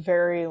sort of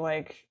very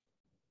like,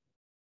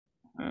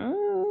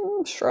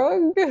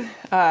 shrug.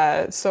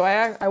 So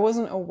I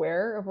wasn't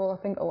aware of, I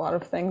think, a lot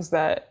of things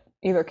that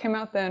either came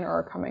out then or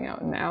are coming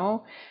out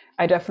now.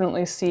 I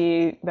definitely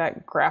see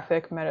that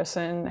graphic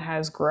medicine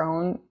has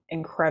grown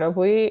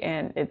incredibly,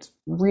 and it's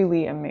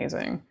really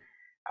amazing.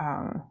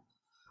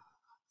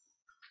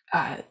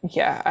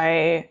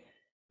 Yeah,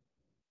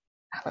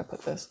 how do I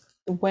put this?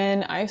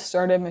 when I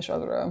started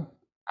Mishadra,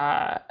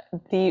 uh,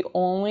 the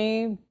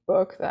only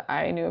book that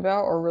I knew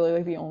about, or really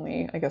like the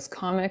only, I guess,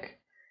 comic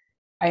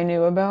I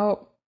knew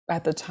about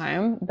at the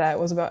time that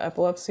was about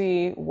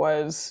epilepsy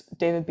was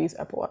David B's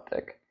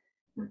Epileptic.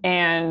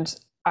 And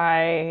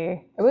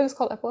I believe it's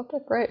called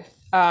Epileptic, right?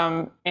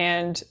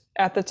 And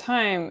at the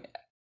time,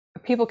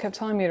 people kept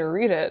telling me to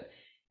read it.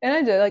 And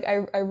I did. Like,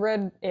 I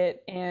read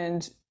it,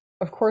 and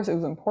of course, it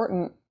was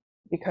important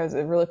because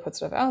it really put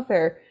stuff out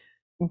there.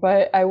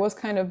 But I was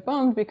kind of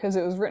bummed because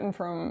it was written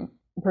from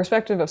the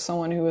perspective of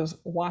someone who was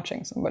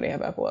watching somebody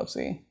have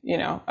epilepsy,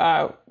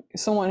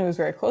 someone who was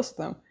very close to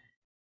them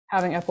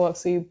having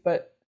epilepsy,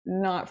 but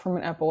not from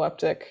an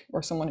epileptic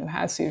or someone who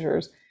has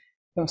seizures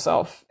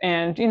themselves.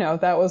 And,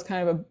 that was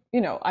kind of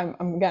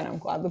I'm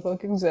glad the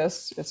book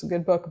exists. It's a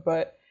good book,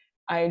 but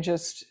I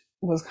just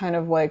was kind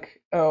of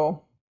like,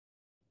 oh,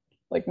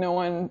 like no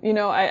one,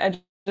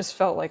 I just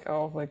felt like,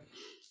 oh, like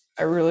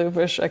I really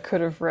wish I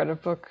could have read a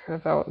book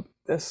about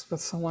this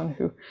with someone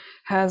who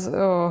has,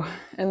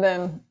 and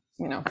then,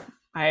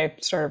 I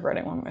started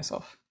writing one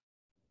myself.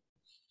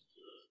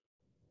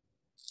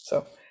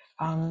 So,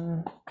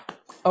 do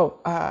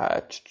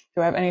I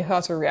have any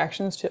thoughts or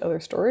reactions to other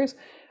stories?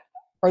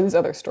 Or these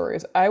other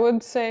stories? I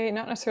would say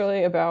not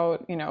necessarily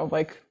about,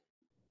 like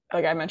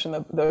I mentioned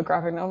the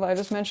graphic novel I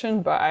just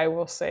mentioned, but I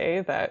will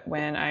say that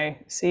when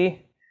I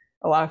see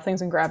a lot of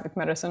things in graphic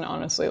medicine,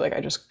 honestly, like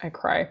I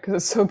cry because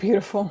it's so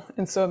beautiful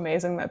and so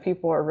amazing that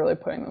people are really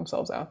putting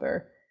themselves out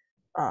there.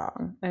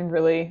 And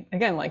really,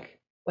 again, like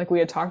we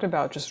had talked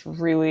about, just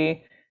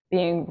really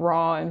being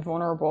raw and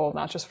vulnerable,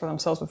 not just for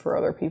themselves, but for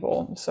other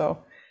people.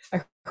 So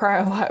I cry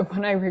a lot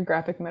when I read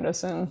graphic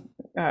medicine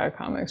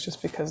comics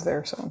just because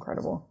they're so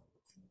incredible.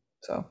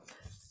 So,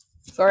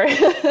 sorry,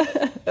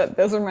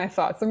 those are my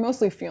thoughts. They're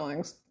mostly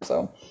feelings.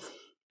 So,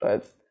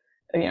 but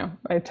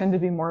I tend to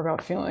be more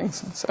about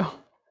feelings. So,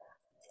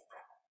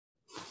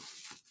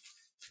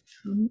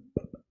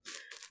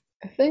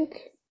 I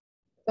think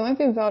that might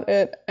be about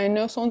it. I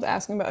know someone's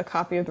asking about a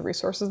copy of the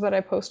resources that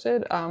I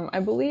posted. I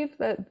believe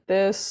that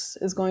this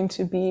is going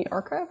to be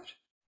archived,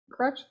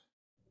 correct?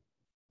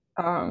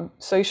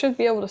 So you should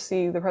be able to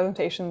see the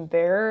presentation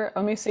there.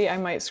 Let me see, I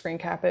might screen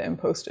cap it and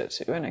post it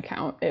to an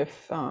account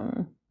if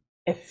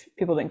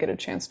people didn't get a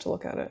chance to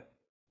look at it.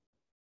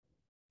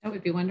 That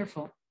would be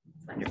wonderful.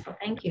 Wonderful,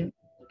 thank you.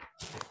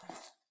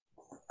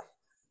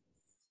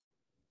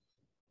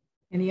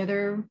 Any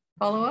other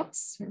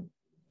follow-ups or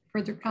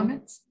further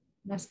comments?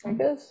 Last I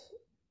guess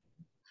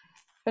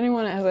if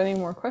anyone has any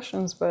more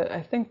questions, but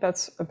I think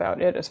that's about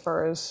it as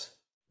far as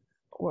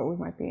what we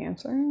might be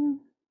answering.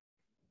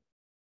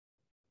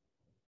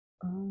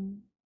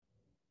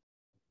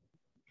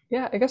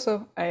 Yeah, I guess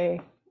so.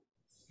 The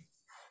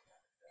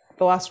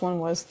last one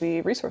was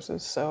the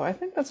resources, so I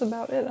think that's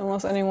about it,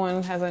 unless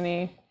anyone has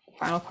any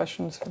final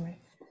questions for me.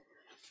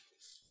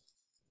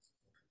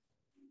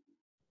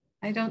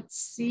 I don't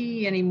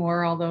see any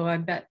more, although I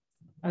bet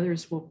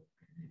others will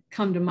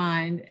come to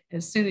mind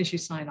as soon as you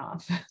sign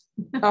off.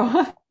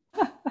 Oh.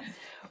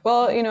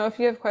 Well, if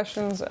you have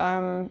questions,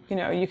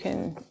 you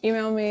can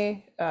email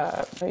me,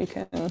 or you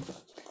can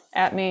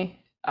at me.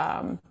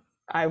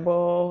 I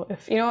will,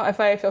 if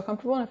I feel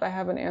comfortable and if I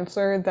have an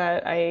answer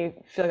that I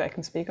feel like I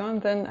can speak on,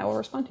 then I will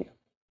respond to you.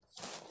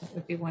 That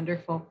would be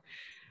wonderful.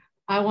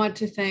 I want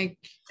to thank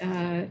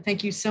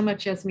you so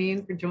much,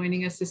 Iasmin, for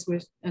joining us. This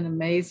was an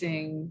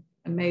amazing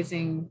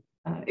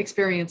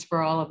experience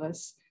for all of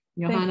us.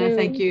 Johanna,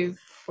 thank you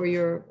for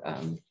your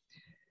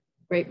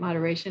great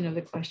moderation of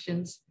the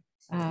questions.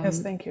 Yes,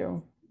 thank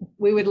you.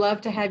 We would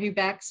love to have you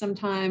back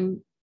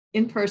sometime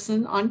in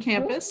person on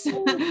campus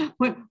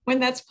when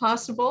that's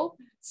possible.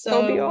 So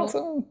that'll be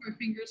awesome. We'll keep our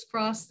fingers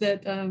crossed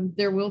that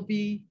there will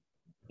be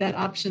that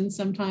option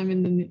sometime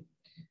in the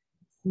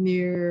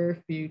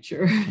near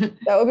future.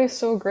 That would be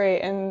so great.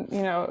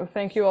 And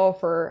thank you all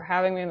for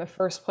having me in the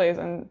first place,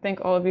 and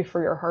thank all of you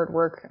for your hard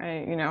work.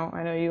 I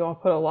know you all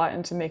put a lot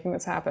into making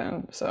this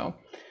happen, so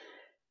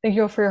thank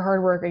you all for your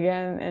hard work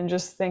again, and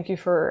just thank you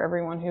for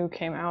everyone who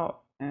came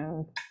out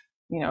and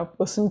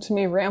listened to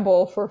me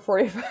ramble for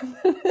 45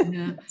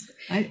 minutes.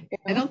 Yeah.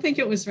 I don't think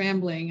it was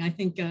rambling. I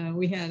think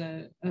we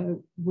had a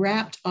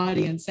rapt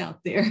audience out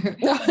there.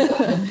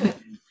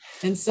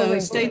 And so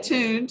stay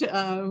tuned.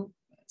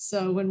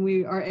 So when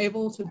we are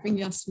able to bring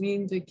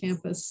Iasmin to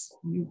campus,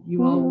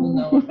 you all will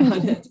know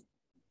about it.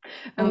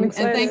 And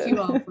thank you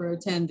all for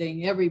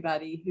attending,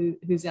 everybody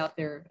who's out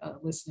there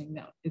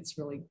listening. It's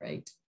really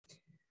great.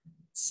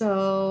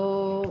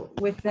 So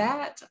with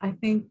that, I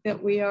think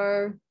that we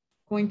are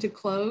going to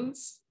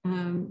close.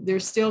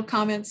 There's still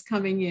comments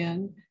coming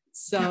in.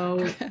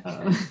 So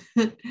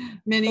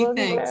many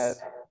thanks.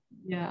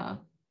 Yeah.